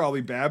saying is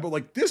probably bad, but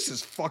like this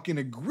is fucking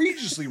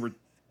egregiously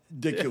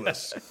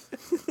ridiculous.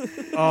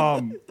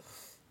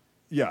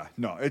 Yeah,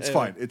 no, it's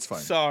fine. It's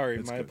fine. Sorry,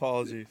 it's my good.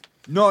 apologies.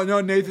 No,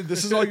 Nathan,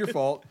 this is all your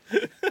fault.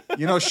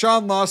 You know,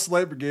 Sean lost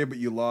Light Brigade, but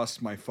you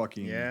lost my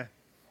fucking. Yeah.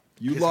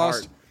 You His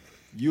lost. heart.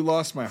 You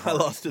lost my I heart.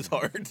 lost his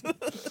heart.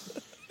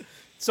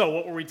 So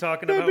what were we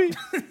talking about?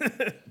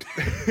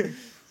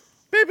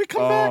 Baby,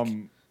 come back.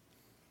 We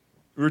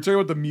were talking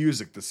about the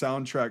music, the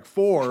soundtrack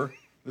for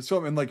this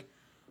film, and like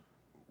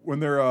when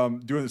they're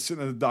doing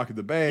sitting at the dock of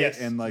the bay, Yes.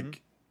 and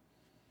like,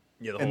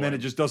 Yeah, the and whole then end. it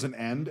just doesn't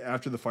end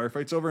after the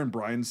firefight's over. And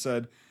Brian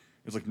said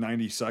it's like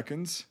 90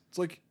 seconds. It's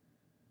like,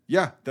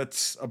 yeah,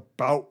 that's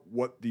about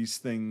what these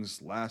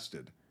things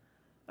lasted.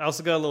 I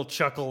also got a little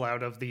chuckle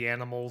out of the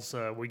animals.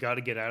 We got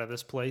to get out of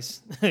this place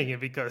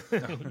because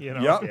you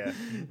know. Yep, Yeah.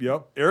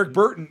 yep. Eric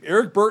Burton.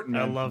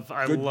 I man. love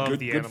good, the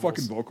good animals.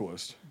 fucking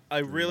vocalist. I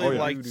really Oh, yeah.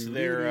 liked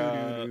their.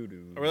 I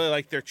really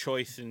liked their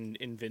choice in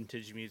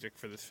vintage music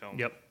for this film.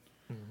 Yep.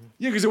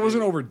 Yeah, because it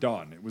wasn't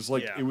overdone. It was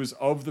like Yeah. it was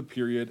of the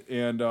period,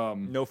 and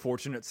No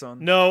Fortunate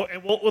Son. No,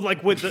 and well,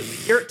 like with the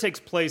here it takes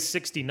place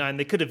 69.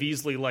 They could have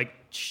easily like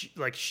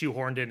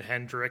shoehorned in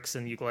Hendrix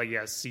and you like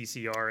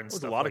CCR and It was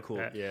stuff a lot like of cool.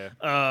 that.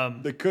 Yeah.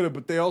 they could have,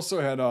 but they also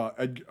had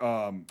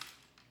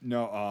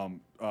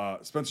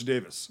Spencer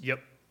Davis, Yep.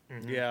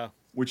 Yeah.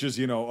 which is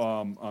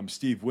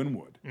Steve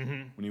Winwood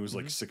when he was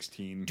like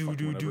 16. Do fucking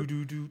do whatever.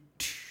 do do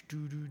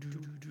do do do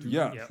do.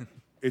 Yeah, Yep.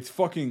 it's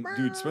fucking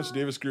dude. Spencer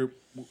Davis group,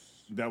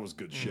 that was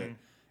good shit,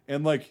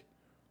 and like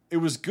it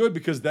was good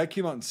because that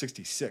came out in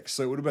 '66,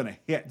 so it would have been a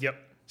hit. Yep.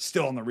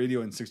 Still on the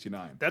radio in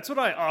 '69. That's what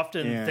I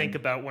often And- think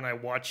about when I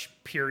watch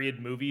period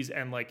movies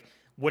and like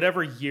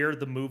whatever year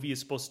the movie is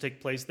supposed to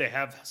take place, they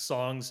have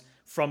songs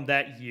from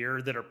that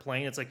year that are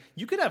playing. It's like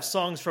you could have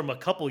songs from a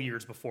couple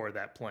years before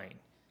that playing.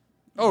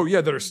 Oh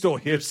yeah, that are still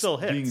hits, still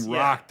hits, being yeah.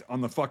 rocked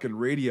on the fucking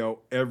radio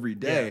every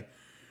day. Yeah.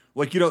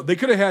 Like they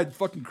could have had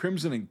fucking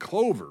Crimson and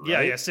Clover.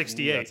 Right? Yeah, Ooh,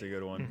 68. that's a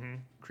good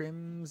one.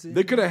 Crimson.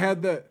 They could have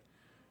had that.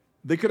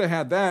 They could have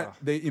had that.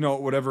 They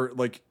whatever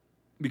like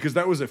because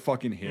that was a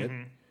fucking hit.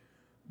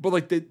 But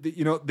like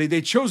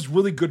they chose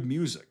really good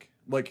music.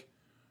 Like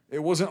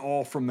it wasn't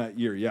all from that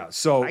year. Yeah.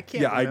 So I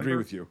can't I agree remember.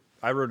 with you.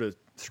 I wrote a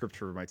script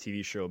for my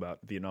TV show about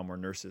Vietnam War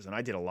nurses, and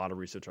I did a lot of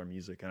research on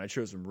music, and I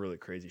chose some really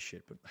crazy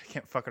shit, but I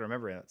can't fucking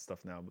remember that stuff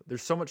now. But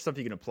there's so much stuff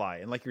you can apply,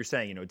 and like you're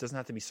saying, it doesn't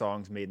have to be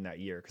songs made in that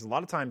year, because a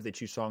lot of times they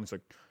choose songs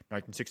like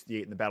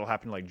 1968, and the battle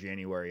happened like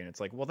January, and it's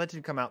like, well, that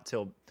didn't come out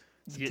till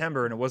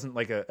September, and it wasn't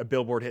like a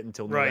Billboard hit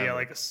until Right, November. yeah,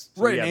 like So,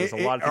 Right. yeah, and there's a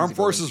lot of things Armed that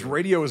go Forces into it.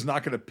 Radio is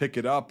not going to pick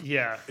it up.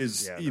 Yeah.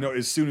 As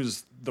soon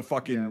as the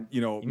fucking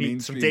You need mainstream.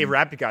 some Dave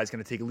Rapid guy is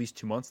going to take at least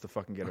 2 months to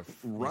fucking get a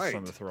Right.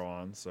 song to throw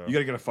on. So You got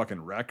to get a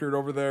fucking record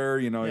over there.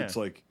 It's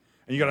like,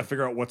 and you got to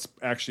figure out what's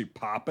actually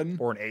popping.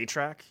 or an A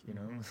track,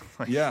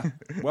 Like, Yeah.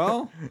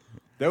 Well,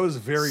 that was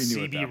very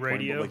new at CB that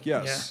radio. point. But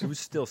like, yes. it was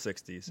still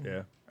 60s.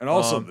 Yeah. And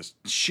also this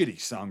shitty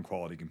sound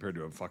quality compared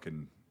to a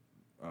fucking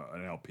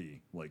an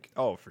LP. Like,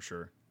 Oh, for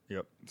sure.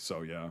 Yep.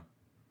 so yeah.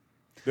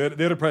 They'd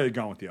have probably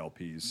gone with the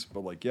LPs. But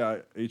like, yeah,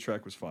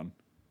 A-Track was fun.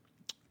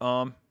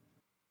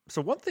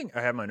 So one thing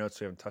I have in my notes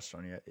we haven't touched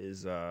on yet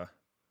is what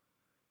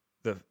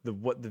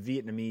the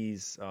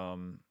Vietnamese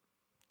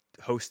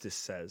hostess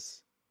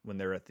says when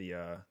they're at the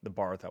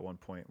bar at that one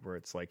point, where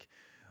it's like,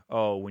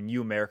 "Oh, when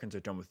you Americans are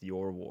done with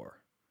your war,"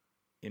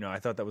 I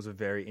thought that was a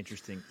very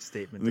interesting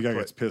statement. The to guy put.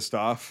 gets pissed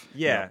off.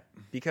 Yeah,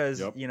 because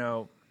Yep.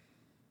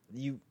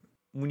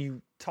 when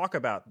you talk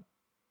about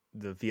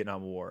the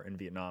Vietnam War in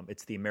Vietnam,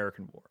 it's the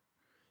American War,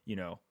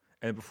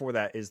 and before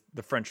that is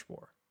the French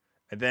War,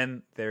 and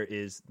then there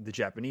is the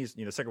Japanese,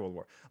 Second World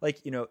War.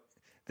 Like,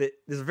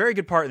 there's a very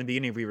good part in the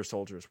beginning of We Were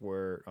Soldiers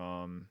where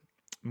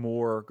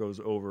Moore goes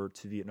over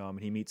to Vietnam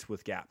and he meets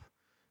with Gap,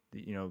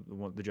 the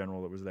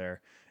general that was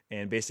there,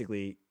 and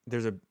basically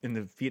there's in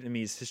the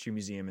Vietnamese History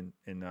Museum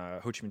in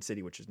Ho Chi Minh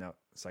City, which is now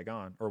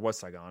Saigon or was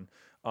Saigon.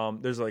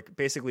 There's like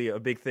basically a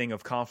big thing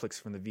of conflicts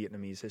from the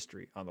Vietnamese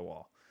history on the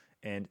wall.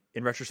 And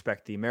in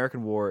retrospect, the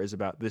American War is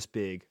about this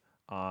big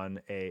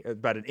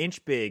about an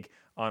inch big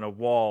on a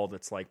wall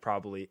that's like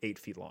probably 8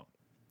 feet long.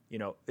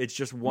 It's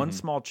just one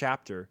small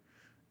chapter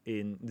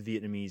in the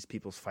Vietnamese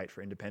people's fight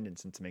for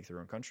independence and to make their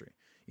own country.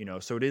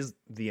 So it is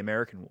the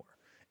American War.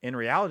 In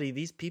reality,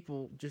 these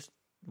people just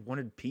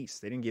wanted peace.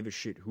 They didn't give a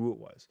shit who it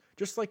was.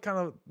 Just like kind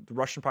of the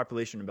Russian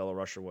population in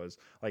Belarus was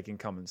like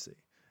incumbency.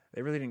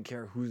 They really didn't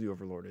care who the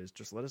overlord is.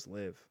 Just let us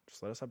live.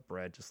 Just let us have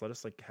bread. Just let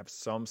us like have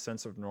some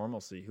sense of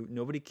normalcy.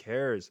 Nobody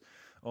cares.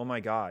 Oh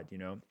my God,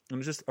 And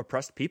it's just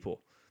oppressed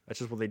people. That's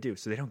just what they do.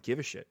 So they don't give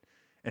a shit.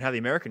 And how the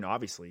American,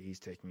 obviously, he's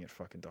taking it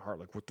fucking to heart.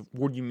 Like,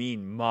 what do you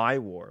mean, my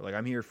war? Like,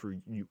 I'm here for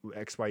you,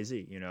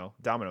 XYZ,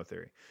 domino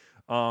theory.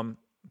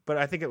 But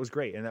I think it was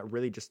great. And that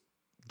really just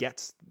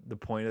gets the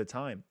point of the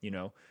time,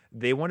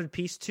 They wanted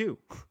peace too.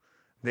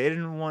 They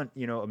didn't want,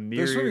 a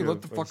myriad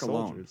let the of fuck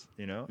alone,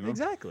 soldiers,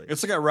 Exactly.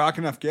 It's like Iraq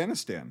and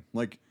Afghanistan.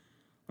 Like,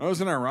 when I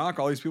was in Iraq,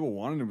 all these people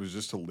wanted was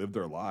just to live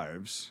their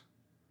lives.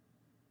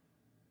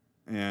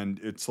 And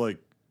it's like,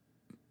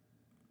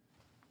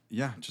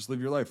 yeah, just live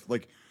your life.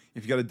 Like,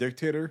 if you got a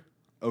dictator,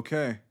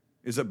 okay.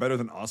 Is it better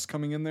than us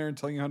coming in there and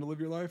telling you how to live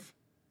your life?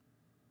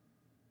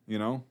 You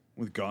know,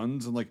 with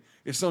guns and like,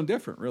 it's no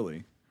different,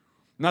 really.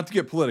 Not to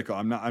get political.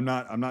 I'm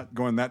not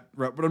going that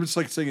route, but I'm just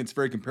like saying it's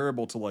very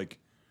comparable to like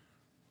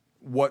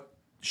what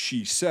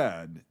she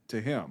said to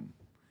him.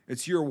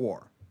 It's your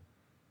war.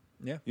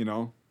 Yeah. You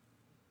know?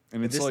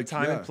 And it's this like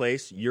time and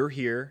place, you're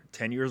here.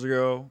 10 years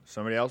ago,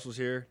 somebody else was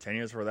here. 10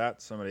 years before that,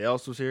 somebody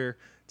else was here.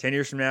 10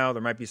 years from now,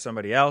 there might be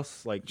somebody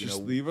else. Like, just you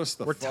know, leave us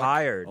the we're fuck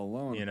tired,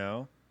 alone. you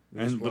know?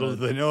 And little did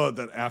they know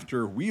that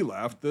after we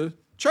left, the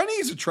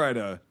Chinese would try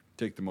to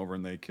take them over,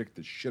 and they kicked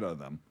the shit out of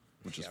them,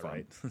 which is fun.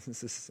 Right.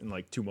 This is in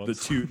like 2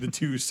 months. The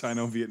two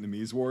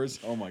Sino-Vietnamese wars.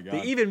 Oh my god!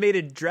 They even made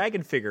a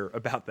dragon figure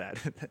about that.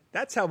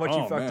 That's how much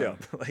you fucked man. up.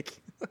 Like,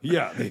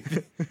 yeah,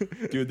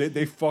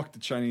 they fucked the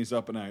Chinese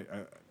up, and I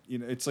you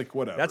know, it's like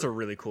whatever. that's a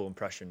really cool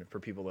impression for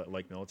people that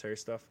like military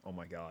stuff. Oh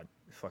my god,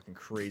 fucking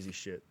crazy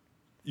shit.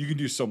 You can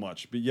do so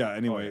much, but yeah.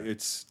 Anyway, Oh,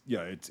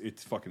 yeah.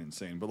 it's fucking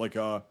insane. But like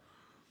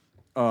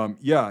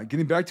yeah,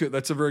 getting back to it,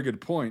 that's a very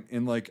good point,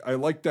 and like I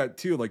like that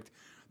too. Like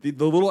the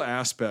little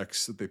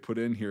aspects that they put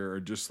in here are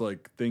just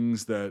like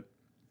things that,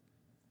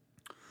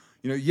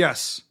 you know.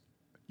 Yes.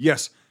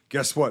 Guess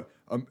what?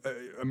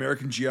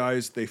 American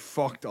GIs, they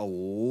fucked a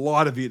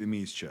lot of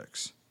Vietnamese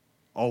chicks,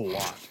 a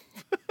lot.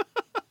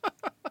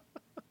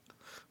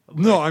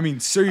 No, I mean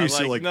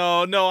seriously, like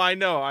no, I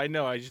know. I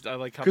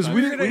like how 'Cause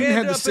we You're didn't- gonna have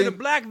end the up same- in a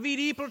black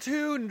VD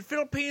platoon in the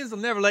Philippines. They'll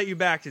never let you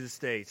back to the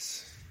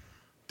States.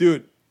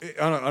 dude.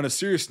 On a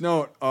serious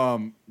note,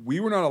 we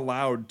were not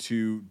allowed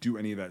to do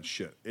any of that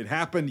shit. It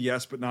happened,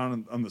 yes, but not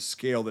on the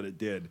scale that it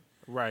did,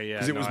 right, yeah,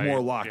 because it was more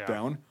locked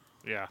down.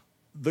 Yeah.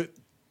 The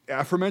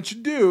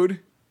aforementioned dude,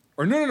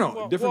 or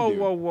no, different dude.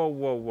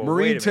 Whoa. Marine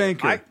Wait a minute.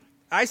 tanker.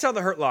 I saw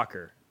the Hurt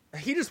Locker.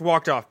 He just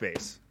walked off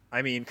base.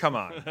 I mean, come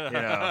on. You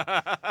know,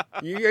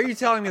 are you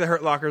telling me the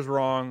Hurt Locker's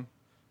wrong?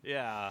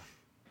 Yeah.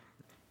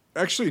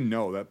 Actually,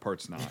 no, that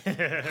part's not.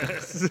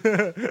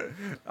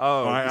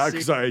 Oh,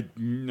 Because I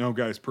know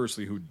guys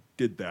personally who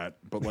did that,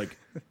 but like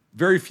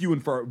very few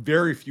and far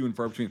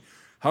between.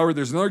 However,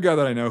 there's another guy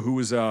that I know who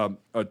was a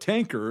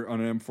tanker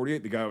on an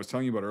M48. The guy I was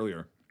telling you about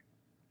earlier.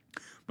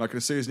 I'm not going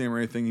to say his name or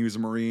anything. He was a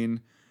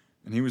Marine,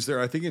 and he was there,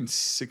 I think, in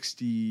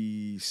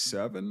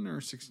 67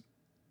 or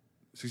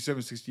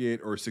 67, 68,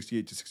 or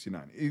 68 to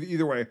 69.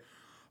 Either way,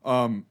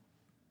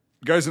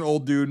 guy's an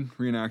old dude,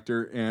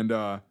 reenactor,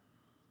 and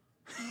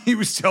he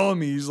was telling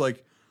me, he's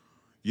like,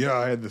 yeah,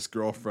 I had this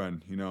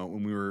girlfriend, you know,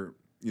 when we were,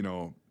 you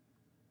know,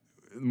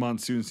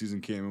 monsoon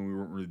season came and we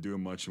weren't really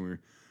doing much, and we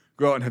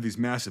go out and have these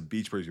massive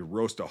beach parties. You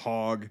roast a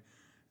hog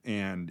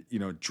and, you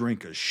know,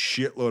 drink a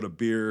shitload of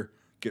beer,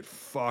 get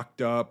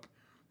fucked up.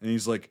 And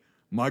he's like,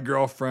 my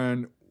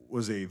girlfriend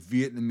was a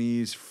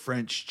Vietnamese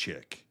French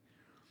chick.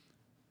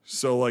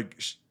 So,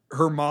 like,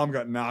 her mom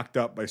got knocked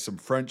up by some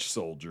French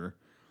soldier.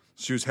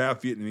 She was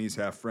half Vietnamese,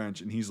 half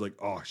French. And he's like,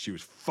 oh, she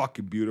was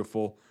fucking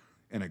beautiful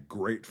and a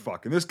great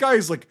fuck. And this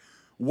guy's like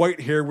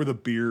white hair with a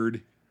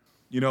beard,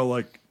 you know,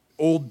 like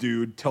old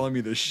dude telling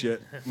me this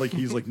shit like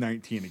he's like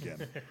 19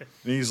 again. And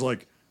he's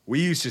like,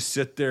 we used to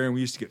sit there and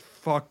we used to get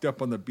fucked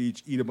up on the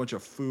beach, eat a bunch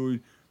of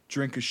food,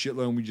 drink a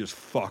shitload, and we just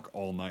fuck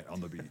all night on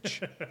the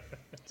beach.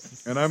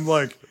 And I'm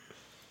like,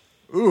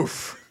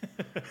 oof.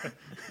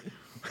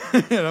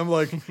 And I'm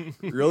like,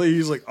 really?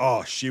 He's like,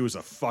 oh, she was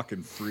a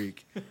fucking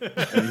freak.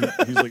 And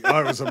he's like, oh,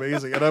 it was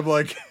amazing. And I'm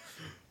like,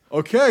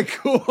 okay,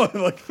 cool.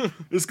 And like,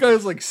 this guy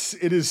is like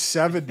in his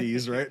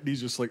 70s, right? And he's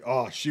just like,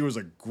 oh, she was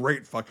a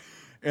great fuck.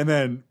 And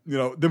then, you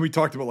know, then we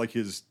talked about like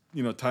his,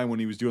 you know, time when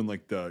he was doing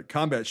like the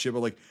combat shit,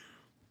 but like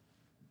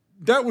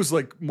that was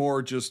like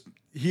more just,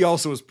 he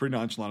also was pretty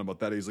nonchalant about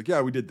that. He's like,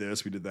 yeah, we did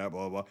this, we did that,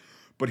 blah, blah, blah.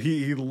 But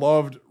he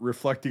loved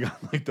reflecting on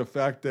like the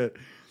fact that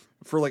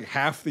for like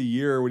half the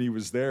year when he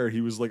was there,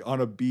 he was like on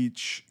a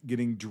beach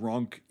getting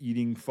drunk,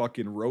 eating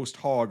fucking roast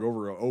hog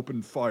over an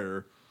open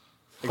fire.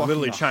 like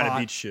literally China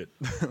Beach shit.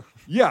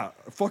 Yeah,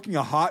 fucking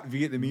a hot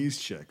Vietnamese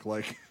chick.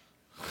 Like,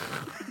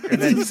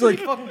 And then he's like,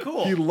 fucking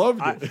cool. he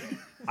loved it.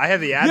 I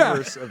have the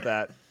adverse of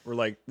that where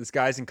like this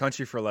guy's in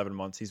country for 11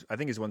 months. I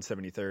think he's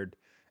 173rd,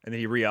 and then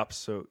he re-ups.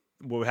 So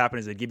what would happen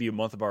is they give you a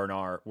month of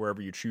R&R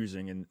wherever you're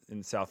choosing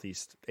in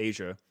Southeast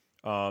Asia.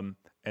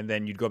 And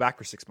then you'd go back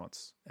for 6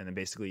 months. And then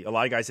basically a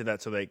lot of guys did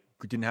that so they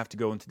didn't have to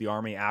go into the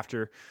army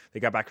after they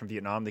got back from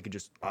Vietnam. They could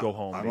just go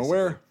home. I'm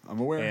basically.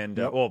 aware. And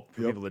Yep. well,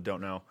 for Yep. people that don't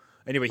know.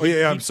 Anyway,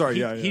 Oh, I'm sorry.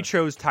 Yeah. He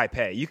chose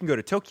Taipei. You can go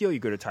to Tokyo, you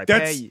go to Taipei,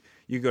 That's-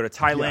 you go to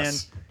Thailand,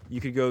 Yes. you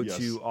could go Yes.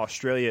 to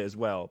Australia as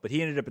well. But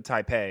he ended up at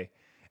Taipei,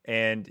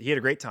 and he had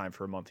a great time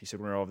for a month. He said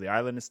we went over the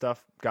island and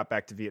stuff, got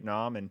back to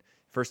Vietnam, and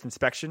first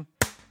inspection,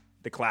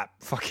 the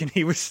clap. Fucking,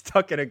 he was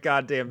stuck in a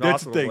goddamn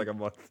That's the hospital thing. for like a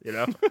month, you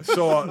know?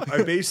 So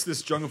I based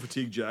this jungle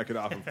fatigue jacket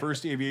off of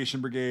 1st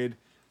Aviation Brigade,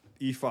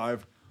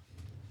 E5.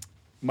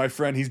 My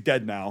friend, he's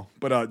dead now,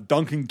 but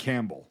Duncan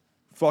Campbell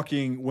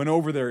fucking went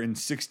over there in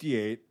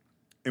 68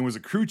 and was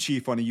a crew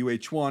chief on a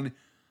UH-1,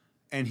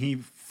 and he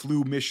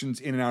flew missions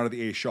in and out of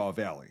the A Shaw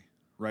Valley,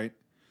 right?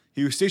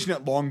 He was stationed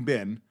at Long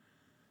Bin,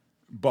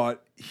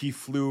 but he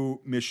flew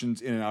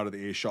missions in and out of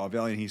the A Shaw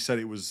Valley, and he said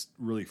it was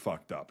really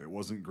fucked up. It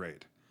wasn't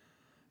great.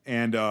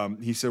 And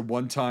he said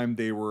one time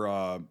they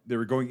were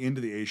going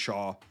into the A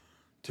Shaw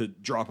to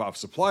drop off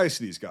supplies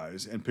to these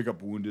guys and pick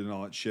up wounded and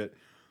all that shit.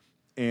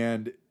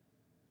 And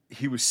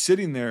he was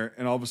sitting there,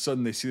 and all of a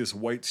sudden they see this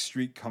white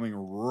streak coming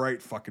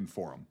right fucking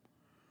for him.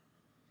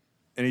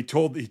 And he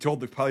told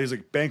the pilot, he's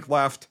like, bank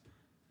left.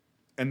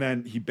 And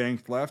then he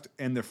banked left,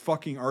 and the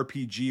fucking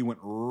RPG went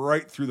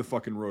right through the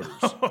fucking rotors.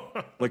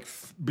 Like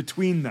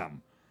between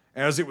them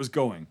as it was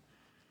going.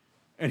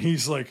 And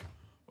he's like,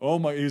 oh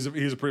my, he's a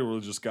pretty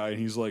religious guy. And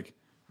he's like,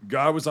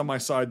 God was on my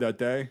side that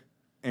day.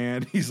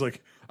 And he's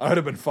like, I would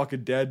have been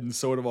fucking dead, and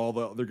so would have all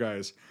the other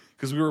guys.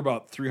 Because we were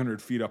about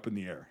 300 feet up in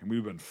the air, and we'd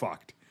have been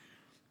fucked.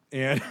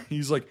 And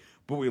he's like,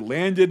 but we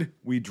landed,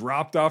 we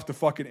dropped off the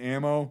fucking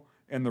ammo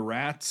and the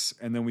rats,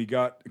 and then we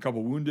got a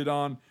couple wounded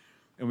on,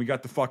 and we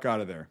got the fuck out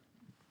of there.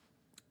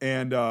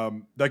 And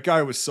that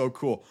guy was so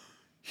cool.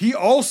 He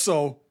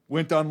also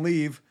went on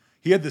leave.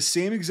 He had the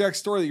same exact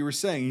story that you were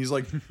saying. He's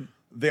like,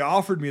 they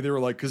offered me, they were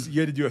like, because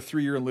you had to do a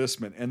 3-year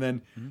enlistment. And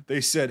then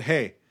they said,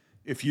 hey,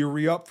 if you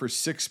re-up for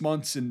 6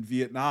 months in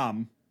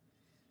Vietnam,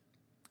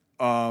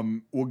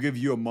 we'll give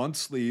you a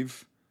month's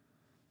leave.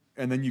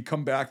 And then you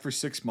come back for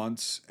 6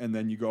 months, and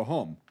then you go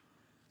home.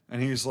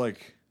 And he's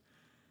like,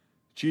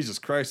 Jesus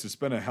Christ, it's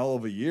been a hell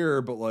of a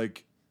year, but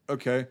like,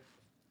 okay.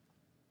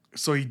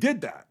 So he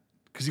did that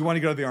because he wanted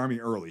to get out of the Army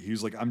early. He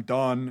was like, I'm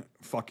done.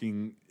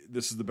 Fucking,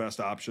 this is the best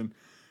option.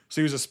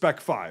 So he was a Spec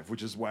 5,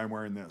 which is why I'm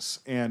wearing this.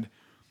 And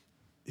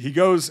he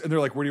goes, and they're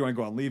like, where do you want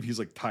to go on leave? He's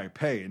like,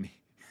 Taipei.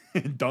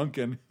 And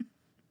Duncan,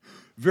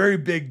 very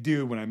big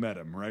dude when I met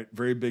him, right?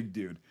 Very big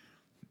dude.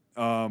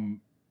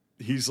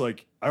 He's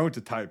like, I went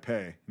to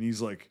Taipei. And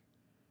he's like,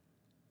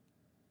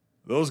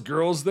 those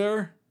girls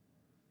there?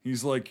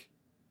 He's like,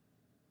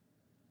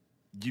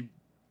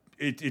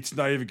 it's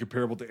not even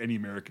comparable to any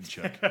American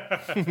chick.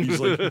 He's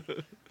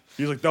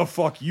like, they'll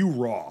fuck you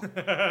raw.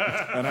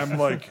 And I'm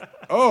like,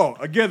 oh,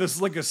 again, this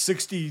is like a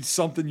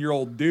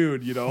 60-something-year-old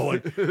dude, you know,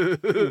 like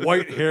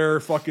white hair,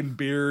 fucking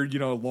beard, you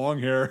know, long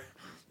hair.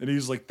 And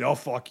he's like, they'll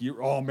fuck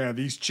you. Oh, man,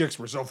 these chicks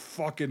were so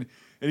fucking...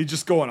 And he's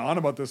just going on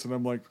about this, and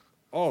I'm like,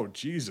 oh,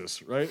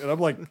 Jesus, right? And I'm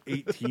like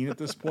 18 at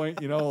this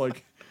point, you know,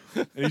 like,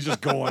 and he's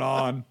just going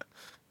on.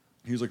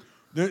 He's like,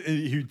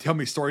 he would tell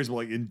me stories about,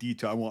 like, in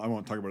detail. I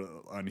won't talk about it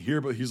on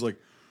here, but he's like,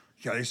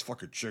 yeah, these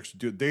fucking chicks,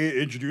 dude,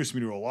 they introduced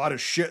me to a lot of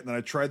shit, and then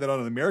I tried that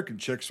on the American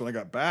chicks when I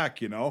got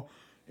back, you know,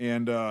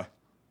 and it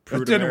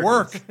didn't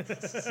work.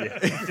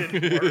 It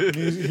didn't work.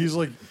 He's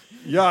like,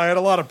 yeah, I had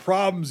a lot of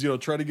problems, you know,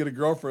 trying to get a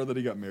girlfriend, then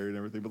he got married and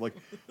everything, but like,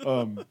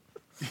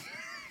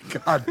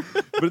 God,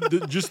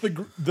 but just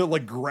the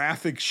like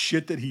graphic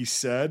shit that he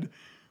said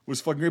was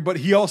fucking great. But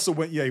he also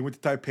went to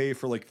Taipei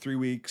for like 3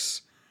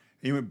 weeks.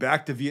 He went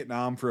back to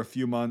Vietnam for a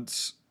few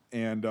months,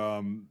 and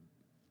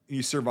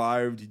he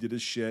survived. He did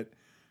his shit,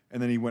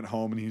 and then he went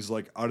home, and he's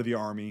like out of the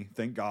Army,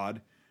 thank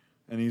God.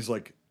 And he's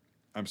like,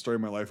 I'm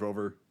starting my life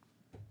over.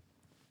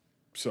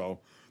 So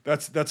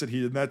that's it.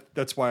 He did.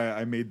 That's why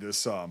I made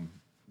this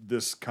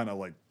this kind of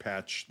like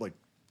patch, like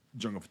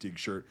jungle fatigue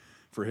shirt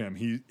for him.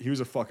 He was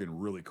a fucking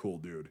really cool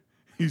dude.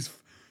 He's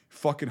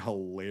fucking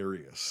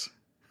hilarious.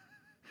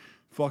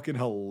 Fucking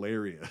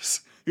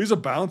hilarious. He was a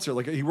bouncer.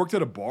 Like, he worked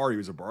at a bar. He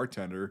was a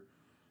bartender,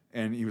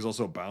 and he was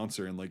also a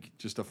bouncer, and like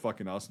just a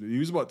fucking awesome dude. He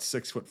was about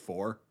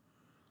 6'4",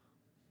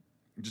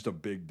 just a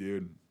big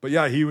dude. But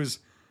yeah, he's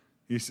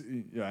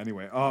yeah.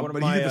 Anyway, but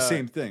he did the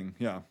same thing.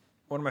 Yeah.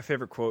 One of my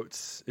favorite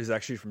quotes is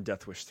actually from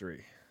Death Wish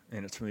 3.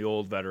 And it's from the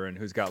old veteran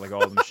who's got like all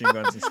the machine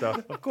guns and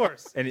stuff. Of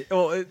course. And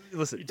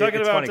listen, you're talking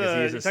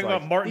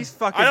about Martin. He's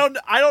fucking.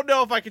 I don't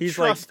know if I can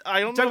trust. Like, I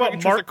don't know if I can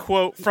trust a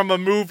quote from a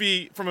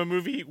movie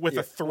with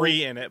a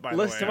 3 in it. By the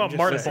way, talking about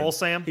Martin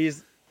Balsam.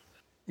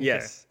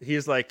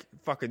 He's like,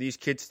 fuck, are these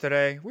kids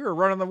today? We were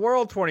running the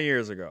world 20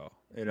 years ago,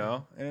 you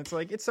know. And it's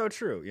like, it's so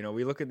true. You know,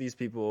 we look at these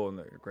people and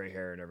their gray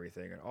hair and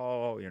everything, and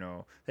you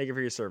know, thank you for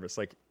your service.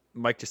 Like,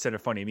 Mike just sent a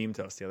funny meme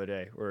to us the other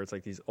day where it's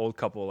like these old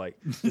couple, like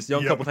this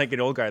young couple thanking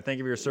an old guy, thank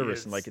you for your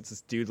service. And like, it's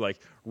this dude like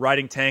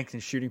riding tanks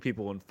and shooting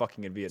people and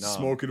fucking in Vietnam.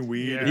 Smoking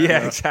weed.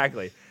 Yeah,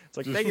 exactly. It's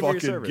like, just thank you for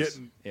your service.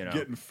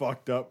 Getting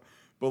fucked up.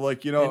 But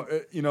like, you know,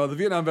 the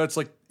Vietnam vets,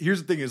 like,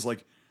 here's the thing is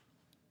like,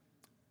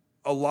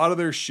 a lot of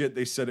their shit,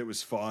 they said it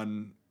was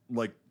fun.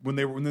 Like when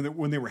they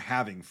were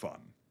having fun,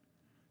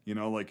 you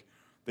know, like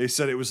they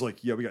said it was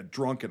like, yeah, we got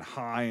drunk and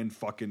high and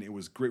fucking, it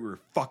was great. We were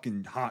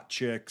fucking hot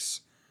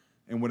chicks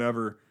and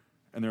whatever.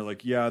 And they're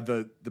like, yeah,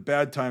 the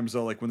bad times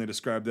though, like when they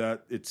describe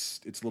that, it's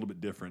a little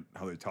bit different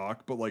how they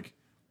talk, but like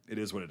it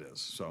is what it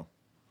is. So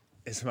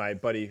it's my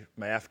buddy,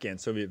 my Afghan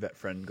Soviet vet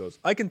friend goes,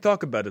 I can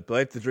talk about it, but I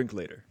have to drink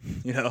later.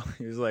 You know,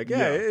 he was like,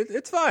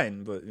 it's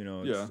fine, but you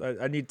know,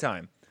 I need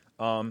time.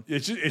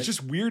 It's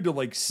just weird to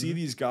like see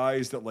these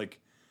guys that like,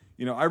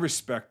 you know, I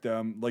respect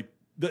them. Like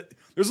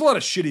there's a lot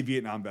of shitty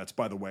Vietnam vets,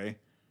 by the way.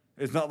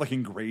 It's not like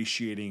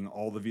ingratiating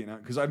all the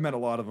Vietnam, because I've met a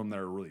lot of them that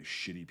are really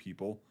shitty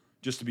people.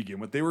 Just to begin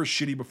with, they were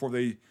shitty before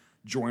they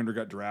joined or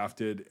got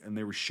drafted, and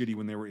they were shitty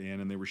when they were in,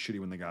 and they were shitty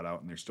when they got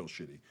out, and they're still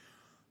shitty.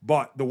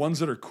 But the ones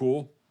that are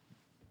cool,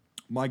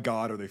 my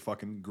God, are they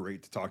fucking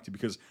great to talk to,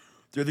 because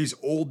they're these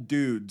old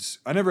dudes.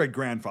 I never had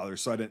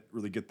grandfathers, so I didn't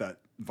really get that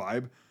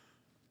vibe.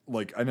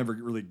 Like, I never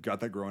really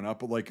got that growing up.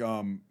 But like,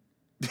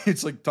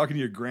 it's like talking to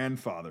your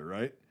grandfather,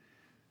 right?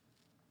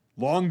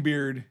 Long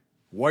beard,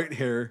 white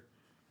hair,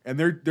 and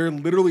they're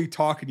literally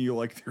talking to you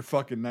like they're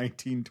fucking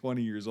 19,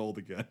 20 years old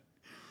again.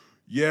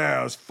 Yeah,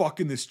 I was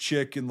fucking this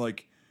chick, and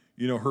like,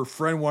 you know, her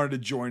friend wanted to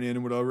join in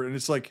and whatever. And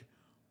it's like,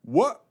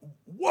 what?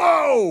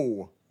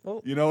 Whoa!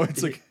 Well, You know,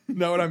 it's like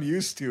not what I'm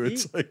used to.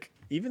 It's like,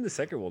 even the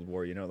Second World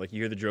War, you know, like you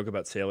hear the joke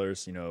about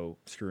sailors, you know,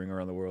 screwing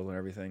around the world and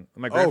everything.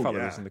 My grandfather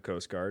was in the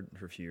Coast Guard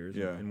for a few years.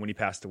 Yeah. And when he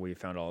passed away, he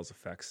found all his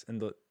effects.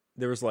 And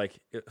there was like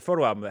a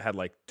photo album that had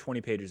like 20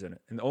 pages in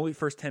it. And the only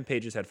first 10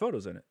 pages had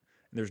photos in it.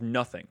 And there's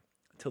nothing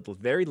until the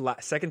very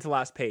second to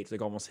last page,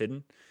 like almost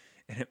hidden.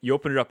 And you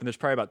open it up and there's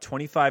probably about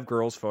 25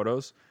 girls'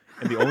 photos.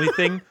 And the only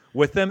thing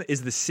with them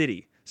is the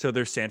city. So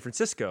there's San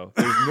Francisco,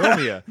 there's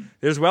Nomia,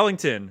 there's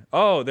Wellington.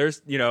 Oh,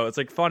 there's, you know, it's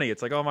like funny.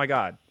 It's like, oh my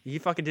God, he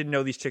fucking didn't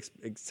know these chicks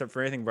except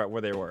for anything about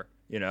where they were,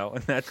 you know?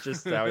 And that's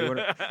just how he went.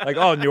 Like,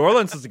 oh, New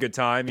Orleans is a good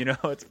time, you know?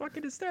 It's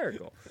fucking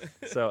hysterical.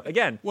 So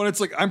again, well,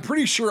 it's like, I'm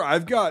pretty sure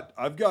I've got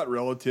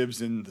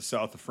relatives in the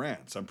south of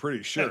France. I'm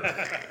pretty sure.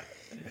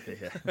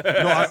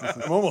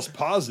 I'm almost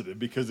positive,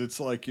 because it's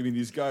like, I mean,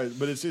 these guys,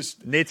 but it's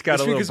just, Nate's got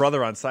a little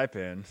brother on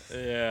Saipan.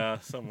 Yeah,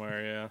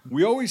 somewhere. Yeah.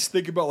 we always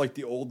think about like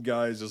the old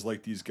guys as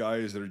like these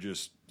guys that are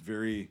just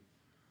very,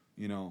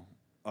 you know,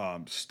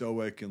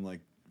 stoic and like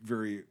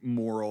very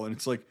moral. And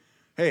it's like,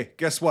 hey,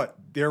 guess what?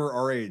 They were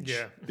our age.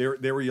 Yeah.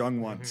 They were young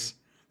once.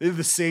 They did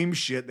the same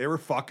shit. They were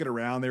fucking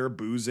around. They were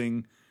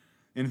boozing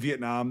in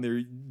Vietnam.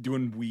 They're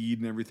doing weed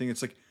and everything.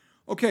 It's like,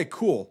 okay,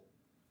 cool.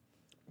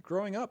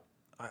 Growing up,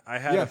 I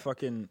had a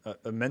fucking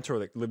a mentor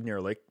that lived near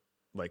a lake,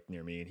 like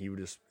near me, and he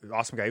was just an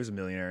awesome guy. He was a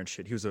millionaire and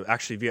shit. He was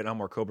actually a Vietnam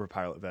War Cobra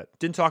pilot vet.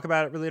 Didn't talk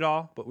about it really at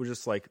all, but was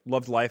just like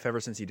loved life ever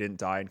since he didn't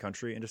die in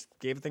country, and just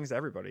gave things to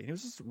everybody. And he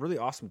was just a really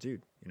awesome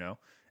dude, you know,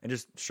 and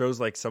just shows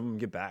like some of them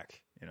give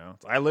back, you know.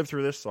 So I lived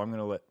through this, so I'm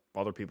gonna let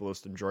other people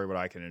just enjoy what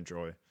I can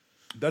enjoy.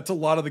 That's a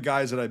lot of the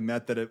guys that I've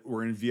met that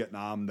were in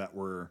Vietnam that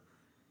were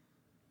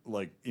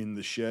like in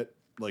the shit.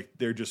 Like,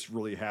 they're just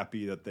really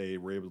happy that they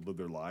were able to live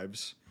their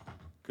lives.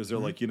 Because they're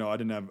like, you know, I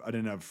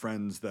didn't have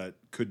friends that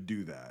could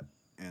do that,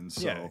 and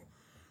so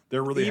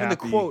they're really even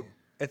happy. the quote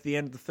at the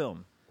end of the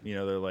film, you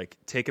know, they're like,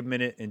 take a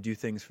minute and do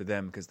things for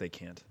them because they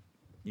can't,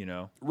 you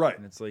know, right?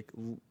 And it's like,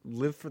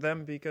 live for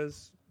them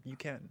because you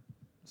can.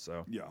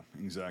 So yeah,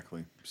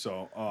 exactly.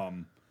 So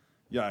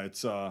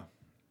it's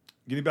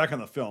getting back on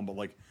the film, but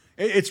like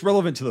it's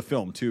relevant to the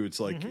film too. It's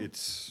like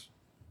it's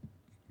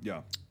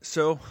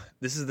So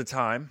this is the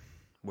time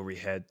where we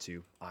head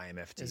to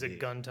IMFTV. Is it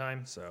gun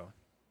time? So.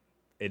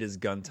 It is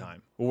gun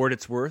time. War at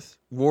its worst,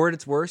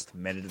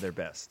 men at their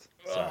best.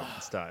 So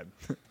it's time.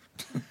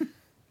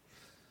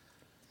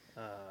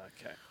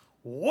 Okay.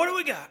 What do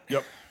we got?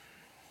 Yep.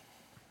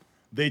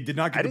 They did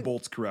not get the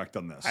bolts correct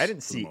on this. I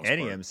didn't for the see most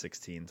any part.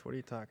 M16s. What are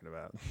you talking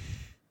about?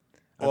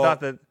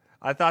 Well,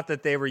 I thought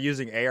that they were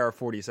using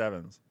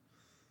AR-47s.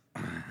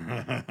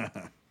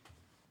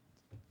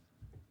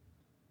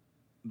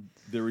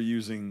 They're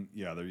using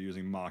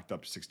mocked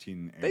up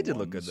 16. They did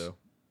look good though.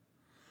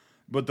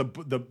 But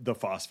the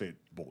phosphate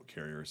bolt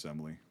carrier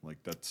assembly, like,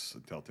 that's a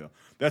telltale.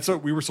 That's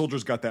what We Were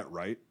Soldiers got that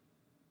right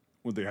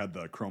when they had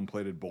the chrome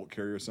plated bolt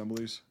carrier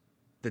assemblies.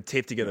 The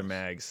taped together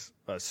mags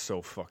are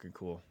so fucking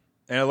cool,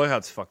 and I love how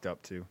it's fucked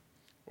up too.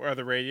 Are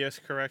the radius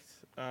correct?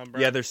 Brian?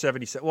 Yeah, they're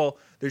 77. Well,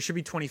 there should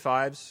be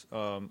 25s.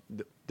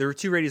 There were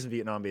two radios in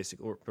Vietnam,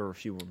 basically, or a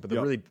few, but the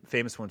really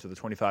famous ones are the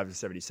 25 to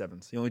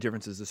 77s. The only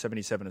difference is the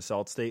 77 is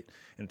solid state,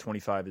 and the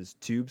 25 is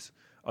tubes.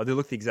 They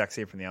look the exact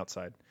same from the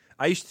outside.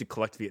 I used to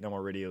collect Vietnam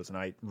War radios, and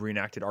I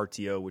reenacted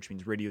RTO, which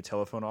means radio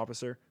telephone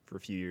officer, for a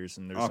few years.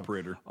 And there's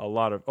operator,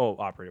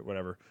 operator,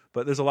 whatever.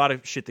 But there's a lot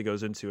of shit that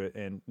goes into it,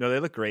 and no,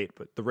 they look great,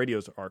 but the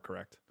radios are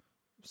correct.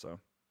 So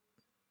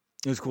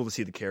it was cool to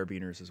see the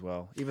carabiners as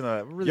well, even though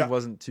it really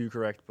wasn't too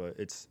correct. But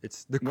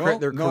they're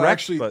correct,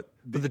 actually, but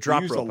the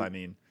drop rope, I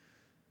mean.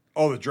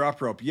 Oh, the drop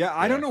rope. Yeah,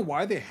 I don't know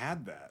why they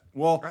had that.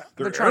 Well,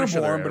 they're trying to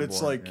show airborne, they're but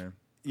it's like,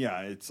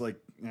 airborne, it's like,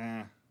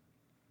 eh.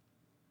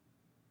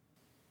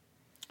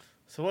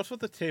 So what's with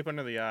the tape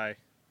under the eye?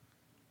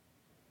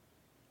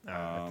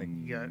 I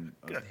think You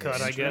got a cut,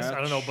 I guess. I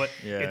don't know, but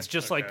Yeah. it's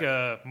just like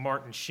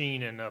Martin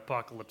Sheen in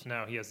Apocalypse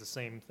Now. He has the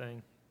same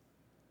thing.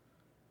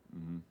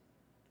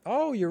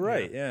 Oh, you're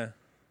right. Yeah.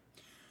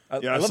 I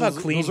love so how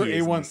those- clean those are he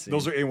is in A1. this scene.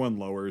 Those are A1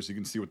 lowers. You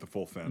can see with the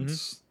full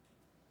fence,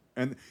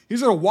 and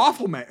he's got a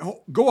waffle mag.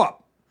 Oh, go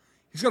up.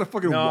 He's got a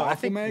fucking No, I waffle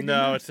think- mag. in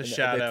No, there? it's a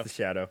shadow. It's the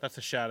shadow. That's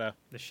a shadow.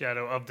 The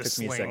shadow of the Took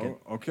me a sling. second.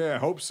 Oh, okay, I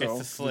hope so. It's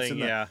the sling, in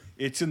the, yeah.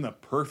 It's in the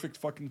perfect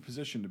fucking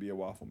position to be a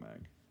waffle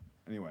mag.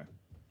 Anyway,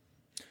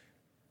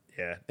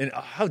 Yeah, and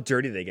how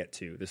dirty they get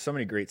too. There's so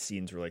many great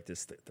scenes where like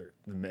this, the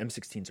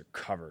M16s are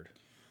covered.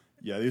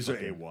 yeah, these are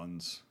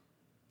A1s.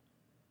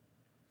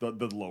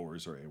 The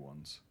lowers are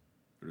A1s.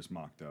 They're just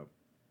mocked up.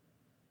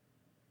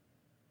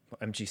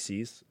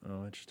 MGCs.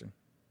 Oh, interesting.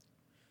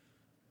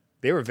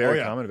 They were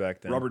very common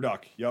back then. Rubber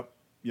duck. Yep.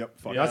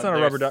 Fuck. That's not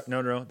a rubber duck.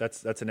 No.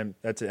 That's an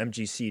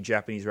MGC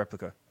Japanese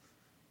replica.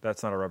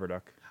 That's not a rubber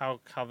duck. How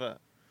the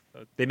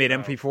They made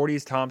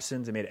MP40s,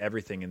 Thompsons. They made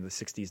everything in the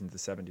 60s and the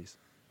 70s.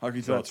 How can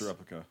you tell it's a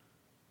replica?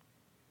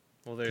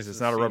 well, Because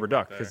it's not a rubber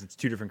duck. Because it's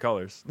two different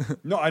colors.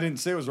 No, I didn't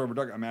say it was rubber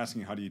duck. I'm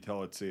asking how do you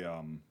tell it's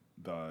a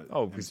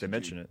because they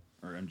mention it.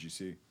 Or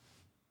MGC.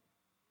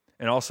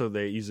 And also,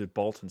 they use a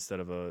bolt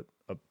instead of a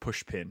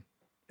push pin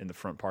in the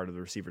front part of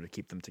the receiver to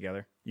keep them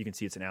together. You can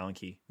see it's an Allen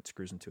key that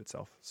screws into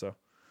itself. So,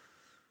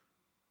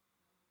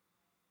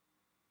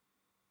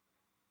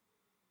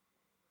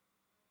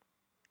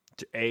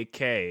 to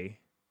AK,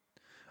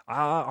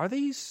 are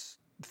these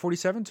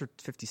 47s or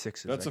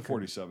 56s? That's a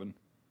 47.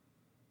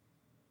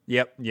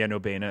 Yep. Yeah. No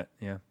bayonet.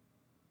 Yeah.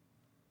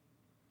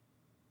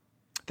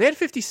 They had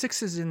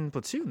 56s in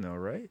Platoon, though,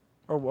 right?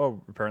 Or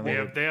apparently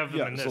They have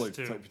them in so this like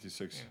too. Type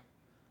 56.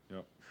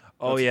 Yep.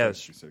 Oh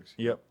That's yeah. 56.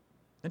 Yep.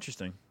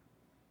 Interesting.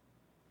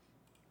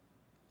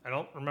 I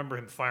don't remember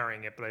him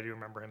firing it, but I do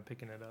remember him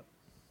picking it up.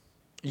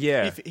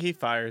 Yeah. he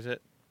fires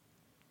it.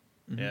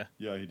 Yeah.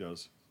 Yeah, he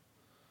does.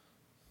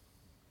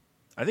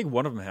 I think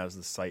one of them has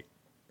the sight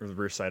or the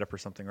rear sight up or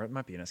something, or it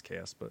might be an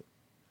SKS, but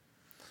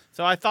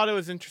So I thought it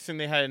was interesting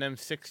they had an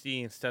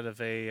M60 instead of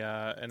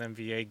an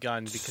MVA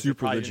gun because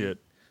super legit.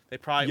 They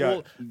probably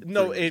Yeah,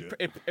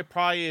 it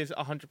probably is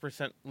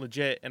 100%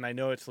 legit, and I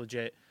know it's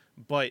legit.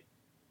 But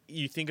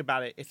you think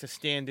about it, it's a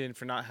stand-in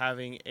for not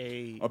having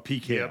a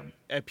PKM.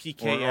 a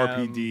PKM Or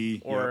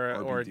RPD. or a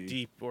RPD.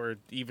 deep or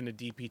even a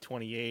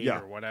DP28 Yeah.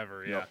 or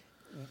whatever. Yep.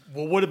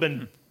 What would have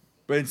been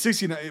But in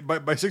 69,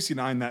 by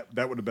 69,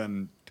 that would have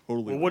been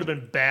totally. what would have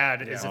been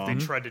bad is if they Mm-hmm.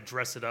 tried to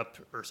dress it up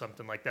or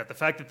something like that. The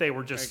fact that they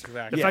were just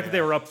Exactly. the fact that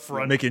they were up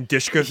front, Making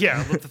Dishka.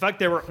 yeah, the fact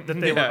they were up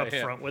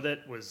Yeah. front with it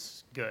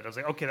was good. I was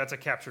like, okay, that's a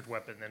captured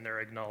weapon, and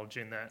they're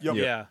acknowledging that. Yep.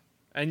 Yeah.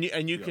 And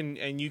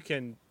you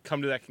can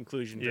come to that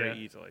conclusion very Yeah.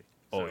 easily.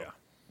 Oh So, yeah.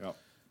 Yep.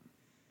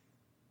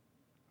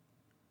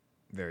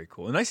 Very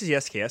cool. And nice to see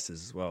SKSs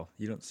as well.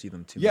 You don't see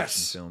them too much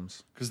Yes. in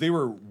films. Because they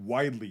were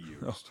widely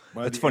used.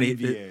 By that's the funny.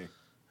 NVA.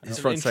 His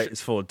front sight is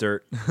full of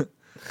dirt.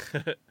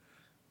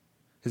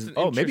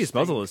 Maybe his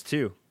muzzle is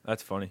too.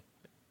 That's funny.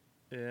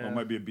 Yeah. Well, it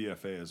might be a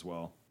BFA as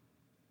well.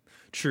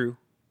 True,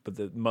 but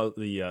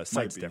the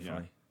sight's be, yeah.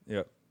 definitely.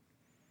 Yep.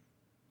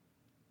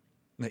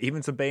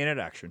 Even some bayonet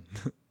action.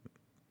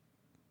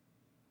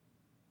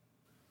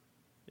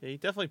 Yeah, he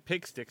definitely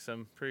pig sticks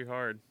them pretty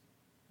hard.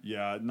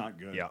 Yeah, not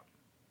good. yeah.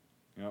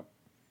 Yep.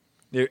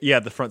 Yeah,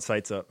 the front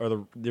sight's up,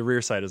 or the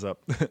rear sight is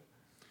up.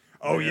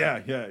 Oh yeah.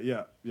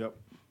 Yep.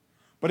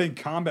 But in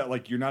combat,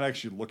 like you're not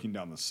actually looking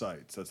down the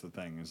sights. That's the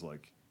thing. Is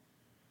like,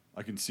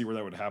 I can see where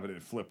that would happen.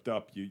 It flipped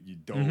up. You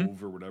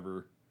dove or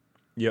whatever.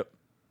 Yep.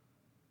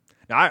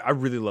 Now, I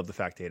really love the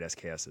fact they had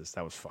SKSs.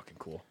 That was fucking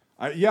cool.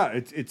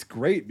 It's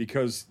great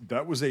because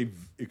that was an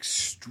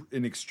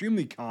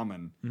extremely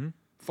common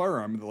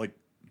firearm. Like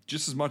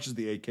just as much as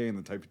the AK and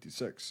the Type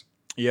 56.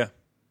 Yeah.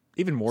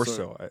 Even more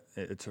so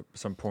at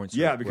some points.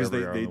 Yeah, because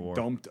wherever they are in the war.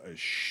 dumped a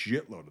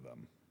shitload of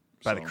them.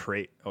 By the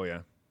crate. Oh,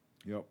 yeah.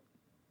 Yep.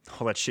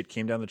 All that shit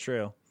came down the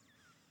trail.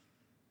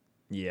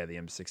 Yeah, the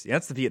M60.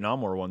 That's the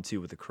Vietnam War one, too,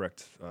 with the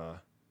correct,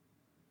 what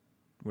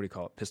do you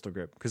call it, pistol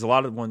grip. Because a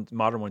lot of the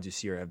modern ones you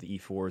see have the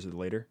E4s or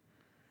later.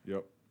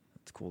 Yep.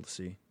 It's cool to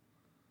see.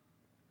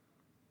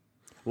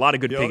 A lot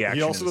of good pig action.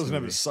 He also in this doesn't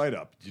have movie. his sight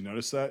up. Did you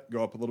notice that?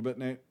 Go up a little bit,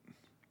 Nate.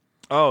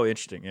 Oh,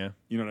 interesting, yeah.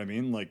 You know what I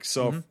mean? Like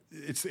so,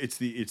 it's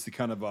the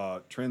kind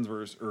of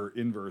transverse or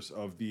inverse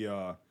of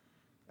the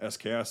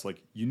SKS.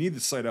 Like you need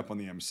the sight up on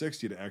the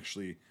M60 to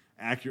actually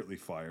accurately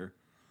fire,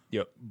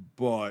 Yep.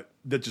 but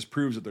that just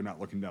proves that they're not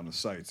looking down the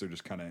sights. They're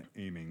just kind of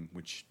aiming,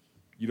 which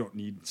you don't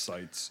need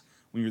sights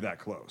when you're that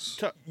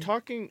close.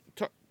 Talking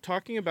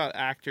about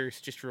actors,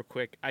 just real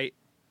quick. I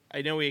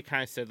know we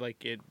kind of said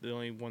like the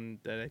only one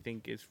that I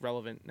think is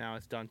relevant now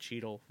is Don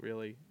Cheadle,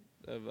 really,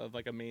 of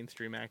like a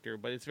mainstream actor.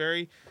 But it's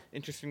very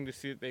interesting to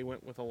see that they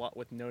went with a lot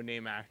with no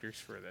name actors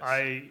for this.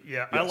 I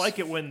like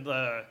it when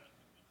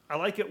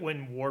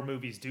war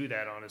movies do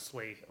that.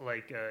 Honestly,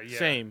 like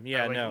Same,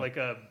 yeah, like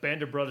a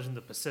Band of Brothers in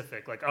the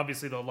Pacific. Like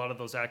obviously, a lot of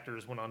those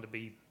actors went on to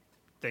be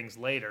things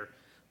later,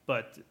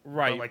 but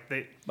Right.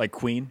 Like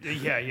Queen.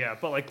 yeah,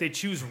 but like they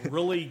choose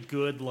really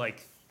good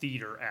like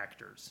theater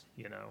actors,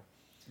 you know.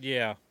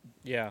 Yeah.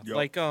 Yep.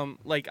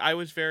 Like I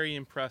was very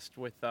impressed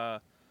with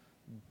Dylan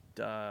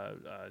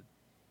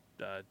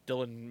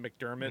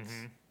McDermott's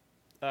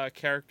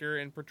character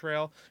and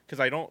portrayal because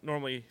I don't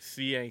normally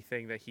see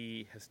anything that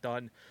he has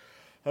done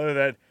other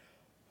than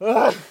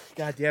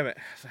God damn it,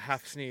 it's a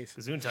half sneeze.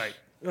 Gesundheit.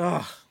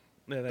 Ugh.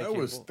 No, thank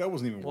you. That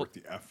wasn't even worth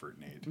the effort,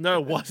 Nate. No,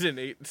 it wasn't.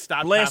 It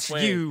stopped Bless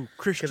halfway you,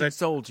 Christian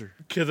soldier.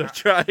 because I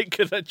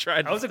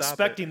tried. I was to stop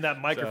expecting it. that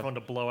microphone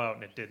to blow out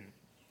and it didn't.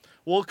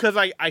 Well, because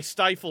I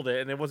stifled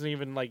it and it wasn't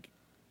even like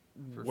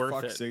For worth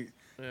fuck's it. sake.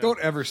 Don't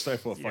ever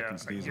stifle a fucking Yeah,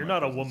 sneeze. you're in my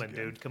not a presence woman,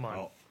 again. dude. Come on.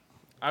 Oh.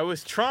 I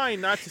was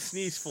trying not to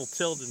sneeze full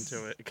tilt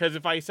into it because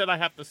if I said I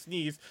have to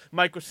sneeze,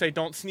 Mike would say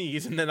don't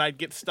sneeze, and then I'd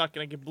get stuck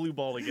and I'd get blue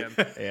ball again.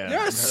 Yeah.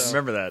 Yes!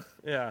 Remember that.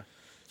 Yeah.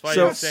 That's why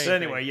So- I didn't say But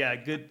anything. anyway,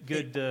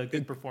 yeah,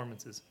 good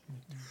performances.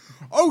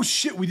 Oh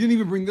shit, we didn't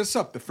even bring this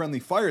up. The friendly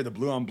fire, the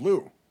blue on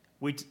blue.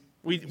 We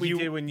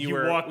did when you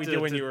were walked we to-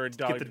 did when to you were a get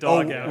dog. the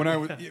Oh, dog out. when I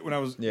was I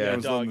was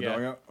letting the Dog, dog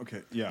yeah. out.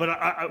 Okay, yeah.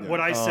 But what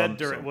I said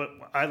during so- what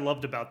I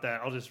loved about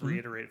that, I'll just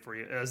reiterate for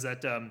you, is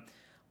that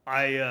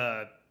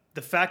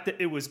the fact that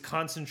it was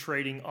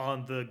concentrating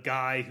on the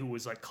guy who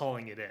was like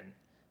calling it in,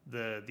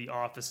 the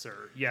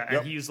officer, Yep.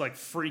 and he was like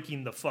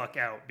freaking the fuck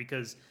out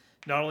because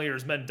not only are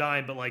his men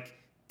dying, but like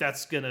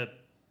that's gonna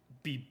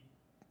be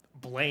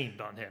blamed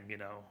on him,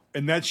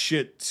 And that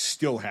shit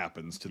still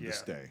happens to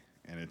this Yeah. day,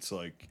 and it's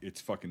like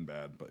it's fucking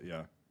bad. But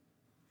yeah,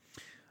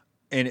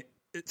 And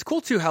it's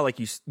cool too how like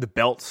the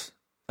belts.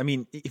 I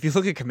mean, if you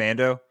look at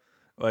Commando,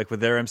 like with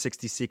their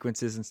M60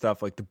 sequences and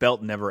stuff, like the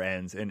belt never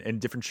ends, and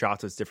different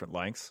shots it's different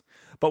lengths.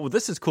 But with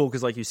this is cool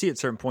because like you see at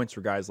certain points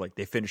where guys like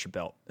they finish a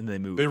belt and they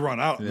move. they run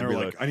out and then they're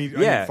reload. like, I need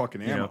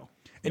fucking ammo. you know?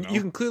 And know?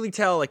 you can clearly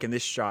tell like in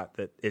this shot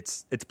that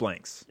it's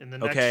blanks. In the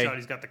next okay? shot,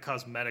 he's got the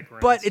cosmetic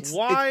rounds. But it's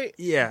Why?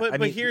 yeah. But I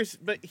mean, here's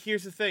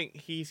the thing.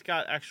 He's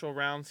got actual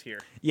rounds here.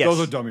 yes.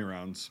 Those are dummy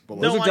rounds.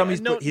 But Those like, are dummies,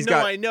 No, but he's no,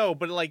 got- I know,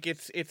 but like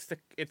it's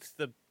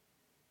the.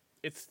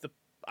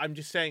 I'm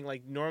just saying,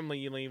 like normally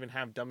you don't even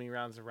have dummy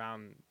rounds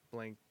around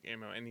blank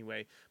ammo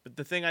anyway. But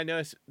the thing I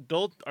noticed,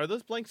 are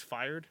those blanks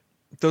fired?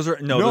 Those are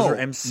No. those are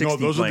M60 No,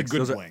 those are the blanks. good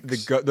those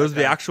blanks. Those are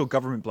the actual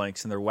government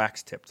blanks, and they're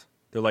wax tipped.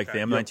 They're like Okay.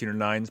 the M19 or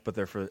 9s, but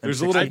they're for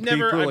there's a M60. little I've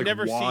never- paper I've like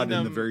never wad seen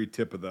in the them- very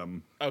tip of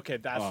them. Okay,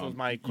 that's what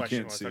my You question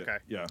can't was. see Okay.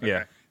 it. Yeah,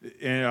 Yeah.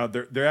 And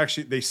they're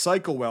actually they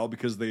cycle well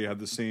because they have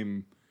the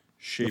same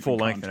shape, full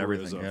and length and contour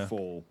everything, as a yeah.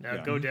 full. now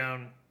yeah. go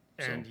down,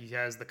 and So- he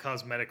has the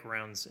cosmetic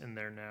rounds in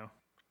there now.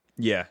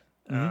 Yeah.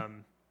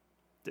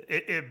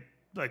 It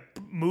like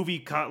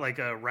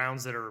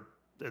rounds that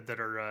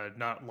are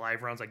not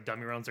live rounds, like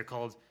dummy rounds. They're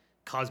called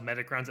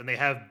cosmetic rounds, and they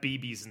have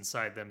BBs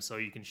inside them, so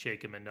you can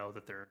shake them and know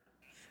that they're.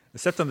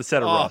 Except on the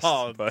set of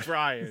Oh, Rust. But,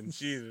 Brian,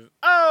 Jesus!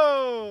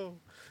 Oh,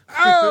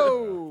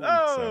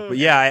 so, but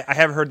yeah, I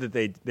have heard that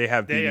they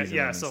have They, BBs in them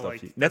yeah, and so stuff.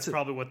 like that's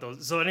probably what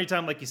those. So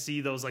anytime like you see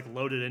those like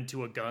loaded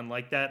into a gun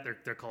like that,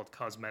 they're called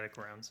cosmetic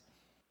rounds.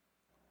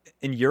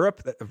 in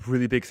Europe, a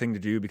really big thing to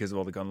do because of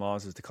all the gun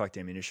laws is to collect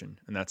ammunition,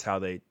 and that's how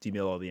they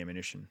demill all the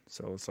ammunition.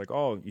 So it's like,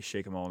 oh, you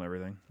shake them all and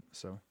everything.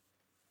 So,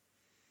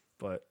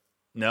 but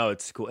no,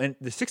 it's cool. And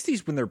the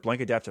 60s, when they're blank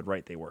adapted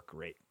right, they work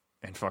great.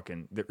 And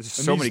fucking, there's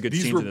so many good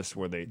scenes in this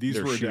where they're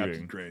were shooting.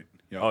 adapted great.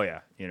 Yep. Oh yeah,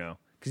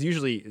 because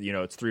usually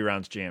it's 3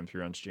 rounds jam, 3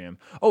 rounds jam.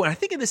 Oh, and I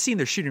think in this scene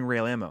they're shooting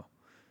real ammo,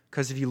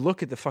 because if you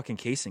look at the fucking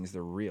casings,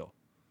 they're real.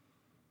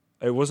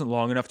 It wasn't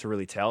long enough to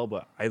really tell,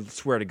 but I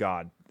swear to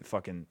God,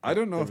 I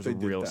don't know there if was they a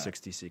did real that,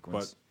 60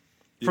 sequence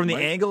it from the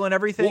might- angle and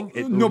everything.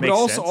 Well, It no, but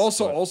makes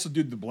also, sense, but-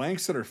 dude, the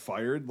blanks that are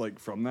fired like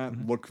from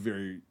that look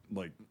very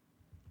like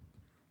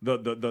the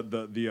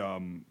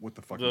what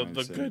the fuck am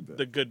I saying?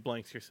 the good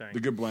blanks you're saying. The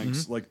good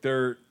blanks, like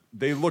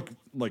they look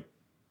like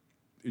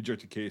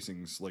ejected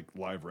casings, like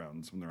live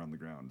rounds when they're on the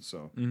ground.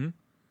 So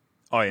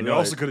oh yeah, they no,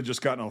 also could have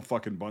just gotten a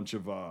fucking bunch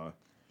of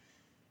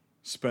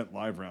spent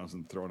live rounds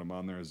and thrown them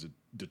on there as a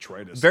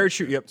detritus. very and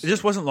true. shit. Yep, So it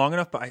just wasn't long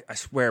enough, but I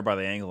swear by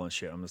the angle and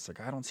shit, I'm just like,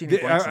 I don't see any.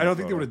 they- blanks in I that don't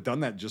think they photo. would have done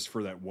that just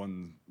for that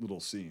one little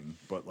scene.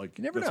 But like,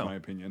 You never that's know. my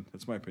opinion.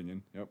 That's my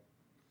opinion. Yep.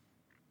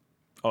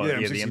 Oh Yeah,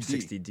 yeah, the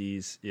M60D.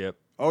 M60Ds. Yep.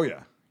 Oh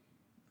yeah.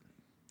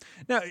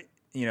 Now,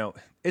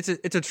 it's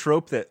a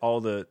trope that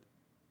all the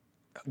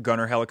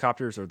gunner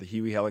helicopters or the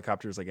Huey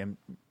helicopters, like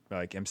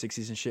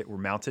M60s and shit, were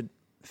mounted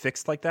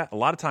fixed like that. A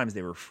lot of times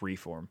they were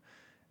freeform,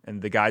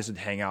 and the guys would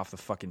hang off the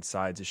fucking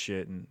sides of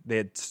shit, and they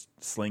had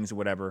slings or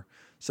whatever.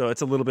 So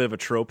it's a little bit of a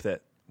trope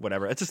that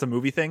whatever. It's just a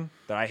movie thing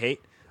that I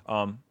hate.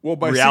 Well,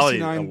 by reality,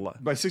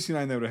 by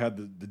 69, they would have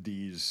had the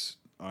D's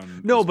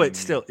on. No, this but one.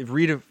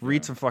 still,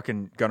 read some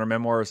fucking gunner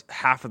memoirs.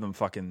 Half of them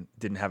fucking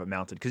didn't have it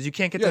mounted because you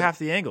can't get to Yeah. half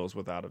the angles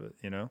without of it.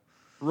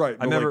 Right.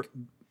 I but never- like,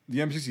 the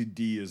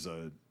M60D is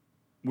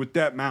with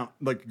that mount.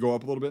 Like, go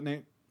up a little bit,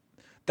 Nate.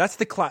 That's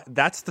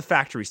the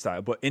factory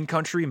style, but in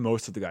country,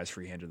 most of the guys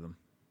freehanded them.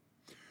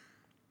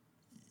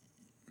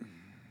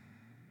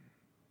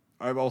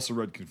 I've also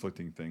read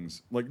conflicting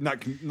things, like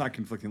not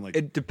conflicting. Like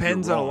It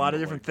depends you're on a wrong, lot of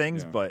but, different like,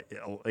 things, yeah. but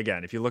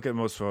again, if you look at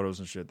most photos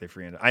and shit, they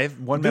freehanded. I have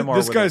one Th- memoir.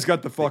 this where guy's they-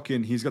 got the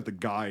fucking. He's got the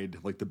guide,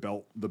 like the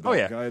belt. The belt Oh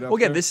yeah. guide. Well, up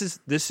again, there.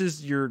 this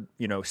is your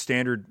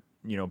standard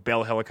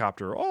Bell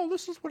helicopter. Oh,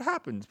 this is what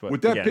happens. But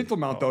With that again, pintle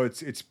mount though,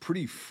 it's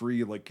pretty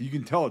free. Like you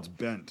can tell it's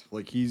bent.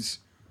 Like he's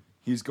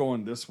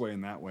going this way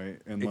and that way.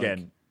 And like,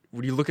 again,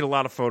 when you look at a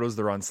lot of photos,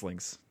 they're on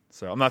slings.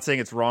 So I'm not saying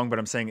it's wrong, but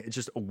I'm saying it's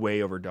just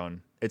way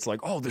overdone. It's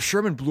like, oh, the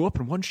Sherman blew up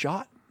in one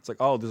shot. It's like,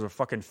 oh, there's a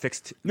fucking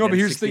fixed. no, but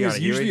here's the M60 thing: on is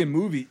a usually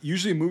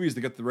Huey. in movies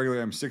they get the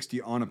regular M60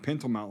 on a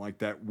pintle mount like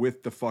that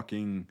with the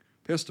fucking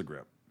pistol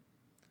grip.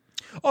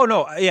 Oh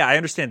no, yeah, I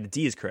understand the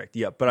D is correct.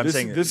 Yeah, but I'm This,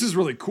 saying this is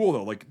really cool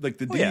though. Like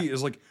the D yeah.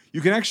 is like you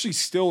can actually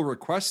still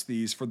request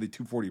these for the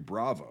 240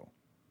 Bravo.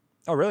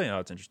 Oh, really? Oh,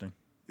 that's interesting.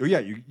 Oh yeah,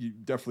 you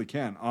definitely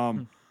can.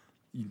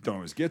 You don't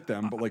always get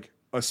them, but like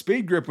a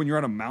spade grip when you're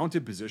on a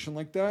mounted position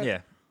like that, Yeah.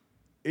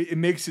 it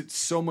makes it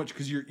so much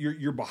because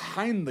you're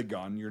behind the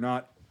gun. You're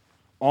not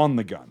on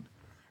the gun.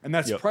 And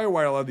that's Yep. probably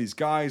why a lot of these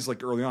guys,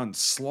 like early on,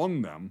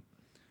 slung them,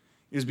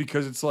 is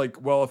because it's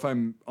like, well, if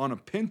I'm on a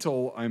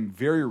pintle, I'm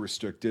very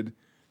restricted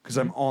because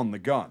I'm on the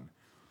gun.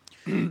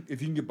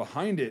 If you can get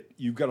behind it,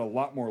 you've got a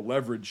lot more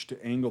leverage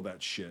to angle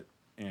that shit.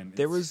 And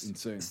There it's was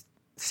insane.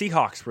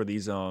 Seahawks were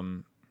these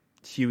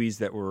Hueys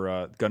that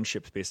were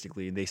gunships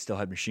basically, and they still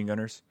had machine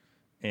gunners.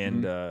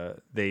 And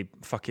they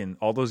fucking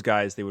all those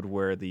guys, they would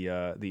wear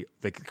the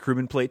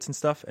crewman plates and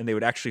stuff, and they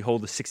would actually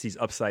hold the 60s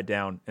upside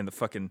down, and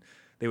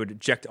they would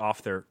eject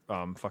off their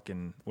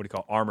fucking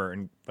armor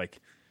and like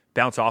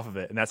bounce off of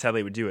it, and that's how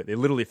they would do it. They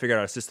literally figured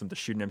out a system to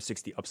shoot an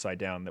M60 upside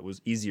down that was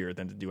easier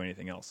than to do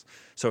anything else.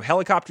 So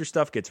helicopter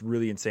stuff gets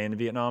really insane in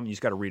Vietnam. You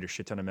just got to read a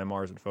shit ton of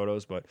memoirs and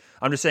photos, but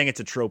I'm just saying it's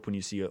a trope when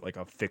you see like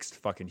a fixed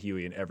fucking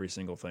Huey in every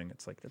single thing.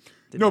 It's like that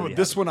didn't No, really but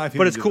this happen. one I think.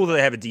 But it's cool that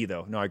they have a D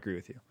though. No, I agree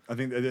with you. I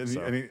think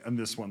in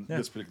this one,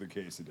 this particular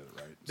case, they did it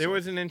right. There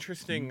was an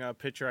interesting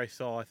picture I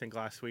saw, I think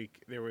last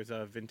week. There was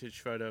a vintage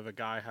photo of a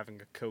guy having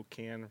a Coke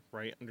can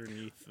right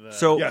underneath the...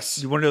 So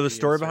Yes. you want to know the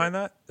story insert. behind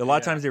that? A lot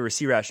of Yeah. times they were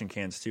sea ration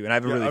cans too, and I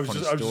have a really funny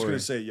story. I was just going to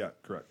say, yeah,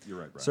 correct. You're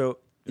right, Brian. So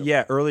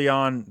yeah, early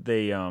on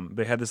they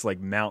had this like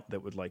mount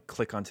that would like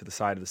click onto the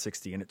side of the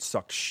 60, and it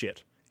sucked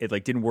shit. It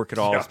like didn't work at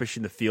all, Yeah.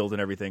 especially in the field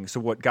and everything. So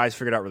what guys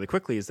figured out really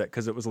quickly is that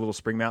because it was a little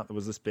spring mount that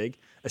was this big,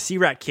 a sea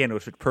rat can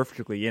would fit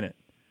perfectly in it,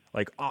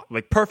 like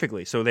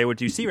perfectly. So they would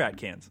do sea rat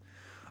cans,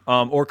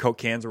 or Coke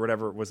cans or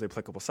whatever was the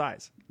applicable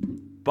size.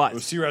 But it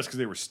was C-Rats because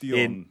they were steel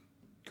and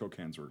Coke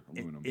cans were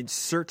aluminum. in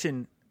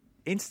certain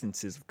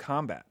instances of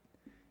combat,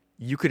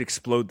 you could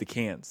explode the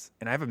cans.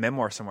 And I have a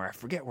memoir somewhere, I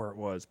forget where it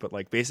was, but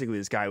like basically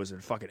this guy was in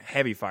a fucking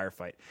heavy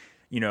firefight.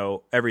 You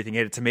know, everything. He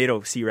had a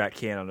tomato C-Rat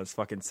can on his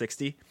fucking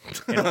 60.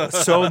 And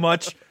so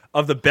much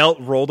of the belt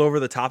rolled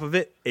over the top of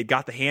it, it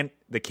got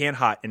the can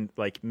hot and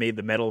like made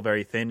the metal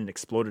very thin and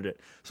exploded it.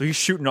 So he's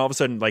shooting, all of a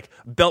sudden, like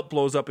belt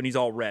blows up and he's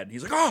all red.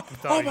 He's like, oh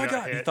he my got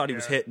God. hit, He thought he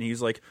was hit, and he's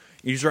like,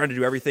 he's trying to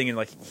do everything and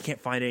like he can't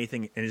find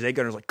anything. And his egg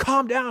gunner's like,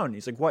 calm down. And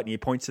he's like, what? And he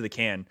points to the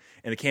can,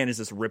 and the can is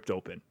just ripped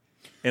open.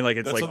 And like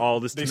it's That's like what- all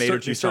this they tomato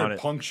start- juice they started on it.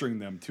 puncturing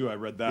them too. I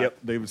read that. Yep.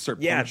 They would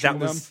start Yeah, puncturing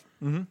that was-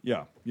 them.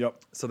 Yeah. Yep.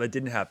 So that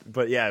didn't happen,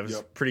 but yeah, it was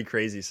Yep. pretty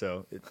crazy.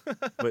 So,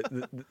 but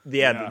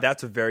Yeah.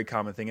 that's a very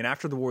common thing. And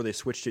after the war, they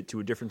switched it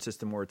to a different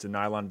system where it's a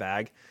nylon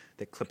bag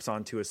that clips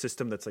onto a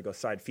system that's like a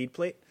side feed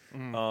plate,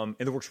 and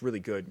it works really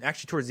good.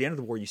 Actually, towards the end of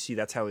the war, you see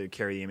that's how they would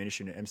carry the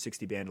ammunition in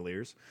M60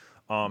 bandoliers.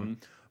 But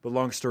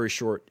long story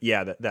short,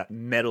 yeah, that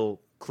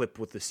metal clip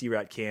with the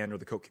C-Rat can or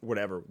the Coke,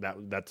 whatever,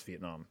 that's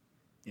Vietnam.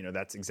 You know,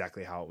 that's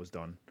exactly how it was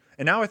done.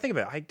 And now I think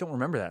about it, I don't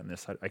remember that in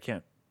this. I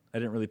can't. I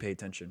didn't really pay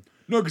attention.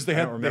 No, because they I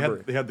had don't they remember.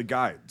 had they had the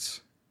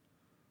guides.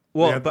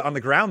 Well, had- but on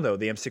the ground though,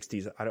 the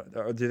M60s, I don't.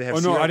 Or do they have? Oh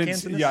no, C-Rat I didn't.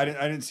 cans See, in this? yeah, I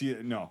didn't see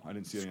it. No, I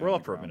didn't see it. Scroll on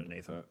up the for a ground. minute,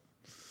 Nathan.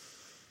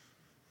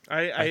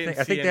 I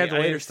think they had the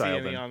later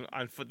style then.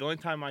 on foot. The only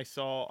time I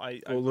saw, Go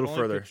a little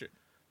further. The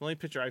only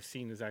picture I've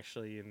seen is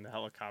actually in the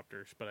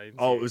helicopters, but I didn't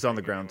Oh, see it was on the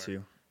anything ground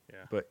anywhere. too.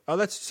 Yeah. But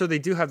that's so they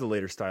do have the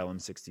later style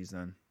M60s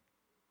then,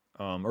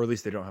 or at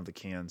least they don't have the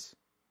cans.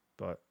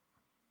 But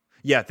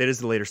yeah, that is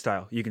the later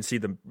style. You can see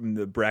the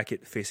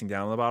bracket facing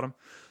down on the bottom.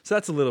 So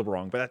that's a little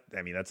wrong, but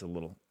that's a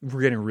little.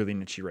 We're getting really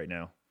niche right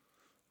now.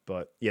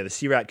 But yeah, the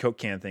C-Rat Coke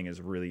can thing is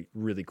really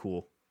really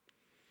cool.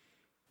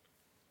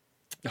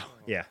 Oh,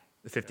 yeah,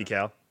 the 50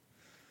 cal.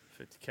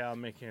 50 cal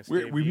making a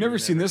We've never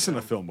seen this in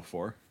a film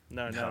before.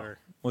 No, never.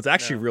 Well, it's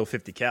actually real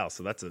 50 cal,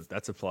 so that's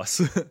a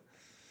plus.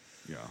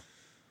 Yeah.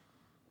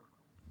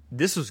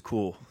 This was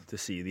cool to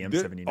see the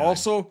M79.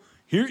 Also,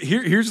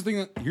 here's the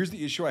thing. Here's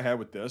the issue I had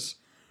with this.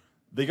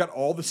 They got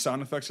all the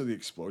sound effects of the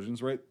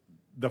explosions right.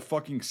 The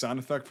fucking sound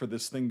effect for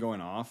this thing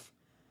going off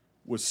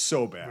was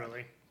so bad.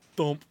 Really?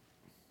 Thump,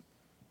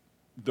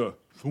 The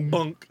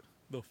bunk,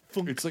 the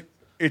funk, it's like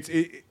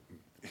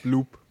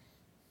loop.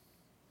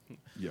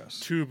 yes.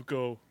 tube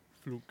go,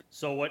 fluke.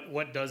 So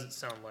what does it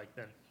sound like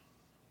then?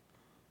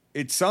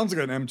 It sounds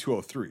like an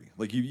M203.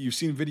 Like you've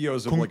seen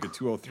videos of like a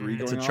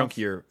 203 It's a going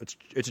chunkier.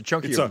 It's a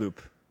chunkier It's a-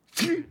 loop.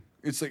 off.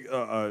 It's like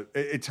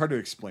it's hard to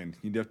explain.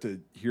 You'd have to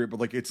hear it, but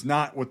like it's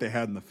not what they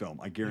had in the film.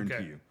 I guarantee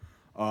Okay.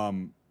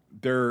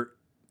 you.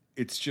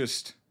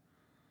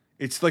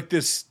 It's like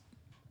this.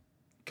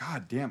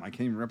 God damn, I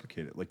can't even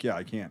replicate it. Like yeah,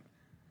 I can't.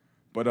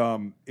 But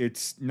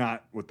it's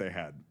not what they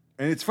had,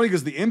 and it's funny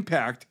because the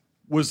impact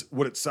was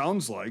what it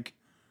sounds like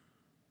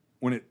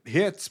when it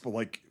hits, but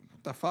like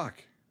what the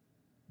fuck.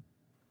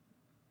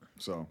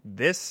 So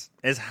This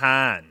is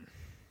Han.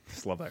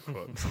 Just love that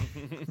quote.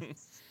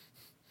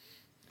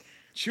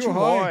 Chew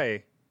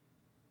Boy.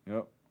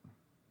 Yep.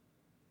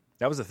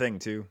 That was a thing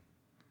too.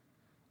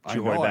 I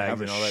Chew know. Hoy I bags have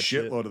a and all that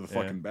shit. shitload of the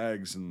Yeah. fucking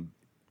bags in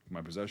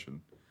my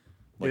possession.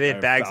 They I had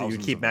have bags that you'd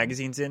thousands keep of them.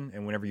 magazines in,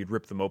 and whenever you'd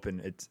rip them open,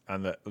 it's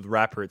on the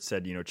wrapper. It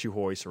said, Chew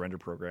Hoy Surrender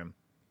Program,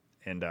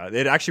 and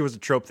it actually was a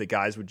trope that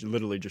guys would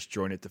literally just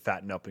join it to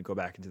fatten up and go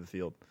back into the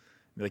field.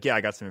 Be like, yeah, I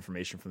got some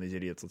information from these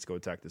idiots. Let's go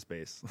attack this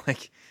base.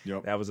 Like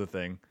Yep. that was a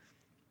thing.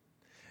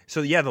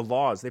 So yeah, the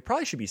laws, they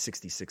probably should be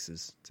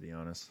 66s, to be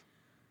honest.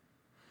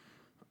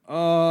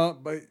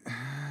 But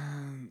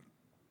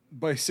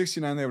by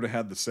 69 they would have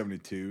had the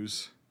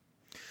 72s.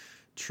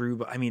 True,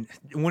 but I mean,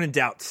 when in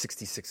doubt,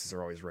 66s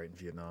are always right in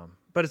Vietnam.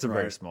 But it's a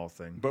very Right. small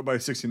thing. But by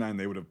 69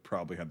 they would have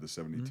probably had the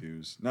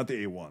 72s. Not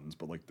the A1s,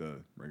 but like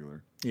the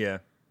regular. Yeah.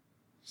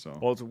 So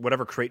Well, it's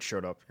whatever crate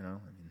showed up, I mean,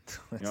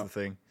 that's Yeah. the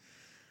thing.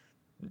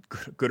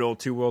 Good old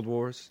 2 World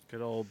Wars.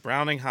 Good old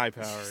Browning high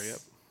power. Yep.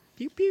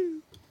 Pew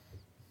pew.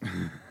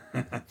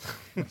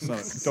 it's not,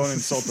 don't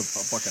insult the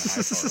fucking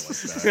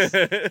high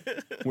power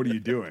like that. What are you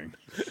doing?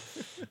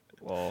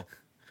 Well,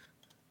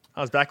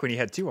 I was back when you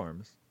had 2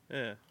 arms.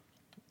 Yeah.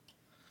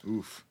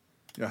 Oof.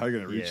 Yeah, how are you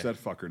gonna reach Yeah. that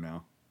fucker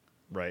now?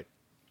 Right.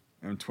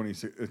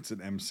 M26. It's an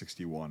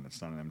M61.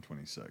 It's not an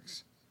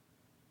M26.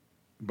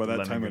 By that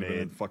Lemon time, it would have been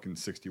grenade. fucking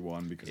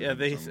 61 because Yeah,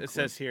 of its own it clip.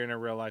 says here in a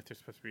real life they're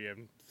supposed to be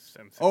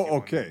M61. Oh,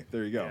 okay.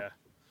 There you go. Yeah.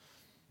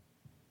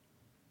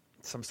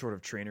 Some sort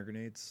of trainer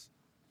grenades.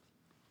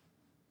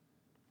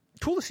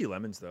 Cool to see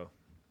lemons, though.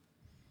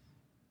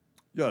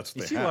 Yeah, that's what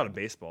You they see had. a lot of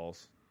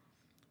baseballs.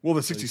 Well, the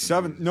least in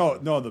 67.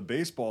 movies, No, the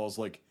baseballs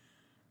like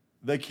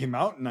they came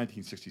out in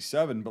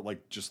 1967, but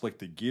like just like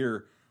the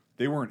gear,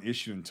 they weren't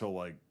issued until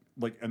like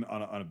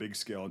on a big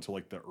scale until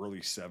like the early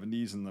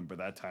 70s, and then by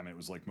that time it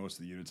was like most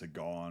of the units had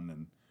gone,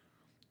 and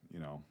you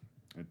know,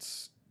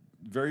 it's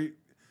very.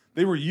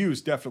 They were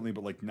used definitely,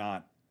 but like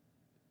not.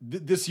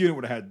 This unit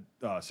would have had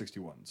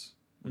 61s.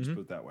 Let's put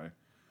it that way.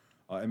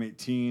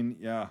 M18,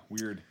 yeah,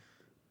 weird.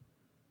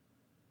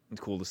 It's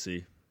cool to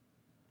see.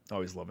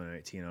 Always loving an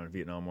 18 on a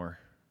Vietnam War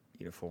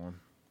uniform.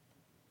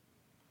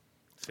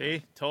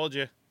 See, told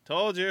you. I'm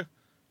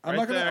Right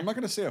not there.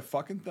 gonna say a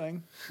fucking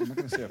thing. I'm not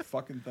gonna say a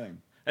fucking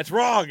thing. That's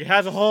wrong. It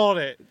has a hole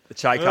in it. The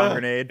Chai Kong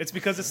grenade. It's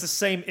because it's the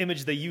same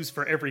image they use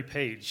for every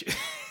page.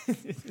 Yeah,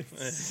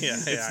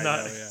 It's I not.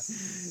 know, yeah.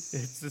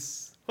 It's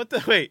this. What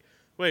the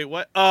wait,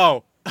 what?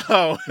 Oh.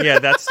 Yeah,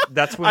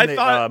 that's when I they,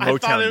 thought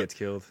Motown it- gets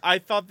killed. I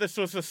thought this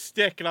was a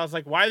stick, and I was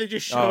like, why are they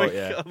just Oh showing?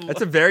 yeah,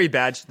 that's a very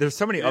bad. There's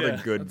so many other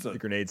Yeah. good That's a-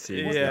 grenade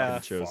scenes. Yeah. that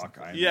haven't chosen. Fuck,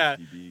 Yeah,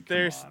 IMDb, come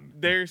there's on.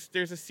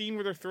 there's a scene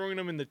where they're throwing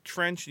them in the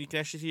trench, and you can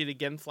actually see it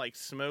against like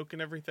smoke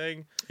and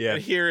everything. Yeah.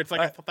 But here it's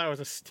like I I- thought that was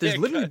a stick.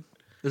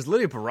 There's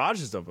literally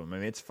barrages of them. I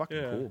mean, it's fucking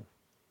Yeah. cool.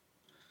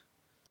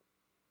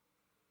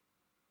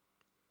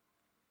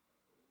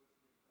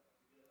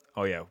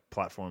 Oh yeah,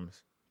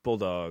 platforms,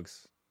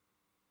 bulldogs.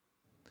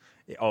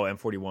 Yeah, oh,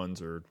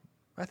 M41s are.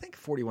 I think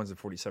 41s and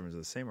 47s are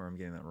the same, or I'm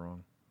getting that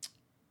wrong.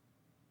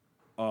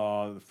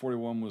 The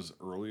 41 was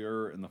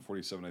earlier, and the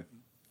 47 I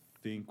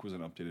think was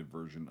an updated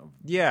version of.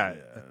 Yeah,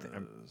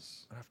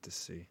 this. I have to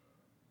see.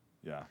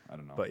 Yeah, I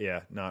don't know. But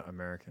yeah, not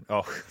American.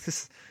 Oh, this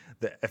is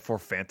the F4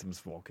 Phantoms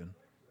Vulcan.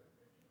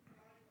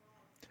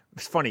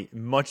 It's funny,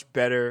 much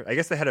better. I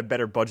guess they had a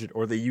better budget,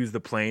 or they used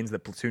the planes that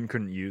Platoon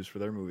couldn't use for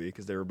their movie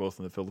because they were both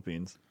in the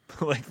Philippines.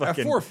 Like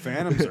fucking, F4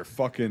 Phantoms are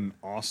fucking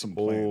awesome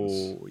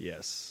planes. Oh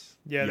yes,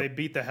 Yeah, Yep. they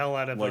beat the hell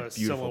out of Like a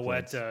beautiful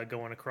silhouette planes.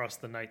 going across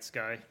the night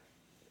sky.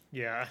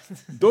 Yeah.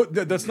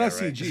 That's not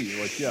right. CG.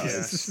 Like, yeah,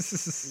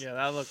 it's- Yeah, that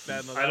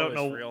I don't was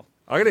know. real.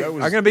 I'm That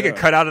was- gonna make yeah. a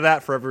cut out of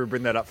that forever.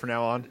 Bring that up from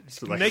now on.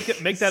 So like, make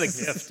that a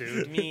gift,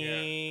 dude.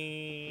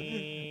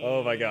 Me.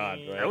 oh my god,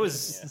 right? That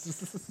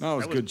was no, it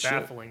was that good was shit.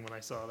 baffling when I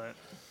saw that.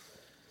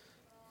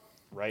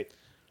 right.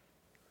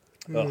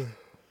 Ugh.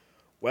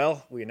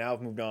 Well, we now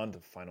have moved on to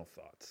final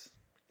thoughts.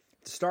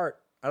 To start,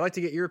 I'd like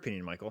to get your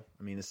opinion, Michael.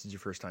 I mean, this is your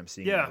first time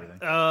seeing everything.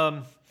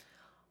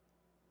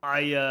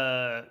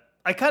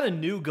 I kind of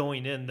knew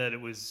going in that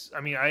it was.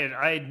 I mean, I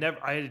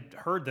had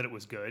heard that it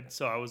was good,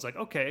 so I was like,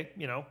 okay,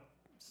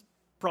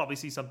 probably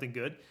see something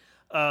good.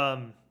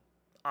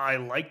 I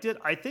liked it.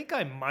 I think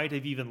I might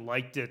have even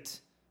liked it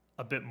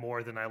a bit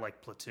more than I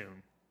like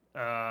Platoon,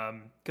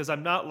 because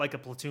I'm not like a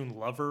Platoon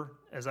lover,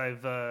 as I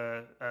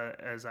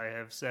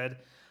have said,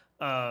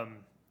 and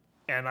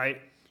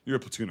You're a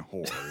platoon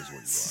whore, is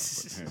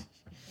what you are. But, hey,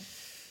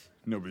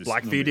 nobody's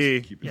Black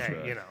nobody's VD. keeping yeah,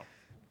 track.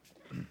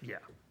 yeah,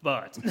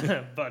 but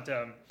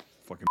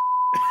Fucking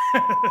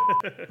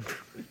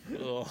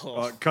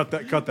Ugh. cut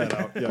that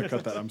out. Yeah,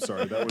 cut that. I'm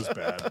sorry, that was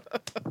bad.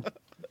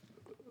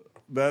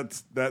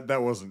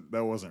 That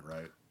wasn't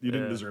right. You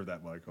didn't Yeah. deserve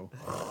that, Michael.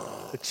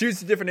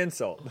 Choose a different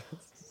insult.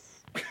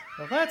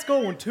 well, that's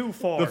going too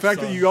far. The fact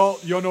that son. you all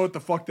know what the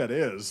fuck that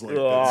is, like,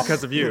 that's-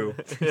 Because of you.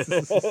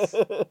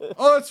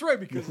 oh, that's right.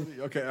 Because of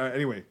the, okay.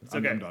 Anyway,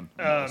 I'm okay. done.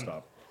 I'm gonna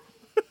stop.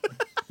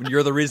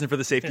 You're the reason for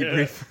the safety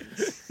brief.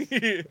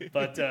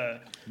 But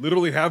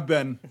Literally have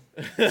been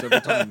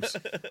several times.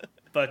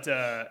 but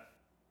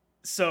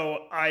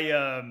so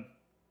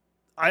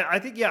I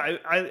think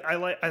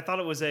I thought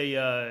it was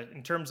a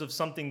in terms of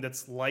something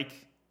that's like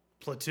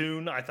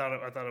Platoon. I thought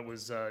it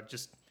was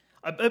just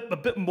a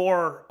bit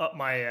more up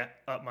my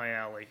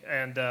alley.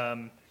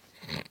 And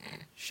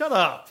shut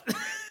up.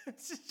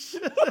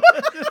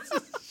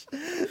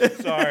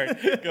 Sorry.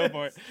 Go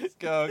for it.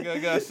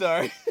 Go.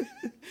 Sorry.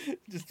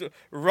 Just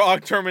wrong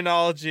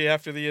terminology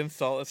after the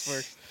insult. It's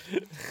worse.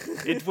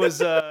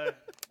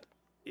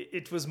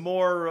 It was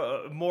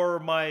more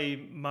my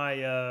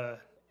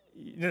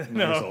He's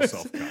no. all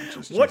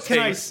self-conscious. What Just can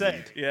I take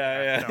say? it.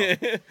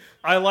 Yeah.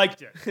 I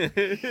liked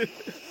it.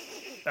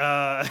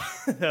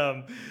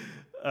 I'm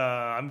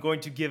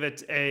going to give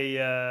it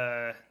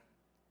a.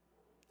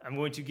 I'm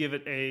going to give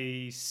it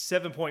a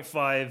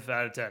 7.5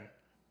 out of 10.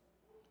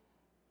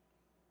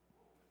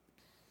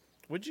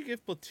 What'd you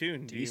give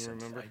Platoon? Do Decent.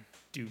 you remember? I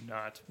do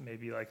not.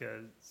 Maybe like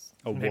a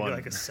A 1.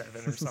 like a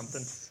 7 or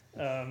something.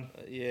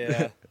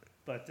 Yeah.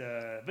 But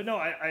no,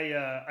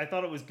 I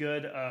thought it was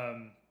good.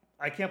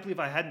 I can't believe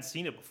I hadn't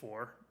seen it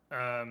before.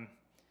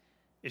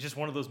 It's just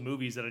one of those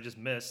movies that I just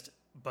missed.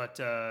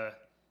 But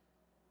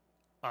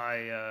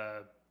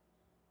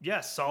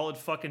solid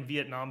fucking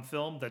Vietnam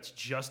film that's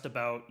just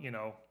about,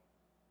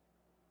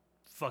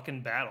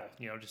 fucking battle,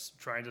 just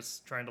trying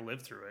to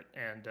live through it,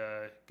 and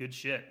good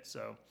shit.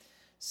 So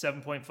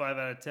 7.5 out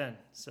of 10.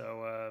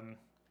 So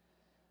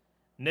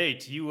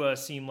Nate, you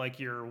seem like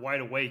you're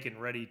wide awake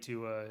and ready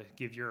to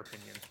give your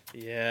opinion.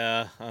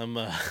 Yeah, I'm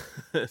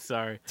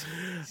sorry.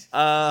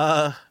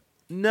 No,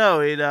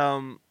 it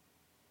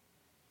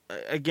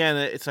again,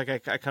 it's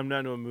like I come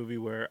down to a movie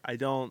where I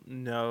don't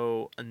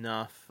know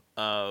enough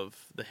of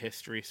the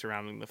history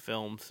surrounding the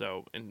film,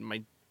 so and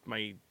my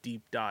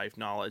deep dive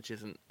knowledge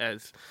isn't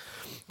as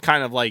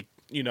kind of like,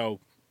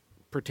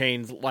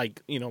 pertains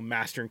like,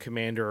 Master and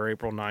Commander or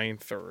April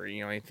 9th or,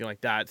 anything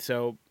like that.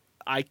 So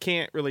I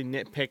can't really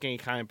nitpick any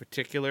kind of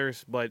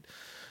particulars, but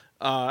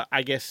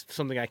I guess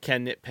something I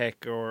can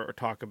nitpick or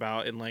talk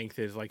about in length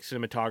is like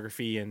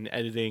cinematography and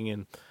editing.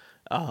 And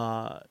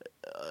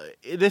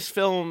this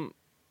film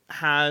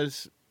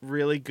has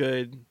really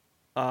good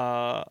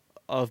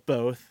of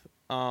both.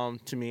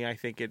 To me, I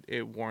think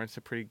it warrants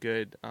a pretty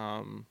good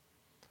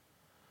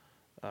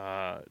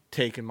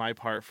take in my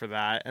part for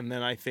that. And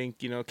then I think,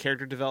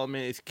 character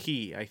development is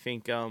key. I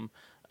think,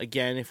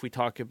 again, if we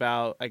talk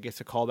about, I guess,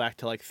 a callback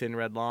to like Thin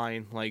Red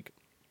Line, like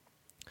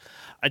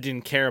I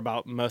didn't care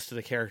about most of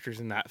the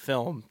characters in that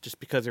film just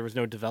because there was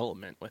no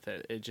development with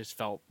it. It just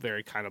felt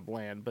very kind of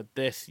bland. But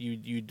this,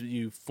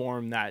 you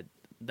form that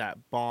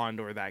bond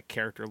or that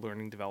character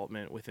learning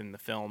development within the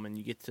film, and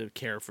you get to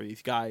care for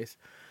these guys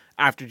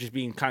after just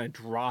being kind of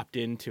dropped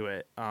into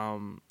it.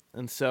 And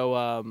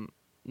so,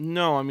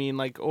 no, I mean,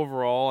 like,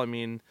 overall, I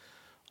mean,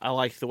 I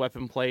liked the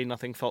weapon play.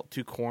 Nothing felt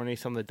too corny.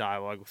 Some of the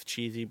dialogue was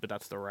cheesy, but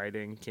that's the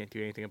writing. Can't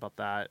do anything about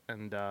that.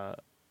 And I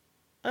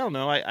don't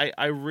know.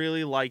 I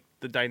really liked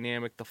the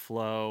dynamic, the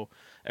flow,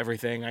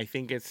 everything. I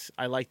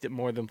liked it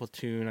more than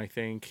Platoon, I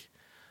think.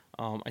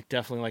 I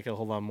definitely like it a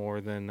whole lot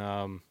more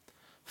than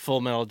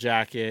Full Metal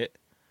Jacket.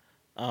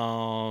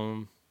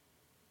 Yeah.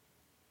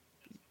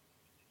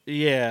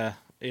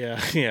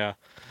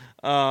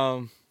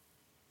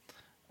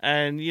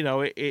 And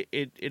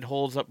it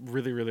holds up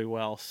really, really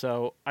well.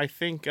 So I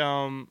think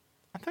I'm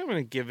going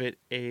to give it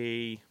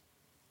an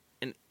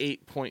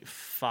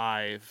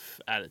 8.5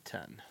 out of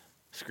 10.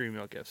 Scream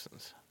Mel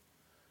Gibson's.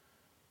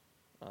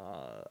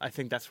 I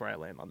think that's where I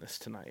land on this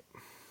tonight.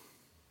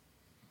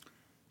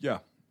 Yeah,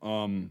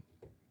 I'd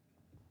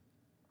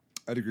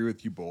agree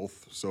with you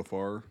both so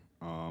far.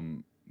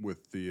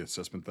 With the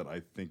assessment that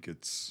I think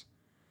it's,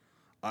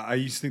 I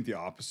used to think the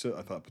opposite.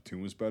 I thought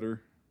Platoon was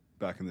better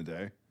back in the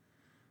day.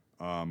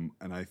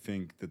 And I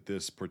think that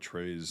this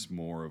portrays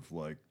more of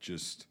like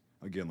just,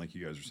 again, like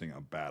you guys were saying,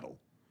 a battle.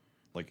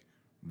 Like,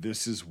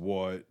 this is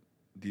what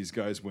these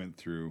guys went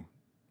through.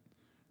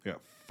 They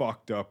got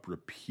fucked up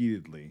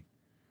repeatedly.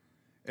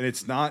 And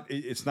it's not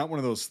one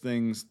of those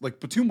things,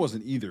 like Platoon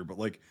wasn't either, but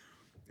like,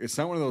 it's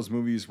not one of those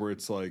movies where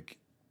it's like,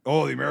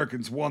 oh, the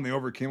Americans won, they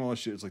overcame all this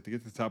shit. It's like they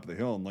get to the top of the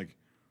hill and like,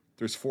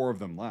 there's 4 of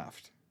them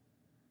left.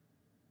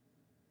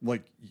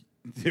 Like,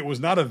 it was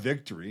not a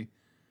victory.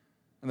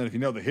 And then if you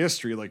know the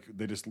history, like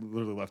they just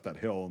literally left that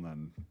hill and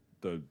then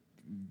the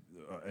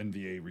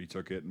NVA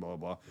retook it and blah, blah,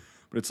 blah.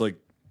 But it's like,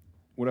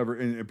 whatever.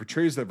 And it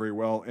portrays that very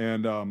well.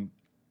 And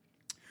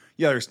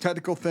yeah, there's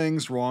technical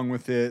things wrong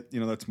with it.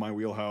 That's my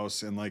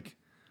wheelhouse. And like,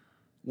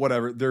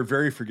 whatever. They're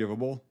very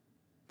forgivable.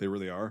 They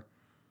really are.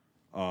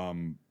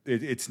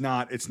 It's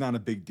not a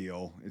big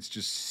deal. It's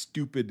just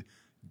stupid,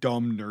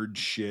 dumb nerd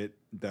shit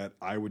that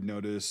I would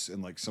notice.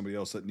 And like somebody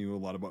else that knew a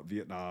lot about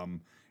Vietnam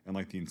and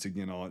like the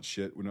insignia and all that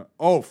shit.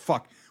 Oh,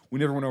 fuck. We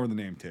never went over the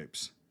name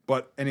tapes.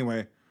 But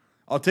anyway,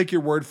 I'll take your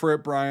word for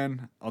it,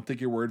 Brian. I'll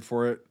take your word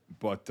for it.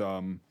 But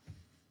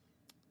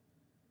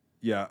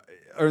yeah,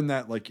 other than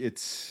that, like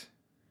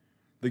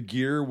the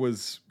gear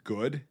was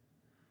good.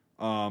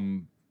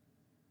 The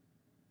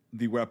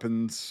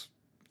weapons,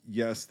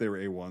 yes, they were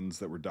A1s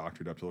that were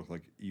doctored up to look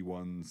like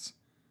E1s.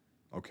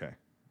 Okay,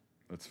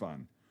 that's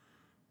fine.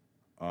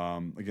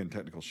 Again,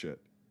 technical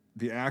shit.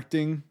 The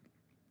acting,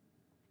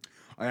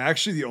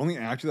 the only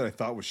actor that I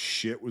thought was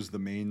shit was the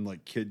main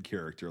like kid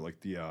character, like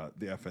the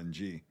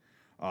FNG.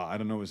 I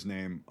don't know his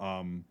name.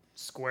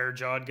 Square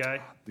jawed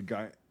guy. The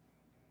guy.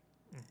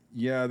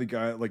 Yeah, the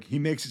guy. Like he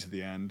makes it to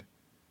the end.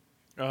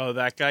 Oh,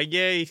 that guy.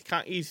 Yeah,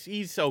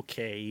 he's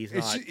okay.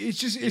 It's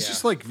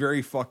just like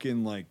very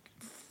fucking like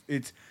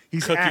he's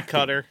cookie acting.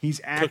 cutter.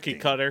 He's acting. Cookie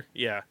cutter.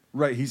 Yeah.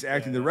 Right. He's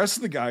acting. Yeah. The rest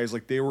of the guys,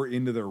 like they were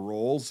into their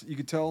roles. You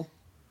could tell.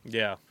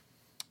 Yeah.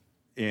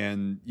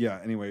 And yeah,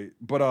 anyway,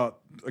 but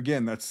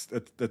again, that's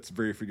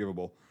very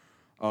forgivable.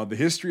 The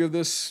history of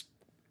this,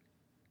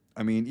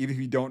 I mean, even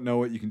if you don't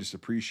know it, you can just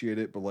appreciate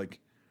it. But like,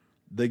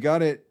 they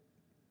got it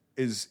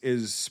is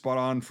spot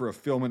on for a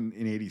film in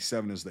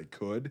 '87 as they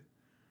could.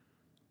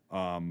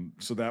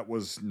 So that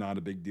was not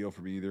a big deal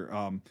for me either.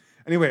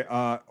 Anyway,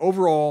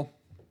 overall,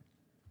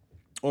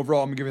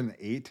 I'm giving it an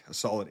 8, a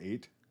solid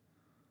 8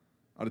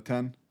 out of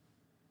 10.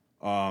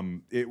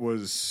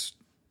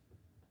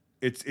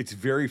 It's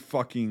very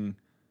fucking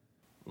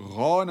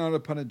raw and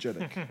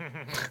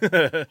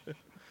unapologetic.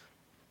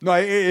 No,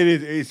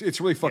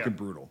 it's really fucking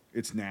brutal.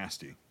 It's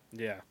nasty.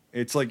 Yeah.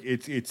 It's like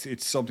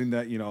it's something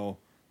that, you know,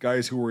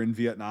 guys who were in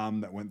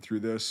Vietnam that went through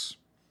this.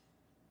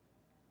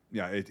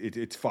 Yeah,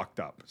 it's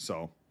fucked up.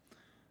 So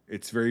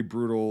it's very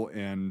brutal,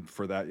 and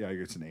for that, yeah,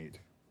 it's an 8.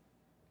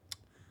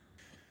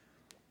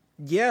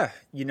 Yeah,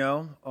 you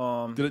know.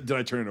 Did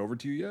I turn it over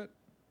to you yet?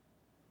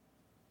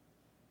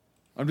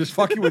 I'm just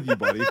fucking with you,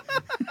 buddy.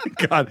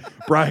 God,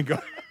 Brian, go.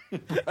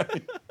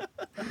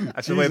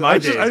 That's the way my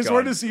day. I just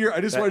wanted to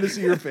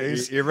see your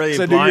face. You're really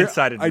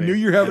blindsided. I knew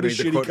you're having a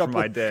shitty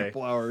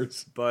couple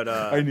hours. But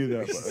I knew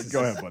that.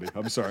 Go ahead, buddy.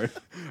 I'm sorry.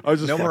 I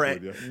was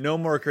just no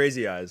more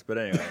crazy eyes. But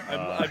anyway,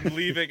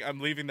 I'm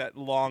leaving that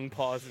long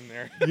pause in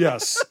there.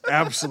 Yes,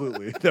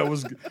 absolutely. That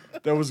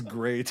was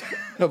great.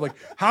 I'm like,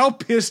 how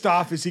pissed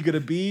off is he going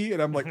to be?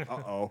 And I'm like, uh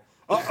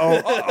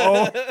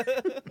oh.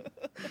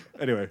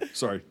 Anyway,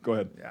 sorry. Go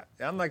ahead. Yeah,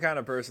 I'm the kind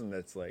of person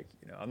that's like,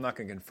 you know, I'm not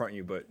going to confront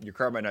you, but your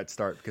car might not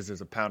start because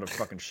there's a pound of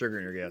fucking sugar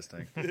in your gas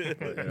tank. But, you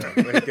know,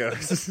 way it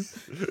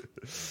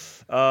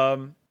goes.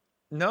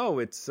 No,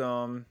 it's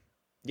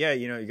yeah,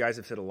 you know, you guys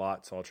have said a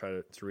lot, so I'll try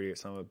to read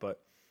some of it.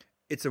 But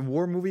it's a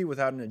war movie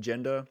without an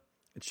agenda.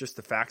 It's just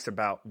the facts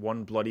about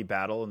one bloody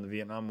battle in the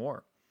Vietnam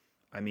War.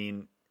 I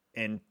mean,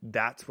 and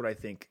that's what I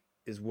think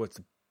is what's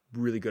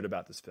really good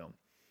about this film.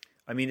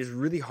 I mean, it's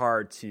really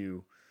hard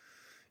to,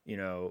 you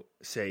know,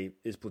 say,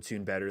 is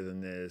Platoon better than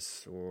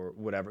this or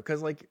whatever?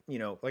 Because, like, you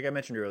know, like I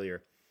mentioned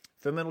earlier,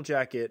 Full Metal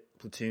Jacket,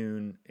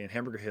 Platoon, and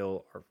Hamburger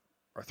Hill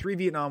are 3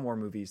 Vietnam War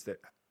movies that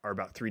are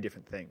about 3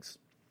 different things.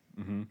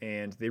 Mm-hmm.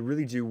 And they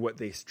really do what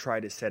they try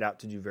to set out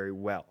to do very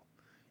well.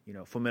 You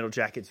know, Full Metal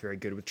Jacket's very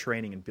good with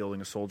training and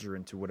building a soldier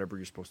into whatever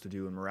you're supposed to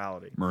do in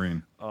morality.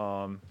 Marine.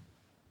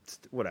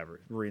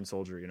 Whatever, Marine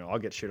soldier, you know, I'll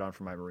get shit on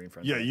from my Marine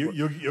friends. Yeah,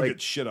 you'll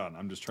get shit on.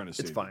 I'm just trying to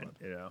say it's fine,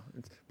 you know.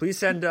 Please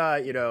send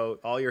you know,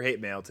 all your hate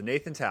mail to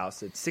Nathan's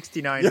house at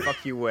 69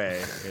 Fuck You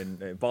Way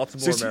in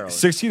Baltimore, Maryland.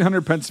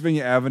 1600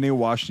 Pennsylvania Avenue,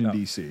 Washington,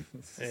 D.C.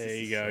 There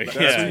you go. That's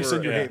where you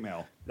send your hate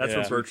mail. That's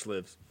where Birch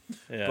lives.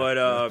 Yeah.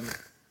 But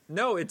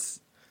no,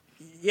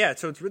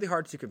 so it's really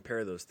hard to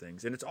compare those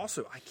things. And it's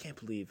also, I can't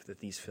believe that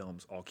these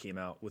films all came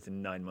out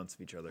within 9 months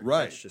of each other.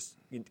 Right. It's just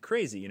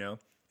crazy, you know.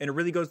 And it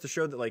really goes to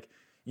show that, like,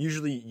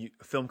 usually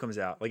a film comes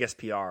out like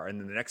SPR, and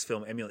then the next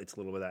film emulates a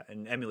little bit of that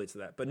and emulates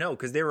that. But no,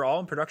 because they were all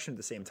in production at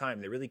the same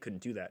time, they really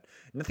couldn't do that.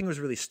 Nothing was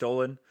really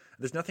stolen.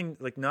 There's nothing,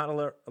 like, not a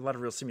lot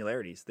of real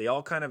similarities. They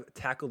all kind of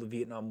tackled the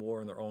Vietnam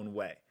War in their own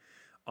way,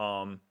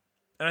 and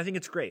I think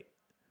it's great.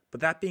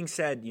 But that being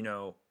said, you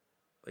know,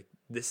 like,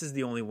 this is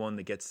the only one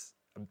that gets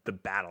the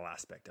battle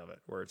aspect of it,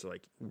 where it's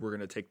like, we're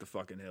gonna take the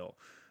fucking hill.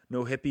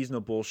 No hippies,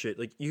 no bullshit.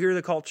 Like, you hear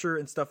the culture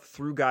and stuff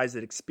through guys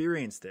that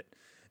experienced it.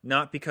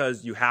 Not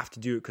because you have to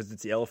do it because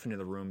it's the elephant in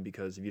the room,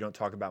 because if you don't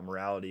talk about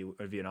morality in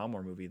a Vietnam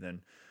War movie,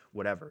 then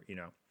whatever, you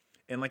know.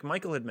 And like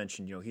Michael had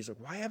mentioned, you know, he's like,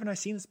 why haven't I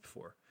seen this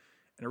before?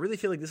 And I really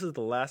feel like this is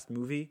the last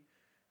movie,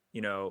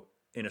 you know,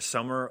 in a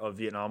summer of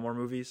Vietnam War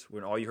movies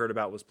when all you heard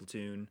about was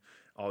Platoon,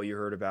 all you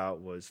heard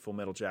about was Full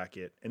Metal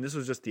Jacket, and this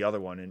was just the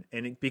other one.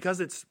 And because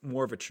it's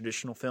more of a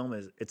traditional film,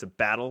 it's a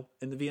battle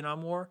in the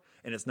Vietnam War,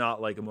 and it's not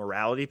like a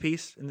morality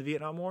piece in the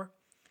Vietnam War,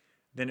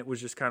 then it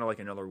was just kind of like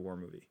another war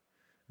movie.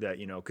 That,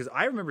 you know, because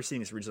I remember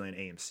seeing this originally on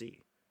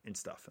AMC and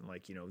stuff, and,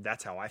 like, you know,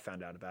 that's how I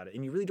found out about it.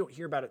 And you really don't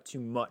hear about it too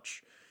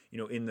much, you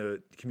know, in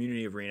the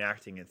community of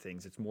reenacting and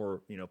things. It's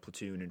more, you know,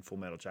 Platoon and Full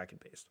Metal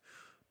Jacket based,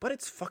 but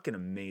it's fucking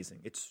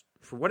amazing. It's,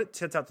 for what it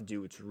sets out to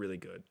do, it's really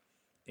good.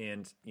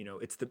 And, you know,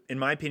 in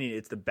my opinion,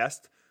 it's the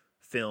best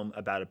film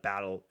about a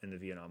battle in the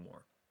Vietnam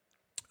War.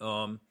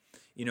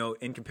 You know,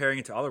 and comparing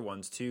it to other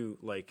ones too,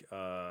 like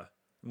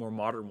more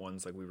modern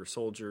ones, like We Were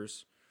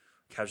Soldiers,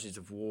 Casualties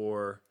of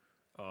War.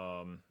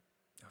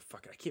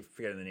 I keep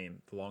forgetting the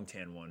name. The long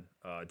tan one,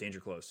 Danger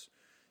Close.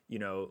 You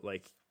know,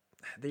 like,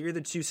 they're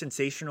either too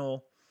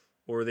sensational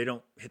or they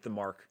don't hit the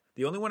mark.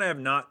 The only one I have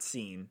not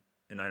seen,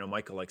 and I know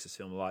Michael likes this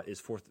film a lot,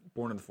 is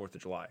Born on the 4th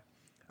of July.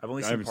 I've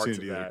only seen parts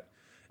of that.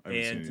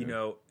 And, you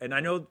know, and I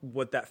know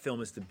what that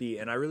film is to be,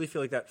 and I really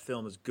feel like that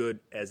film is good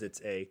as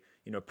it's a,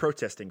 you know,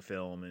 protesting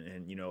film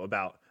and you know,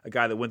 about a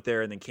guy that went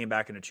there and then came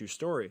back in a true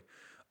story.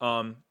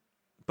 But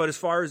as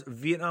far as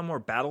Vietnam War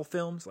battle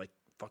films, like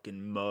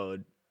fucking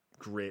mud,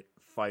 grit,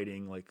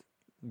 fighting, like,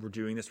 we're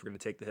doing this, we're going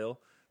to take the hill,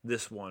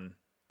 this one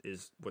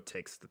is what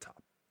takes the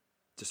top,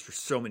 just for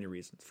so many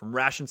reasons, from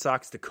ration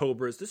socks to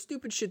cobras, the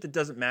stupid shit that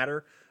doesn't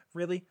matter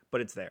really,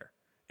 but it's there,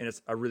 and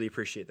I really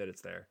appreciate that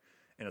it's there,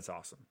 and it's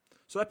awesome.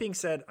 So that being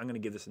said, I'm going to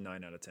give this a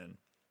 9 out of 10.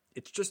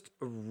 It's just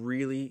a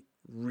really,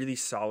 really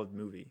solid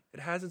movie. It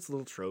has its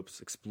little tropes,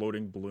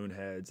 exploding balloon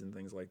heads and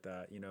things like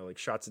that. Like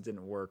shots that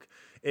didn't work.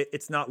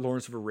 It's not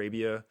Lawrence of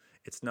Arabia.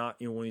 It's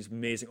not one of these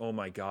amazing. Oh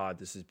my God,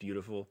 this is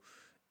beautiful.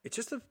 It's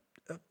just a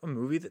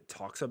movie that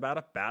talks about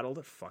a battle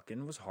that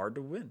fucking was hard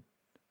to win,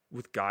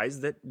 with guys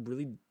that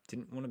really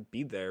didn't want to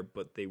be there,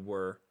 but they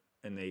were,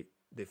 and they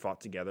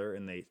fought together,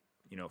 and they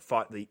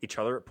fought each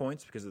other at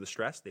points because of the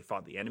stress. They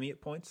fought the enemy at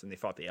points, and they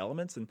fought the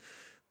elements, and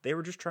they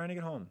were just trying to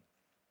get home.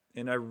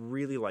 And I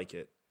really like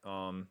it.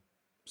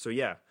 So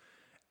yeah,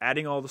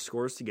 adding all the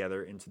scores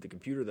together into the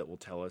computer that will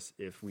tell us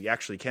if we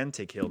actually can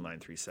take Hill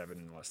 937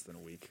 in less than a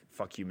week.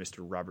 Fuck you, Mr.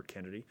 Robert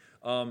Kennedy.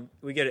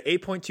 We get an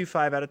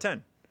 8.25 out of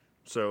 10.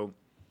 So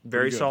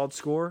very solid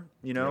score.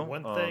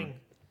 One thing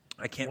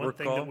I can't One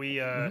recall. thing that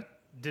we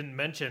didn't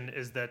mention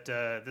is that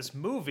this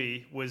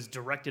movie was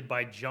directed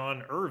by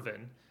John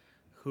Irvin,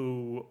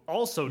 who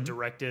also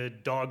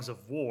directed Dogs of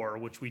War,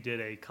 which we did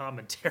a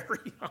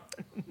commentary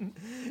on.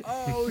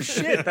 Oh,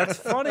 shit. That's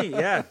funny.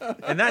 Yeah.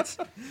 And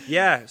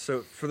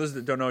so for those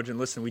that don't know, and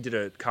listen, we did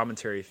a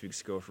commentary a few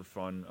weeks ago for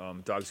fun,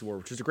 Dogs of War,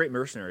 which is a great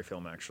mercenary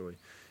film, actually.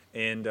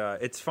 And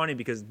it's funny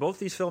because both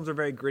these films are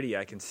very gritty.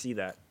 I can see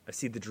that. I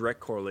see the direct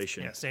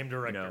correlation. Yeah, same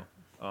director.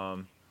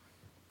 And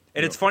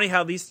it's funny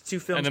how these two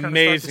films An kind of start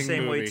the amazing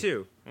same movie. way,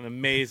 too. An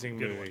amazing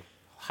Good movie. one.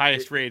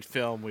 Highest rated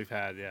film we've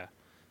had, yeah.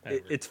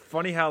 It's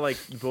funny how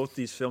both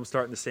these films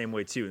start in the same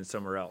way too, and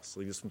somewhere else.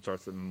 Like this one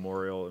starts at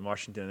Memorial in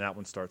Washington, and that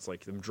one starts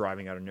like them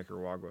driving out of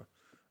Nicaragua.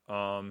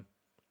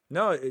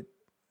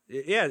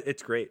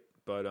 It's great,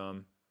 but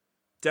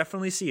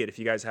definitely see it if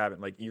you guys haven't.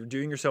 Like you're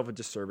doing yourself a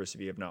disservice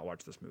if you have not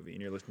watched this movie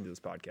and you're listening to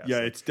this podcast. Yeah,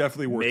 it's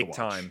definitely worth make the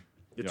watch. time.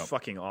 It's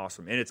fucking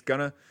awesome, and it's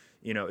gonna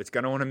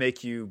want to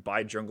make you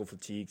buy Jungle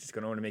Fatigues. It's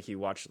gonna want to make you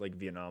watch like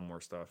Vietnam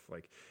War stuff.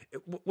 Like,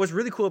 what's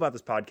really cool about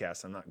this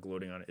podcast, I'm not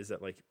gloating on it, is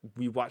that like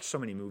we watch so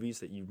many movies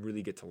that you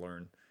really get to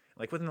learn.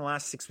 Like within the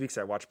last 6 weeks,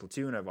 I watched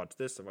Platoon, I've watched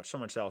this, I've watched so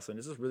much else, and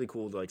it's just really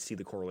cool to like see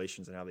the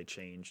correlations and how they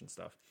change and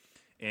stuff.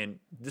 And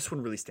this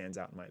one really stands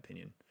out in my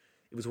opinion.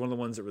 It was one of the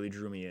ones that really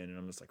drew me in, and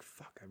I'm just like,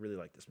 fuck, I really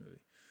like this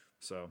movie.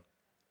 So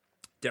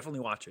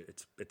definitely watch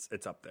it.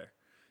 It's up there,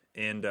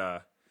 and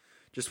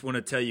just want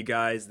to tell you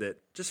guys that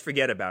just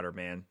forget about her,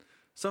 man.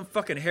 Some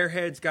fucking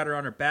hairhead's got her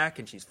on her back,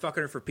 and she's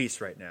fucking her for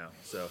peace right now.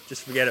 So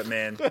just forget it,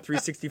 man.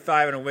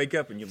 365 and I'll wake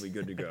up, and you'll be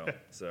good to go.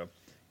 So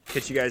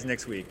catch you guys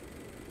next week.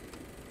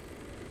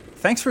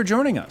 Thanks for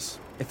joining us.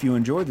 If you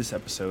enjoyed this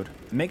episode,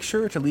 make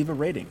sure to leave a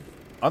rating.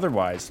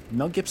 Otherwise,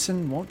 Mel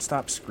Gibson won't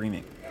stop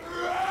screaming.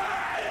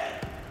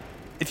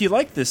 If you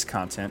like this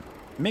content,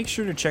 make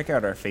sure to check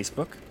out our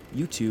Facebook,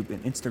 YouTube,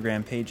 and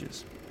Instagram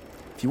pages.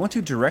 If you want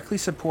to directly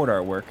support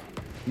our work,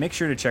 make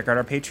sure to check out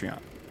our Patreon.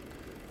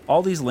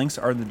 All these links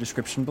are in the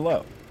description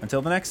below.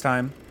 Until the next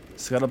time,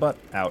 Scuttlebutt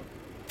out.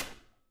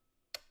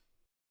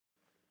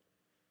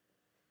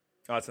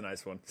 Oh, that's a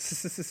nice one.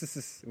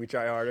 We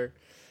try harder.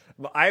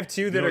 I have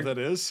two that You know are. what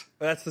that is?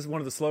 That's just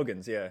one of the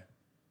slogans, yeah.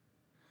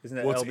 Isn't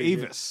that Well, it's LBG?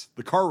 Avis,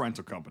 the car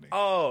rental company.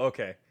 Oh,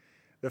 okay.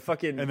 The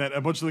fucking. And then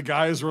a bunch of the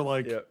guys were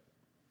like, yeah.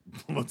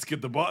 let's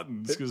get the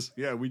buttons because,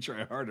 we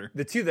try harder.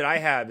 The two that I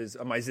have is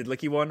my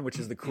Zidlicki one, which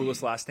is the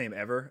coolest last name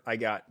ever. I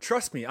got,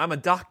 trust me, I'm a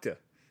doctor.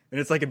 And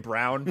it's like in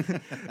brown.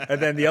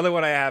 And then the other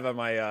one I have on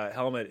my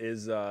helmet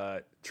is you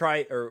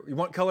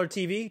want color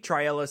TV?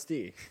 Try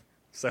LSD.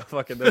 So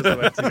fucking those are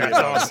my two. That's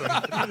awesome.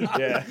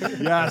 Yeah. Yes.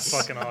 That's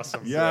fucking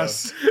awesome.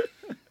 Yes.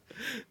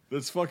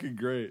 That's fucking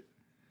great.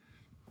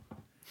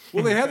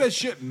 Well, they have that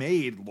shit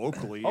made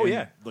locally. Oh, in,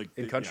 yeah. like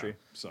In country. Yeah,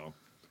 so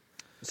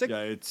Sick.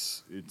 yeah,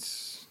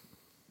 it's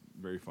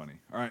very funny.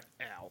 All right.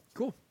 Ow.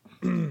 Cool.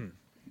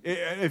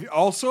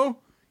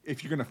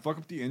 If you're gonna fuck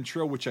up the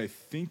intro, which I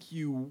think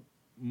you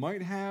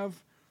might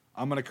have,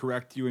 I'm gonna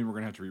correct you, and we're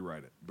gonna have to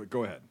rewrite it. But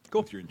go ahead.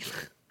 Cool. With your intro.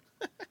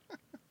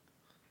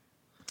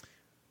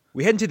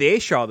 We head into the A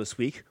Shaw this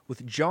week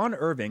with John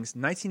Irving's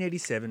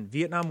 1987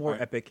 Vietnam War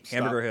right, epic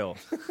stop. Hamburger Hill.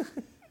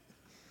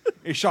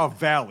 A Shaw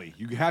Valley.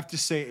 You have to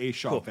say A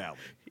Shaw Valley.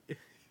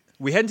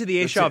 We head into the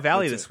A That's Shaw it,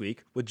 Valley that's this it.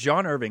 week with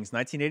John Irving's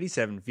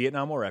 1987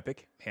 Vietnam War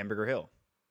epic Hamburger Hill.